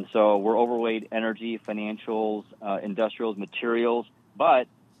 And so we're overweight energy, financials, industrials, materials. But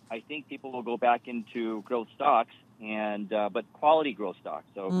I think people will go back into growth stocks, but quality growth stocks.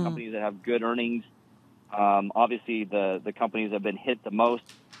 So companies that have good earnings. Obviously, the companies that have been hit the most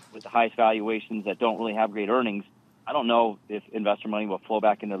with the highest valuations that don't really have great earnings. I don't know if investor money will flow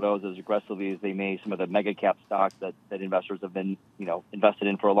back into those as aggressively as they may some of the mega cap stocks that investors have been, invested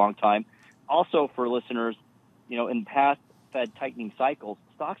in for a long time. Also, for listeners, in past Fed tightening cycles,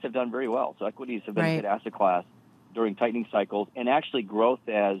 stocks have done very well. So equities have been a good asset class during tightening cycles, and actually growth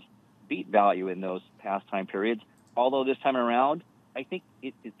has beat value in those past time periods. Although this time around, I think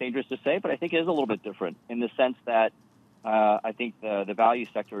it's dangerous to say, but I think it is a little bit different in the sense that I think the value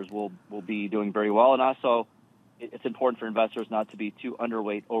sectors will be doing very well, and also it's important for investors not to be too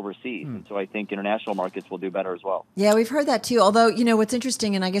underweight overseas. And so I think international markets will do better as well. Yeah, we've heard that too. Although, what's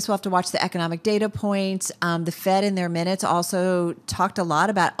interesting, and I guess we'll have to watch the economic data points, the Fed in their minutes also talked a lot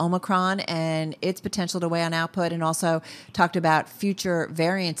about Omicron and its potential to weigh on output, and also talked about future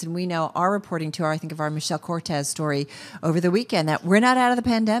variants. And we know our reporting to I think of our Michelle Cortez story over the weekend, that we're not out of the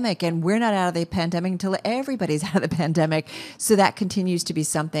pandemic, and we're not out of the pandemic until everybody's out of the pandemic. So that continues to be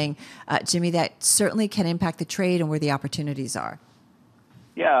something, Jimmy, that certainly can impact the trade and where the opportunities are.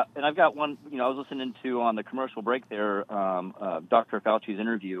 Yeah, and I've got one, I was listening to on the commercial break there, Dr. Fauci's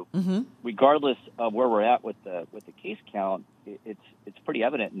interview. Mm-hmm. Regardless of where we're at with the case count, it's pretty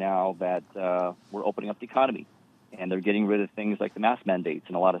evident now that we're opening up the economy, and they're getting rid of things like the mask mandates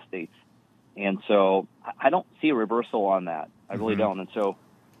in a lot of states. And so I don't see a reversal on that. I really don't. And so,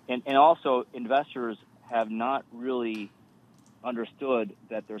 and also investors have not really understood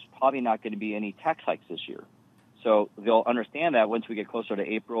that there's probably not going to be any tax hikes this year. So they'll understand that once we get closer to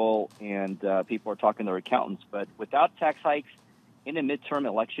April and people are talking to their accountants. But without tax hikes in a midterm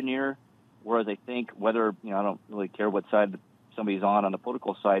election year, whereas I think whether, I don't really care what side somebody's on the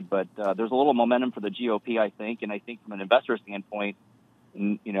political side, but there's a little momentum for the GOP, I think. And I think from an investor standpoint,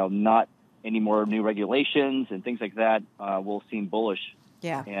 not any more new regulations and things like that will seem bullish.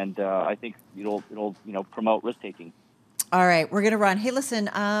 Yeah. And I think it'll promote risk taking. All right, we're going to run. Hey, listen,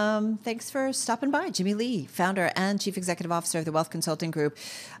 thanks for stopping by. Jimmy Lee, founder and chief executive officer of the Wealth Consulting Group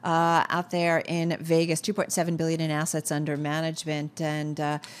out there in Vegas, $2.7 billion in assets under management,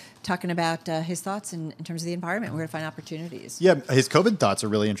 and talking about his thoughts in terms of the environment. We're going to find opportunities. Yeah, his COVID thoughts are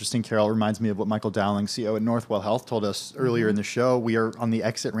really interesting, Carol. Reminds me of what Michael Dowling, CEO at Northwell Health, told us earlier in the show. We are on the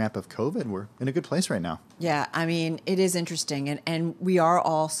exit ramp of COVID. We're in a good place right now. Yeah, I mean, it is interesting. And we are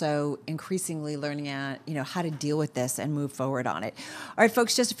also increasingly learning how to deal with this and move forward on it. All right,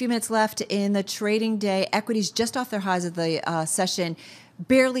 folks, just a few minutes left in the trading day. Equities just off their highs of the session,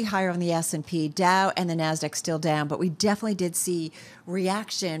 barely higher on the S&P. Dow and the NASDAQ still down, but we definitely did see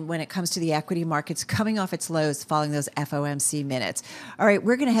reaction when it comes to the equity markets coming off its lows following those FOMC minutes. All right,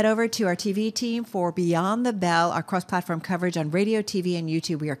 we're going to head over to our TV team for Beyond the Bell, our cross-platform coverage on radio, TV, and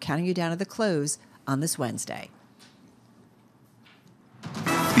YouTube. We are counting you down to the close on this Wednesday.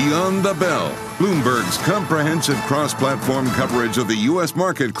 Beyond the Bell, Bloomberg's comprehensive cross-platform coverage of the U.S.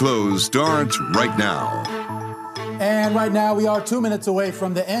 market close starts right now. And right now, we are 2 minutes away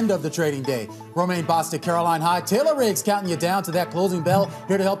from the end of the trading day. Romaine Bostic, Caroline Hyde, Taylor Riggs counting you down to that closing bell,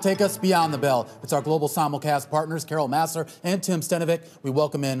 here to help take us beyond the bell. It's our global simulcast partners, Carol Massar and Tim Stenovic. We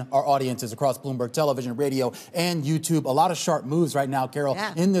welcome in our audiences across Bloomberg Television, radio, and YouTube. A lot of sharp moves right now, Carol,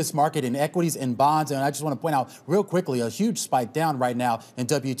 in this market, in equities and bonds. And I just want to point out real quickly, a huge spike down right now in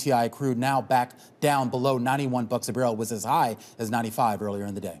WTI crude, now back down below $91 a barrel. It was as high as 95 earlier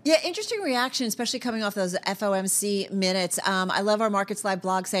in the day. Yeah, interesting reaction, especially coming off those FOMC minutes. I love our Markets Live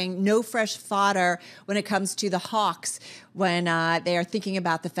blog saying no fresh fodder when it comes to the hawks when they are thinking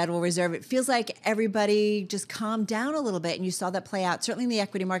about the Federal Reserve. It feels like everybody just calmed down a little bit, and you saw that play out, certainly in the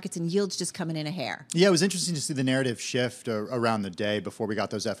equity markets, and yields just coming in a hair. Yeah, it was interesting to see the narrative shift around the day before we got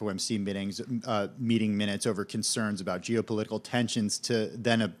those FOMC meeting minutes over concerns about geopolitical tensions to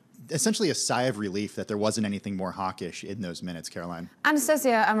then essentially a sigh of relief that there wasn't anything more hawkish in those minutes, Caroline.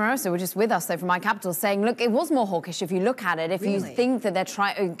 Anastasia Amoroso were just with us, though, from iCapital, saying, look, it was more hawkish if you look at it. If you think that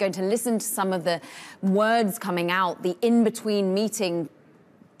they're going to listen to some of the words coming out, the in-between meeting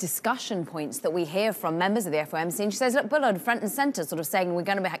discussion points that we hear from members of the FOMC. And she says, look, Bullard front and centre sort of saying we're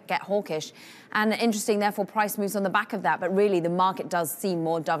going to get hawkish. And interesting, therefore, price moves on the back of that. But really, the market does seem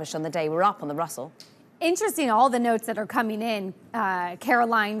more dovish on the day. We're up on the Russell. Interesting, all the notes that are coming in,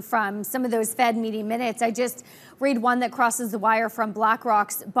 Caroline, from some of those Fed meeting minutes. I just read one that crosses the wire from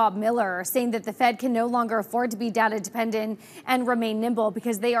BlackRock's Bob Miller, saying that the Fed can no longer afford to be data dependent and remain nimble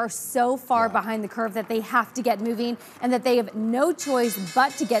because they are so far behind the curve that they have to get moving and that they have no choice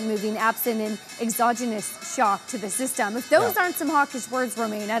but to get moving absent an exogenous shock to the system. If those aren't some hawkish words,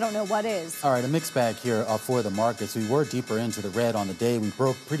 Romaine, I don't know what is. All right, a mixed bag here for the markets. We were deeper into the red on the day. We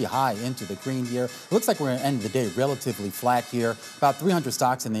broke pretty high into the green here. It looks like we're going to end the day relatively flat here. About 300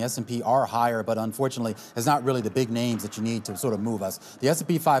 stocks in the S&P are higher, but unfortunately, it's not really the big names that you need to sort of move us. The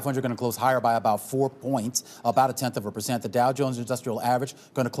S&P 500 going to close higher by about 4 points, about 0.1%. The Dow Jones Industrial Average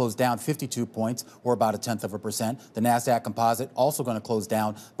going to close down 52 points, or about 0.1%. The Nasdaq Composite also going to close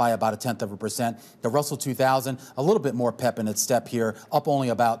down by about 0.1%. The Russell 2000 a little bit more pep in its step here, up only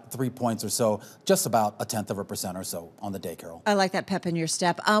about 3 points or so, just about 0.1% or so on the day, Carol. I like that pep in your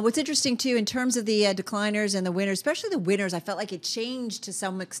step. What's interesting too, in terms of the decliners and the winners, especially the winners, I felt like it changed to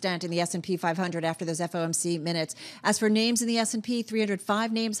some extent in the S&P 500 after those FOMC minutes. As for names in the S&P,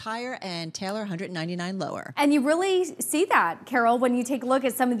 305 names higher and Taylor 199 lower. And you really see that, Carol, when you take a look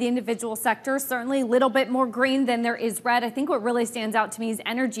at some of the individual sectors, certainly a little bit more green than there is red. I think what really stands out to me is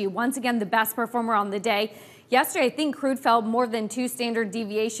energy. Once again, the best performer on the day. Yesterday, I think crude fell more than 2 standard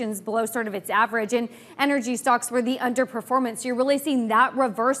deviations below sort of its average, and energy stocks were the underperformance. So you're really seeing that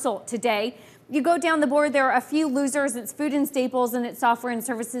reversal today. You go down the board, there are a few losers. It's food and staples, and it's software and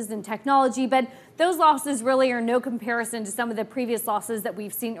services and technology, but those losses really are no comparison to some of the previous losses that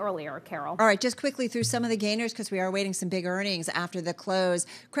we've seen earlier, Carol. All right, just quickly through some of the gainers because we are awaiting some big earnings after the close.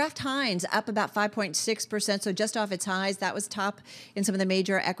 Kraft Heinz up about 5.6%, so just off its highs. That was top in some of the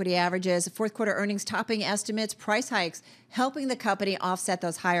major equity averages. Fourth quarter earnings topping estimates, price hikes helping the company offset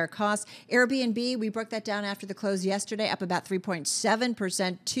those higher costs. Airbnb, we broke that down after the close yesterday, up about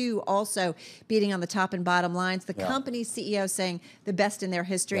 3.7%, too, also beating on the top and bottom lines. The company's CEO saying the best in their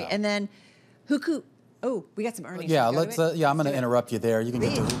history. And then Huku. Oh, we got some earnings. Yeah, I'm going to interrupt you there. You can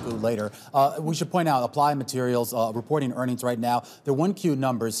get to Huku later. We should point out Applied Materials reporting earnings right now. Their 1Q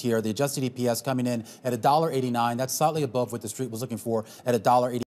numbers here, the adjusted EPS coming in at $1.89. That's slightly above what the street was looking for at $1.80.